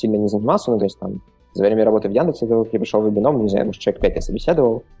наймом сильно не занимался. Ну, то есть, там, за время работы в Яндексе, когда я пришел в Вебином, не знаю, может, человек 5 я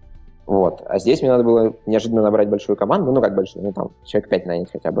собеседовал. Вот. А здесь мне надо было неожиданно набрать большую команду. Ну, как большую? Ну, там, человек 5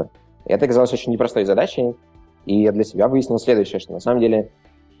 нанять хотя бы. И это оказалось очень непростой задачей. И я для себя выяснил следующее, что на самом деле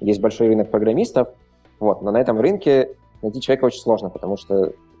есть большой рынок программистов, вот, но на этом рынке найти человека очень сложно, потому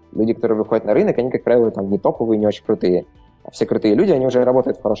что люди, которые выходят на рынок, они, как правило, там не топовые, не очень крутые. А все крутые люди, они уже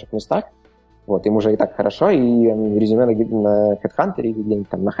работают в хороших местах, вот, им уже и так хорошо, и резюме на HeadHunter или где-нибудь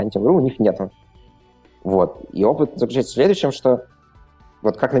там на Hunting.ru у них нету. Вот. И опыт заключается в следующем, что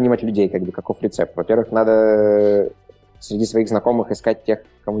вот как нанимать людей, как бы, каков рецепт. Во-первых, надо среди своих знакомых искать тех,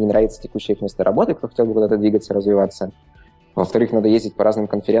 кому не нравится текущее их место работы, кто хотел бы куда-то двигаться, развиваться. Во-вторых, надо ездить по разным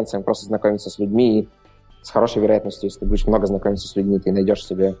конференциям, просто знакомиться с людьми, и с хорошей вероятностью, если ты будешь много знакомиться с людьми, ты найдешь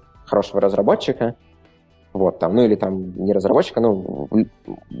себе хорошего разработчика, вот, там, ну или там не разработчика, ну,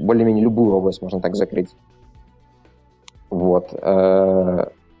 более-менее любую область можно так закрыть. Вот.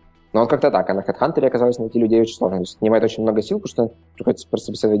 Ну, вот как-то так. А на HeadHunter оказалось найти людей очень сложно. То есть снимает очень много сил, потому что приходится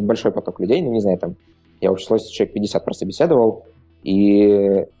прособеседовать большой поток людей, ну, не знаю, там, я в общей сложности человек 50 прособеседовал,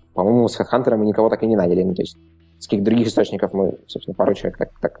 и, по-моему, с HeadHunter мы никого так и не наняли. Ну, то есть с каких-то других источников мы, собственно, пару человек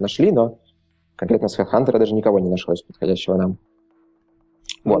так нашли, но конкретно с HeadHunter даже никого не нашлось подходящего нам.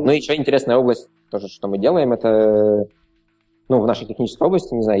 Вот. Ну, и еще интересная область, тоже, что мы делаем, это, ну, в нашей технической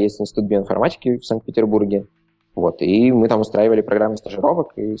области, не знаю, есть институт биоинформатики в Санкт-Петербурге, вот, и мы там устраивали программы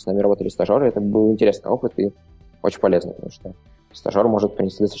стажировок, и с нами работали стажеры, это был интересный опыт и очень полезный, потому что стажер может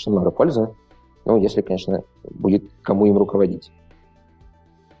принести достаточно много пользы, ну, если, конечно, будет кому им руководить.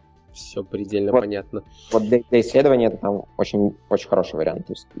 Все предельно понятно. Вот для исследования это там очень, очень хороший вариант.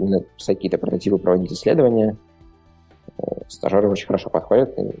 То есть именно какие-то прототипы проводить исследования, стажеры очень хорошо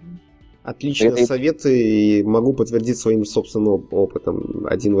подходят. Отличные советы, и могу подтвердить своим собственным опытом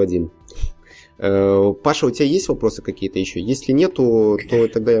один в один. Паша, у тебя есть вопросы какие-то еще? Если нету, то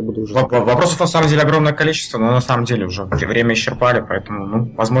тогда я буду уже... Вопросов на самом деле огромное количество, но на самом деле уже время исчерпали, поэтому,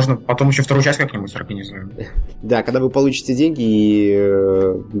 ну, возможно, потом еще вторую часть как-нибудь организуем. Да, когда вы получите деньги, и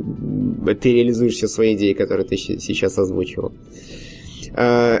ты реализуешь все свои идеи, которые ты сейчас озвучивал.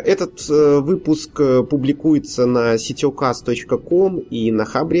 Этот выпуск публикуется на sitiocast.com и на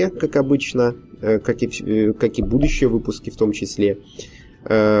Хабре, как обычно, как и будущие выпуски в том числе.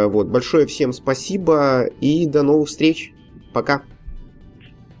 Вот, большое всем спасибо и до новых встреч. Пока.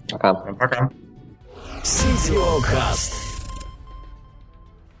 Пока. Пока. CTOcast.